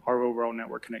our overall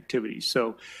network connectivity.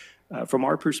 So from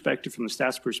our perspective, from the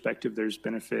staff's perspective, there's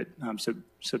benefit,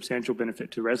 substantial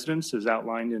benefit to residents as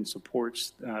outlined in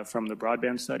supports from the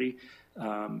broadband study,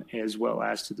 as well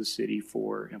as to the city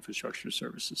for infrastructure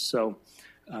services. So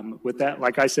with that,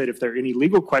 like I said, if there are any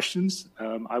legal questions,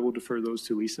 I will defer those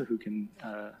to Lisa, who can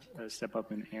step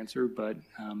up and answer. But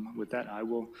with that, I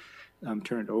will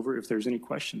turn it over if there's any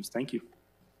questions. Thank you.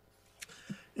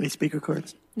 Any speaker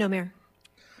cards? No, Mayor.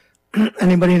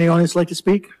 Anybody in the audience like to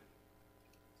speak?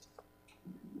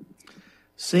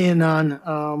 Seeing none,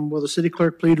 will the city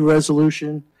clerk plead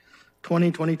resolution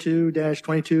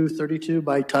 2022-2232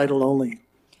 by title only?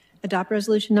 Adopt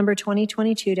resolution number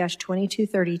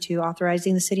 2022-2232,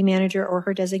 authorizing the city manager or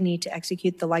her designee to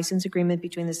execute the license agreement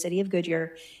between the City of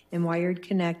Goodyear and Wired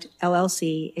Connect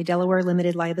LLC, a Delaware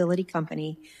limited liability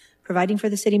company, providing for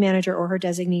the city manager or her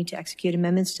designee to execute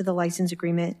amendments to the license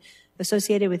agreement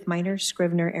associated with minor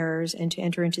Scrivener errors and to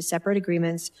enter into separate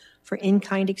agreements for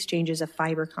in-kind exchanges of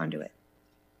fiber conduit.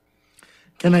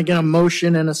 Can I get a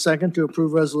motion and a second to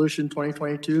approve resolution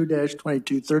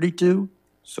 2022-2232?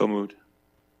 So moved.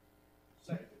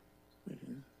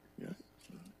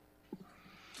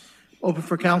 Open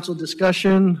for council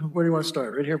discussion. Where do you want to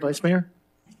start? Right here, Vice Mayor?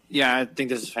 Yeah, I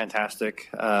think this is fantastic.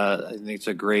 I think it's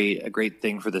a great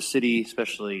thing for the city,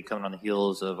 especially coming on the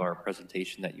heels of our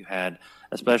presentation that you had,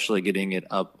 especially getting it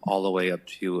up all the way up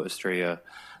to Estrella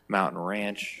Mountain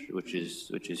Ranch, which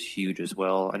is huge as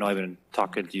well. I know I've been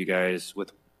talking to you guys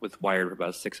with Wired for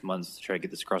about 6 months to try to get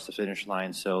this across the finish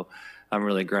line. So I'm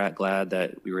really glad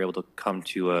that we were able to come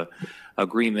to a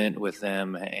agreement with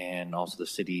them and also the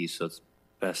city. So it's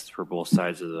best for both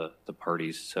sides of the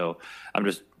parties. So I'm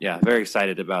just, very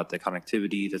excited about the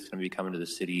connectivity that's going to be coming to the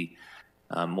city,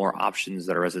 more options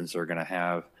that our residents are going to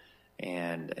have,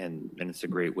 and it's a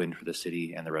great win for the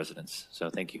city and the residents. So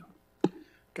thank you.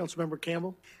 Councilmember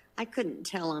Campbell? I couldn't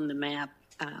tell on the map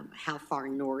how far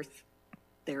north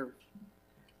their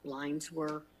lines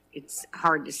were. It's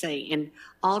hard to say. And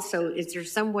also, is there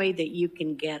some way that you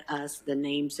can get us the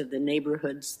names of the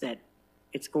neighborhoods that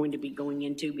it's going to be going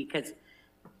into? Because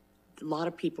a lot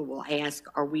of people will ask,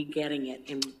 are we getting it?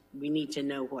 And we need to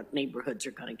know what neighborhoods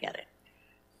are going to get it.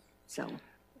 So,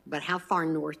 but how far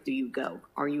north do you go?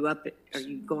 Are you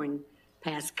going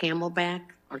past Camelback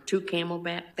or to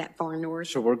Camelback, that far north?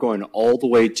 So we're going all the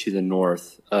way to the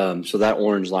north. So that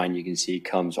orange line you can see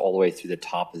comes all the way through the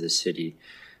top of the city.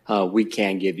 We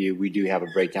do have a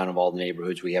breakdown of all the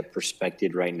neighborhoods we have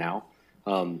prospected right now.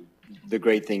 The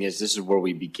great thing is this is where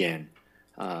we begin.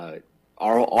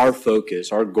 Our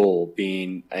focus, our goal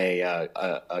being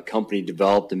a company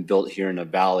developed and built here in the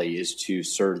valley is to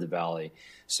serve the valley.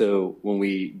 So while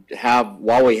we have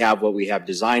what we have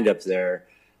designed up there,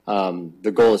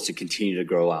 the goal is to continue to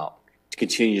grow out, to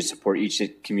continue to support each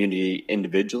community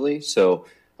individually. So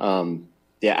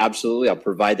absolutely, I'll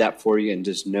provide that for you, and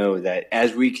just know that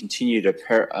as we continue to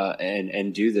pair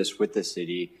and do this with the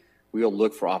city, we will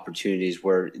look for opportunities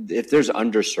where if there's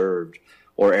underserved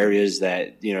or areas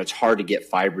that, it's hard to get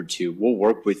fiber to, we'll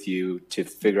work with you to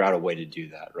figure out a way to do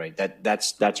that, right?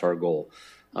 That's our goal.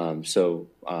 So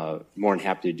more than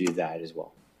happy to do that as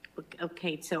well.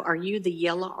 Okay, so are you the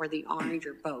yellow or the orange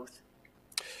or both?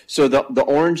 So the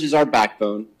orange is our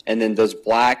backbone, and then those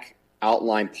black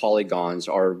outline polygons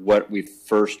are what we've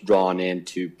first drawn in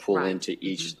to pull into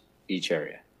each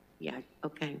area. Yeah,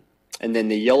 okay. And then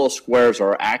the yellow squares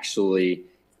are actually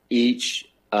each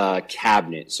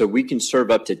cabinet. So we can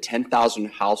serve up to 10,000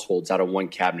 households out of one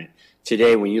cabinet.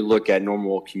 Today, when you look at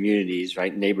normal communities,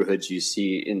 right, neighborhoods you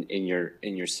see in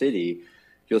your city,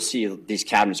 you'll see these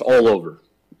cabinets all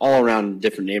around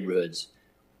different neighborhoods.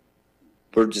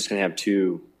 We're just going to have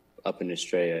 2 up in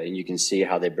Estrella, and you can see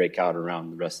how they break out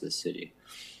around the rest of the city.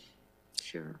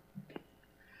 Sure.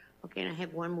 Okay, and I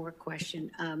have one more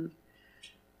question.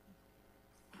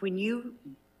 When you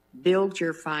build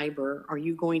your fiber, are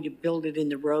you going to build it in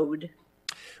the road?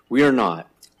 We are not.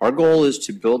 Our goal is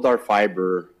to build our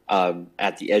fiber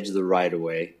at the edge of the right of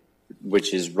way,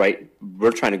 which is right.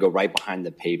 We're trying to go right behind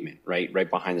the pavement, right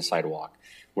behind the sidewalk.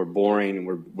 We're boring, and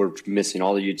we're missing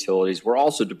all the utilities. We're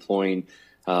also deploying,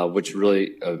 which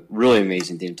really a really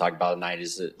amazing thing to talk about tonight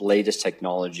is the latest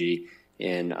technology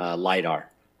in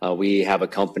LiDAR. We have a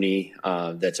company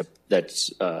that's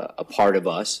a part of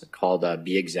us called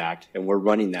Be Exact, and we're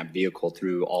running that vehicle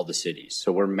through all the cities.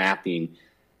 So we're mapping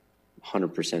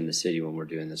 100% of the city when we're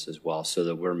doing this as well, so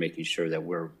that we're making sure that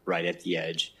we're right at the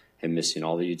edge and missing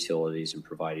all the utilities and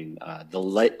providing the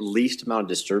least amount of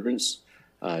disturbance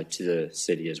to the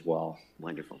city as well.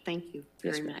 Wonderful. Thank you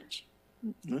very much.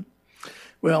 Mm-hmm.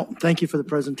 Well, thank you for the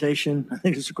presentation. I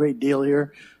think it's a great deal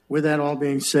here. With that all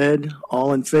being said,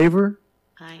 all in favor?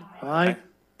 Aye. Aye.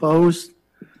 Opposed?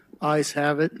 Ayes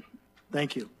have it.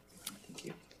 Thank you. Thank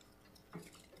you.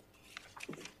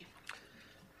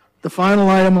 The final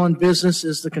item on business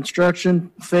is the construction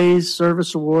phase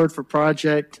service award for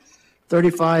project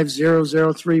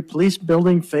 35003 Police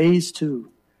Building Phase 2.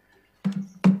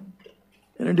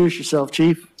 Introduce yourself,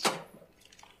 Chief.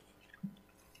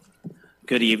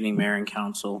 Good evening, Mayor and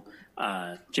Council.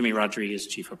 Jimmy Rodriguez,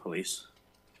 Chief of Police.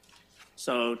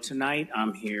 So tonight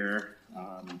I'm here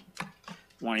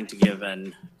wanting to give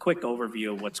a quick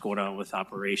overview of what's going on with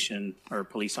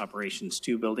Police Operations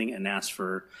 2 building and ask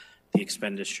for the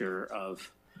expenditure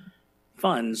of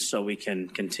funds so we can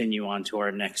continue on to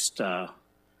our next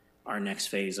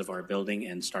phase of our building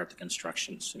and start the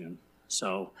construction soon.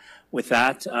 So with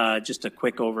that, just a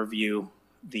quick overview.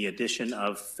 The addition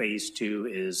of Phase 2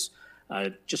 is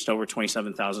just over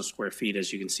 27,000 square feet,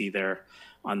 as you can see there.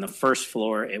 On the first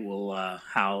floor, it will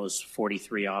house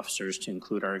 43 officers to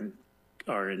include our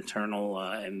internal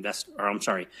our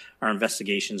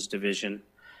investigations division.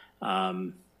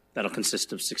 That'll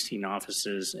consist of 16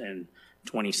 offices and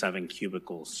 27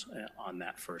 cubicles on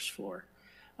that first floor.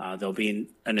 There'll be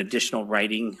an additional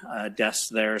writing desk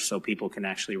there so people can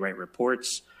actually write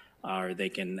reports, or they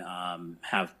can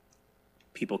have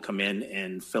people come in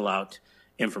and fill out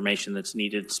information that's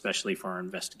needed, especially for our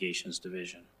investigations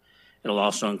division. It'll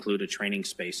also include a training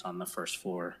space on the first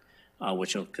floor,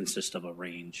 which will consist of a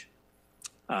range.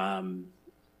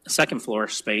 Second floor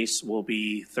space will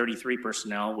be 33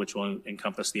 personnel, which will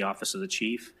encompass the office of the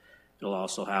chief. It'll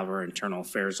also have our internal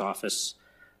affairs office,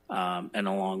 and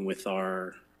along with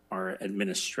our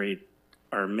administrative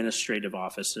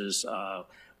offices,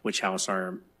 which house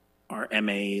our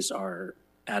MAs, our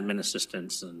admin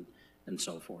assistants, and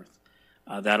so forth.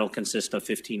 That'll consist of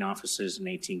 15 offices and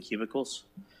 18 cubicles.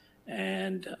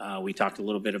 And we talked a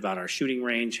little bit about our shooting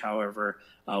range. However,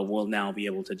 we'll now be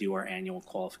able to do our annual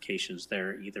qualifications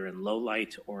there, either in low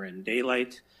light or in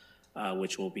daylight,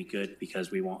 which will be good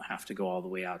because we won't have to go all the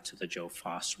way out to the Joe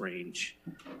Foss range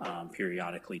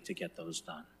periodically to get those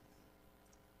done.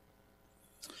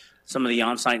 Some of the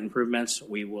on-site improvements,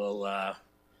 we will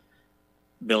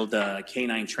build a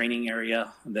K-9 training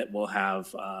area that will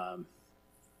have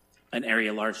an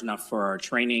area large enough for our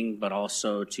training, but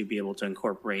also to be able to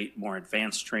incorporate more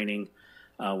advanced training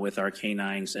with our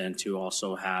K-9s, and to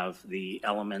also have the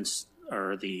elements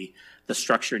or the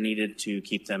structure needed to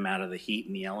keep them out of the heat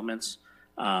and the elements.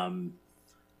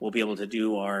 We'll be able to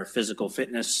do our physical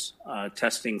fitness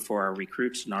testing for our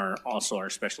recruits and also our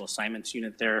special assignments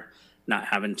unit there, not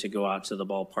having to go out to the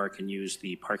ballpark and use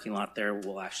the parking lot there.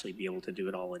 We'll actually be able to do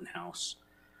it all in-house.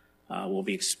 We'll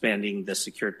be expanding the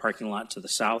secured parking lot to the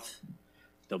south.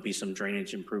 There'll be some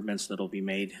drainage improvements that'll be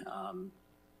made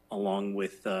along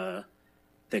with the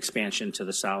expansion to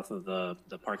the south of the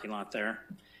parking lot there.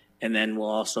 And then we'll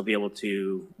also be able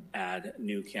to add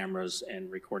new cameras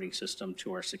and recording system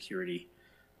to our security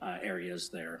areas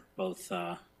there, both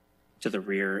to the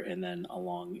rear and then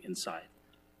along inside.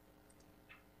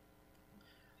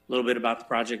 A little bit about the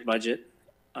project budget.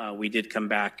 We did come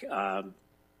back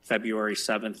February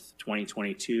 7th,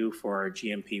 2022 for our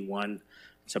GMP1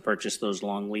 to purchase those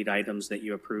long lead items that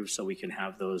you approved so we can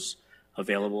have those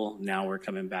available. Now we're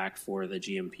coming back for the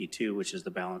GMP2, which is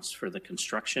the balance for the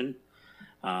construction.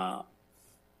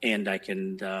 And I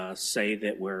can say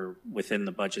that we're within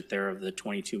the budget there of the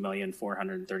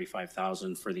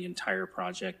 $22,435,000 for the entire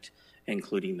project,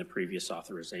 including the previous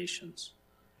authorizations.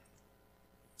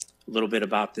 A little bit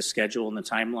about the schedule and the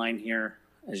timeline here.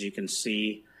 As you can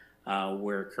see,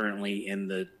 we're currently in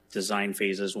the design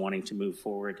phases, wanting to move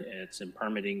forward. It's in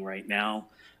permitting right now.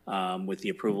 With the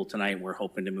approval tonight, we're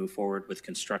hoping to move forward with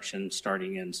construction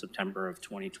starting in September of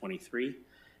 2023,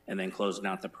 and then closing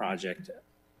out the project.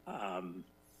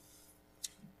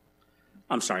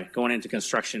 Going into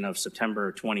construction of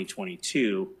September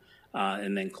 2022,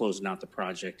 and then closing out the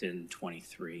project in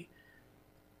 23.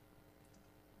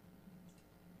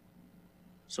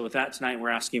 So with that, tonight, we're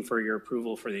asking for your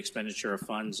approval for the expenditure of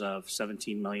funds of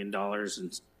 $17 million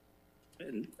and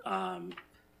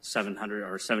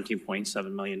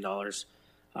 $17.7 million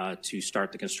to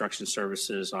start the construction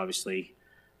services, obviously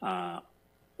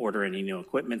order any new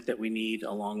equipment that we need.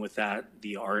 Along with that,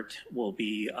 the art will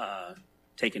be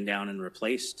taken down and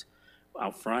replaced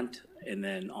out front, and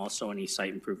then also any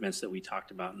site improvements that we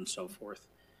talked about and so forth.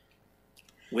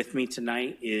 With me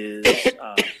tonight is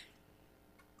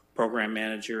program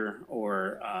manager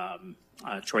or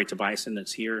Troy Tobiasen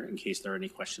that's here in case there are any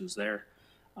questions there.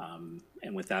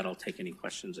 And with that, I'll take any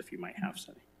questions if you might have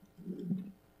some.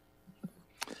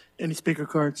 Any speaker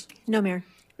cards? No, Mayor.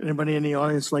 Anybody in the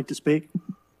audience like to speak?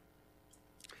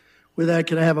 With that,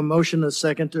 can I have a motion and a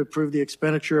second to approve the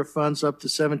expenditure of funds up to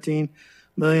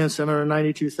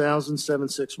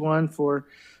 $17,792,761 for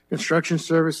construction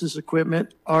services,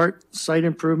 equipment, art, site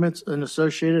improvements, and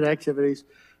associated activities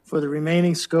for the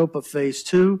remaining scope of Phase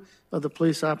 2 of the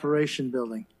police operation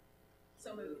building?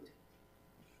 So moved.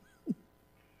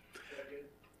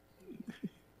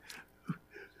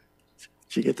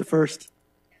 Did you get the first?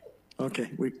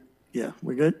 Okay, we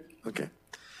good? Okay.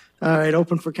 All right,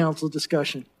 open for council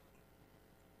discussion.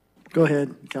 Go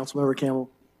ahead, Councilmember Campbell.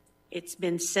 It's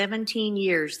been 17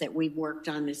 years that we've worked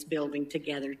on this building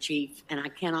together, Chief, and I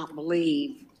cannot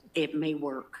believe it may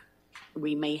work.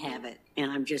 We may have it,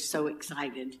 and I'm just so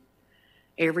excited.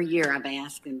 Every year I've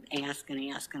asked and asked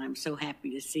and asked, and I'm so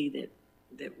happy to see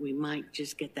that we might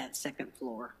just get that second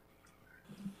floor.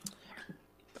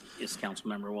 Yes,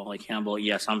 Councilmember Wally Campbell.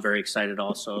 Yes, I'm very excited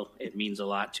also. It means a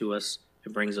lot to us.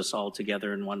 It brings us all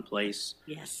together in one place.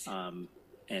 Yes. And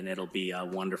it'll be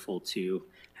wonderful to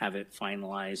have it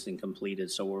finalized and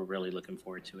completed. So we're really looking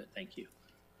forward to it. Thank you.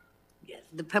 Yes.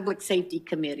 The Public Safety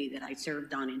Committee that I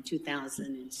served on in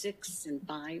 2006 and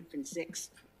 5 and 6,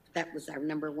 that was our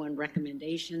 #1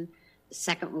 recommendation. The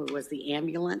second one was the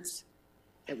ambulance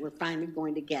that we're finally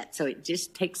going to get. So it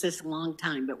just takes us a long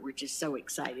time, but we're just so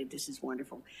excited. This is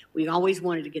wonderful. We always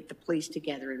wanted to get the police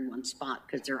together in one spot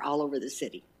because they're all over the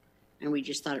city. And we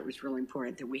just thought it was really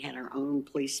important that we had our own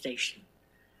police station.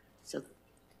 So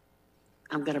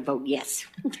I'm going to vote yes.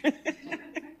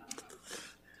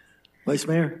 Vice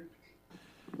Mayor.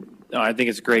 No, I think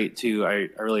it's great too. I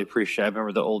really appreciate. I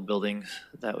remember the old buildings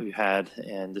that we had,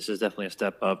 and this is definitely a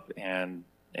step up and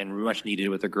much needed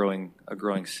with a growing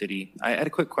city. I had a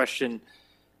quick question: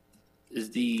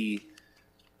 Is the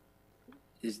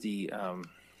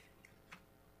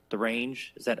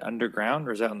range, is that underground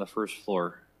or is that on the first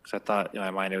floor? Because I thought in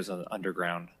my mind it was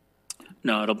underground.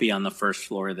 No, it'll be on the first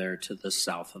floor there to the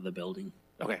south of the building.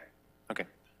 Okay.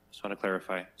 Just want to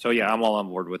clarify. So yeah, I'm all on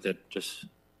board with it. Just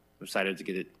excited to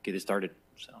get it started.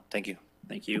 So thank you.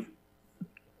 Thank you.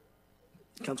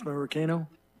 Councilmember Kano?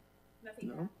 Nothing.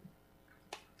 No.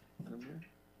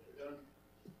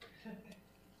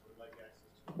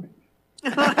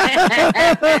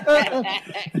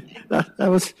 That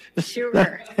was sure.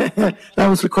 That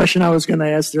was the question I was going to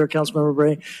ask there, Councilmember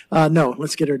Bray. No,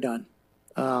 let's get her done.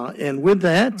 And with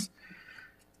that,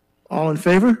 all in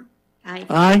favor? Aye.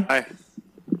 Aye. Aye.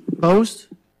 Opposed?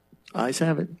 Ayes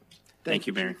have it. Thank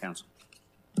you, Mayor and Council.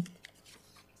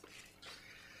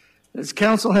 Does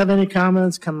council have any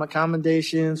comments,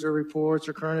 commendations, or reports,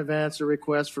 or current events, or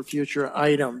requests for future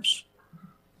items?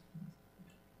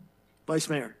 Vice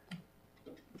Mayor.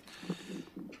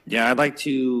 Yeah, I'd like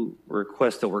to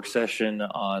request a work session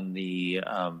on the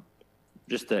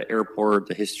just the airport,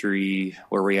 the history,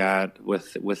 where we at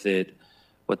with it,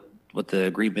 what the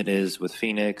agreement is with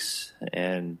Phoenix,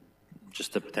 and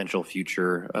just the potential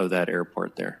future of that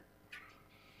airport there.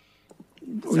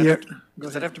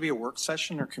 Does that have to be a work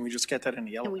session, or can we just get that in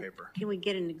the yellow paper? Can we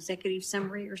get an executive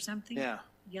summary or something? Yeah.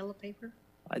 Yellow paper?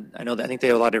 I know that I think they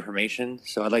have a lot of information,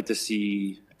 so I'd like to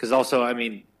see, because also, I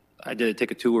mean, I did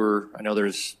take a tour. I know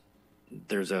there's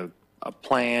a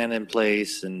plan in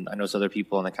place, and I know some other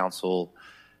people on the council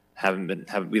we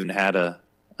haven't had a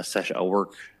session,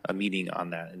 a meeting on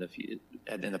that in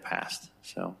the past.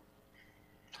 So,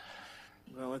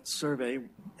 well, let's survey.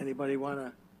 Anybody want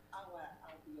to?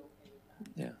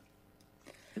 Yeah.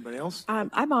 Anybody else?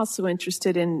 I'm also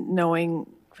interested in knowing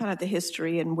kind of the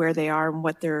history and where they are and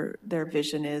what their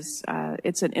vision is.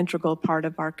 It's an integral part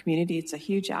of our community. It's a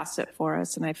huge asset for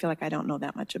us, and I feel like I don't know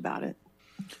that much about it.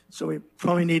 So we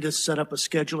probably need to set up a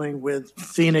scheduling with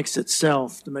Phoenix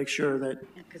itself to make sure that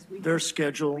their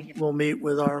schedule will meet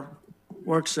with our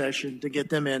work session to get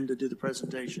them in to do the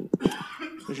presentation.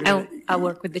 I'll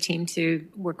work with the team to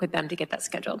work with them to get that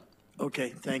scheduled. Okay,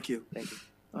 thank you.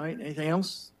 All right, anything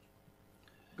else?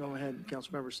 Go ahead,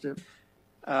 Councilmember Stipp.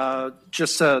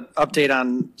 Just an update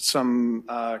on some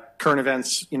current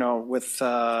events.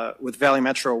 With Valley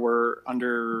Metro, we're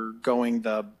undergoing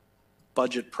the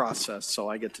budget process, so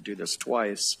I get to do this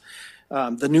twice.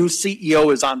 The new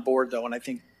CEO is on board, though, and I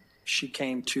think she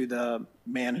came to the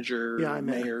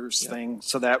mayor's thing.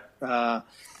 So that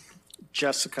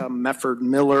Jessica Mefford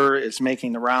Miller is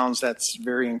making the rounds. That's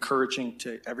very encouraging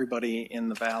to everybody in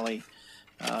the Valley.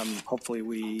 Hopefully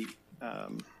we'll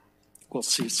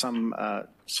see some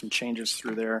changes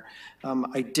through there.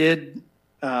 I did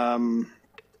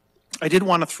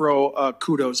want to throw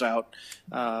kudos out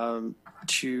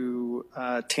to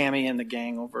Tammy and the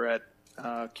gang over at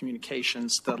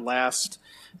Communications. The last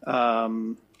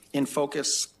In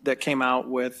Focus that came out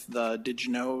with the Did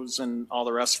You Knows and all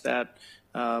the rest of that,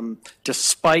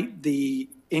 despite the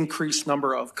increased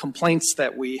number of complaints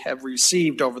that we have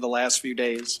received over the last few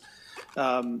days,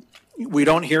 we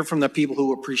don't hear from the people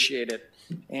who appreciate it.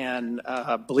 And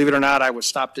believe it or not, I was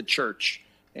stopped at church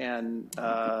and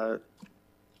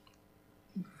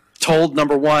told,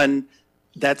 number one,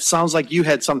 that sounds like you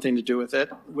had something to do with it,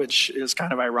 which is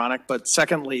kind of ironic. But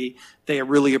secondly, they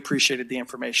really appreciated the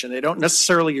information. They don't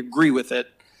necessarily agree with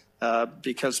it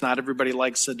because not everybody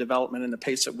likes the development and the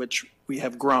pace at which we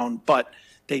have grown, but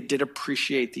they did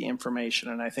appreciate the information,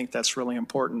 and I think that's really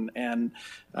important. And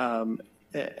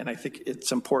I think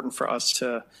it's important for us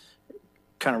to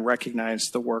kind of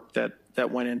recognize the work that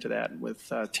went into that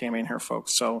with Tammy and her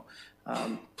folks. So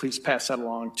please pass that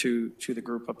along to the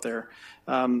group up there.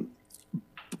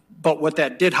 But what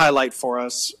that did highlight for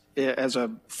us as a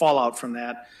fallout from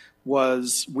that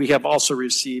was we have also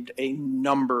received a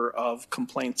number of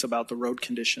complaints about the road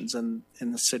conditions in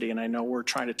the city. And I know we're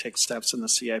trying to take steps in the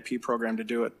CIP program to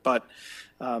do it. But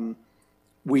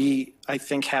we, I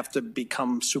think, have to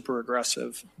become super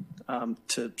aggressive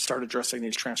to start addressing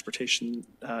these transportation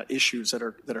issues that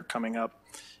are coming up.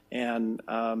 And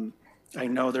I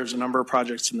know there's a number of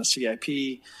projects in the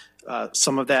CIP.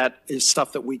 Some of that is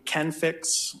stuff that we can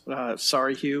fix.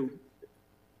 Sorry, Hugh.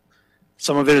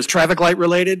 Some of it is traffic light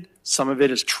related. Some of it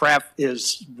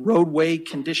is roadway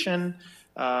condition.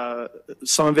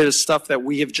 Some of it is stuff that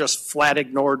we have just flat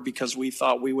ignored because we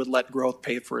thought we would let growth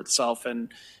pay for itself,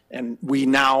 and we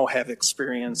now have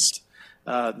experienced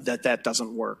that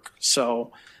doesn't work.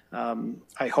 So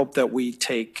I hope that we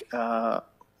take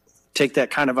that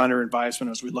kind of under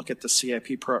advisement as we look at the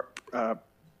CIP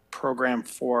program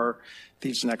for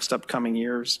these next upcoming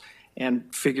years,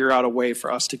 and figure out a way for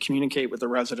us to communicate with the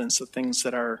residents the things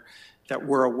that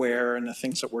we're aware and the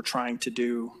things that we're trying to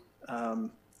do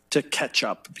to catch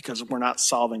up, because we're not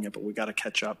solving it, but we got to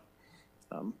catch up.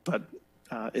 But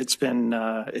it's been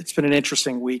an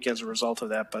interesting week as a result of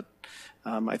that. But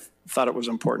I thought it was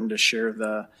important to share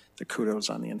the kudos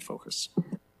on the In Focus.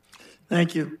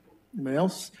 Thank you. Anybody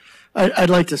else? I'd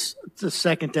like to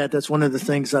second that. That's one of the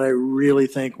things that I really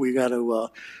think we got to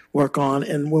work on.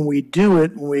 And when we do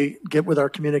it, when we get with our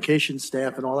communication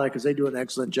staff and all that, because they do an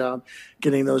excellent job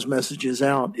getting those messages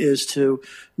out, is to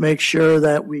make sure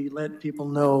that we let people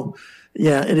know,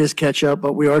 yeah, it is catch up,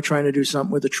 but we are trying to do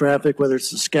something with the traffic, whether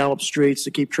it's the scallop streets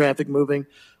to keep traffic moving,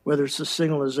 whether it's the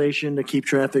signalization to keep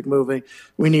traffic moving.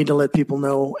 We need to let people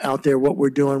know out there what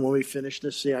we're doing when we finish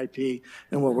this CIP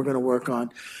and what we're going to work on.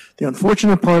 The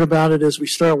unfortunate part about it is we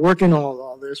start working on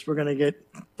all this, we're going to get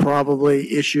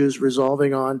probably issues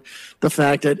resolving on the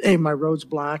fact that, hey, my road's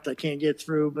blocked, I can't get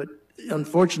through. But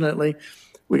unfortunately,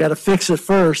 we got to fix it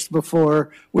first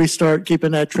before we start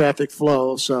keeping that traffic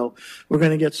flow. So we're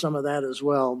going to get some of that as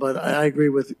well. But I agree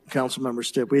with Councilmember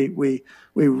Stipp.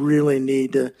 We really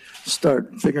need to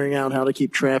start figuring out how to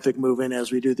keep traffic moving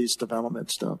as we do these development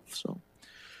stuff. So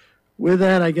with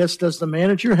that, I guess, does the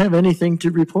manager have anything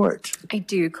to report? I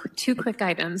do. Two quick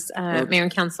items, Mayor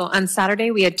and Council. On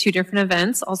Saturday, we had two different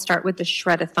events. I'll start with the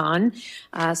Shred-a-thon.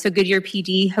 So Goodyear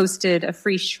PD hosted a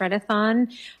free Shred-a-thon,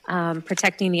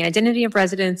 protecting the identity of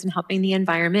residents and helping the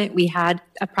environment. We had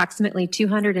approximately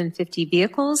 250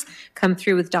 vehicles come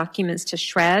through with documents to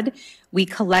shred. We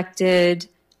collected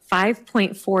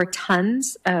 5.4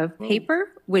 tons of paper,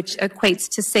 which equates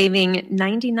to saving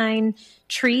 99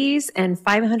 trees and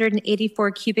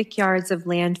 584 cubic yards of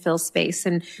landfill space.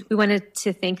 And we wanted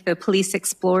to thank the police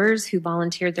explorers who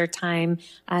volunteered their time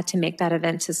to make that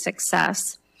event a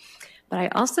success. But I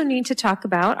also need to talk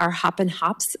about our Hop and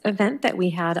Hops event that we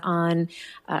had on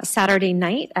Saturday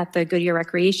night at the Goodyear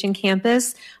Recreation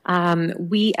Campus.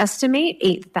 We estimate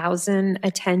 8,000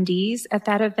 attendees at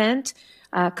that event.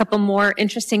 A couple more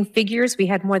interesting figures. We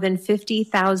had more than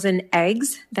 50,000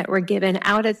 eggs that were given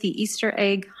out at the Easter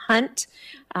egg hunt.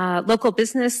 Local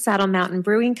business, Saddle Mountain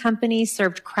Brewing Company,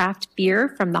 served craft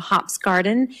beer from the Hops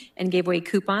Garden and gave away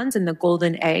coupons and the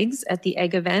golden eggs at the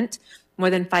egg event. More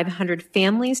than 500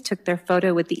 families took their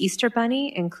photo with the Easter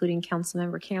Bunny, including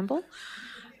Councilmember Campbell.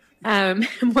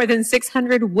 More than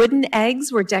 600 wooden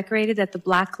eggs were decorated at the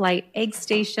Blacklight Egg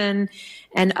Station,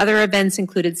 and other events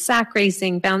included sack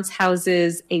racing, bounce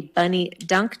houses, a bunny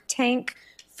dunk tank,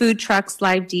 food trucks,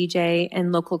 live DJ,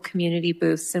 and local community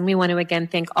booths. And we want to again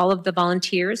thank all of the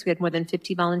volunteers. We had more than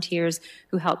 50 volunteers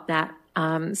who helped that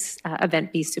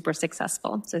event be super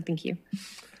successful. So thank you.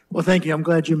 Well, thank you. I'm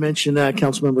glad you mentioned that,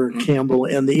 Councilmember Campbell,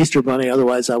 and the Easter Bunny.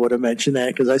 Otherwise, I would have mentioned that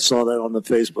because I saw that on the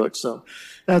Facebook. So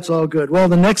that's all good. Well,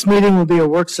 the next meeting will be a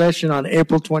work session on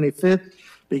April 25th,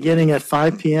 beginning at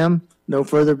 5 p.m. No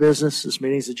further business. This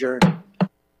meeting's adjourned.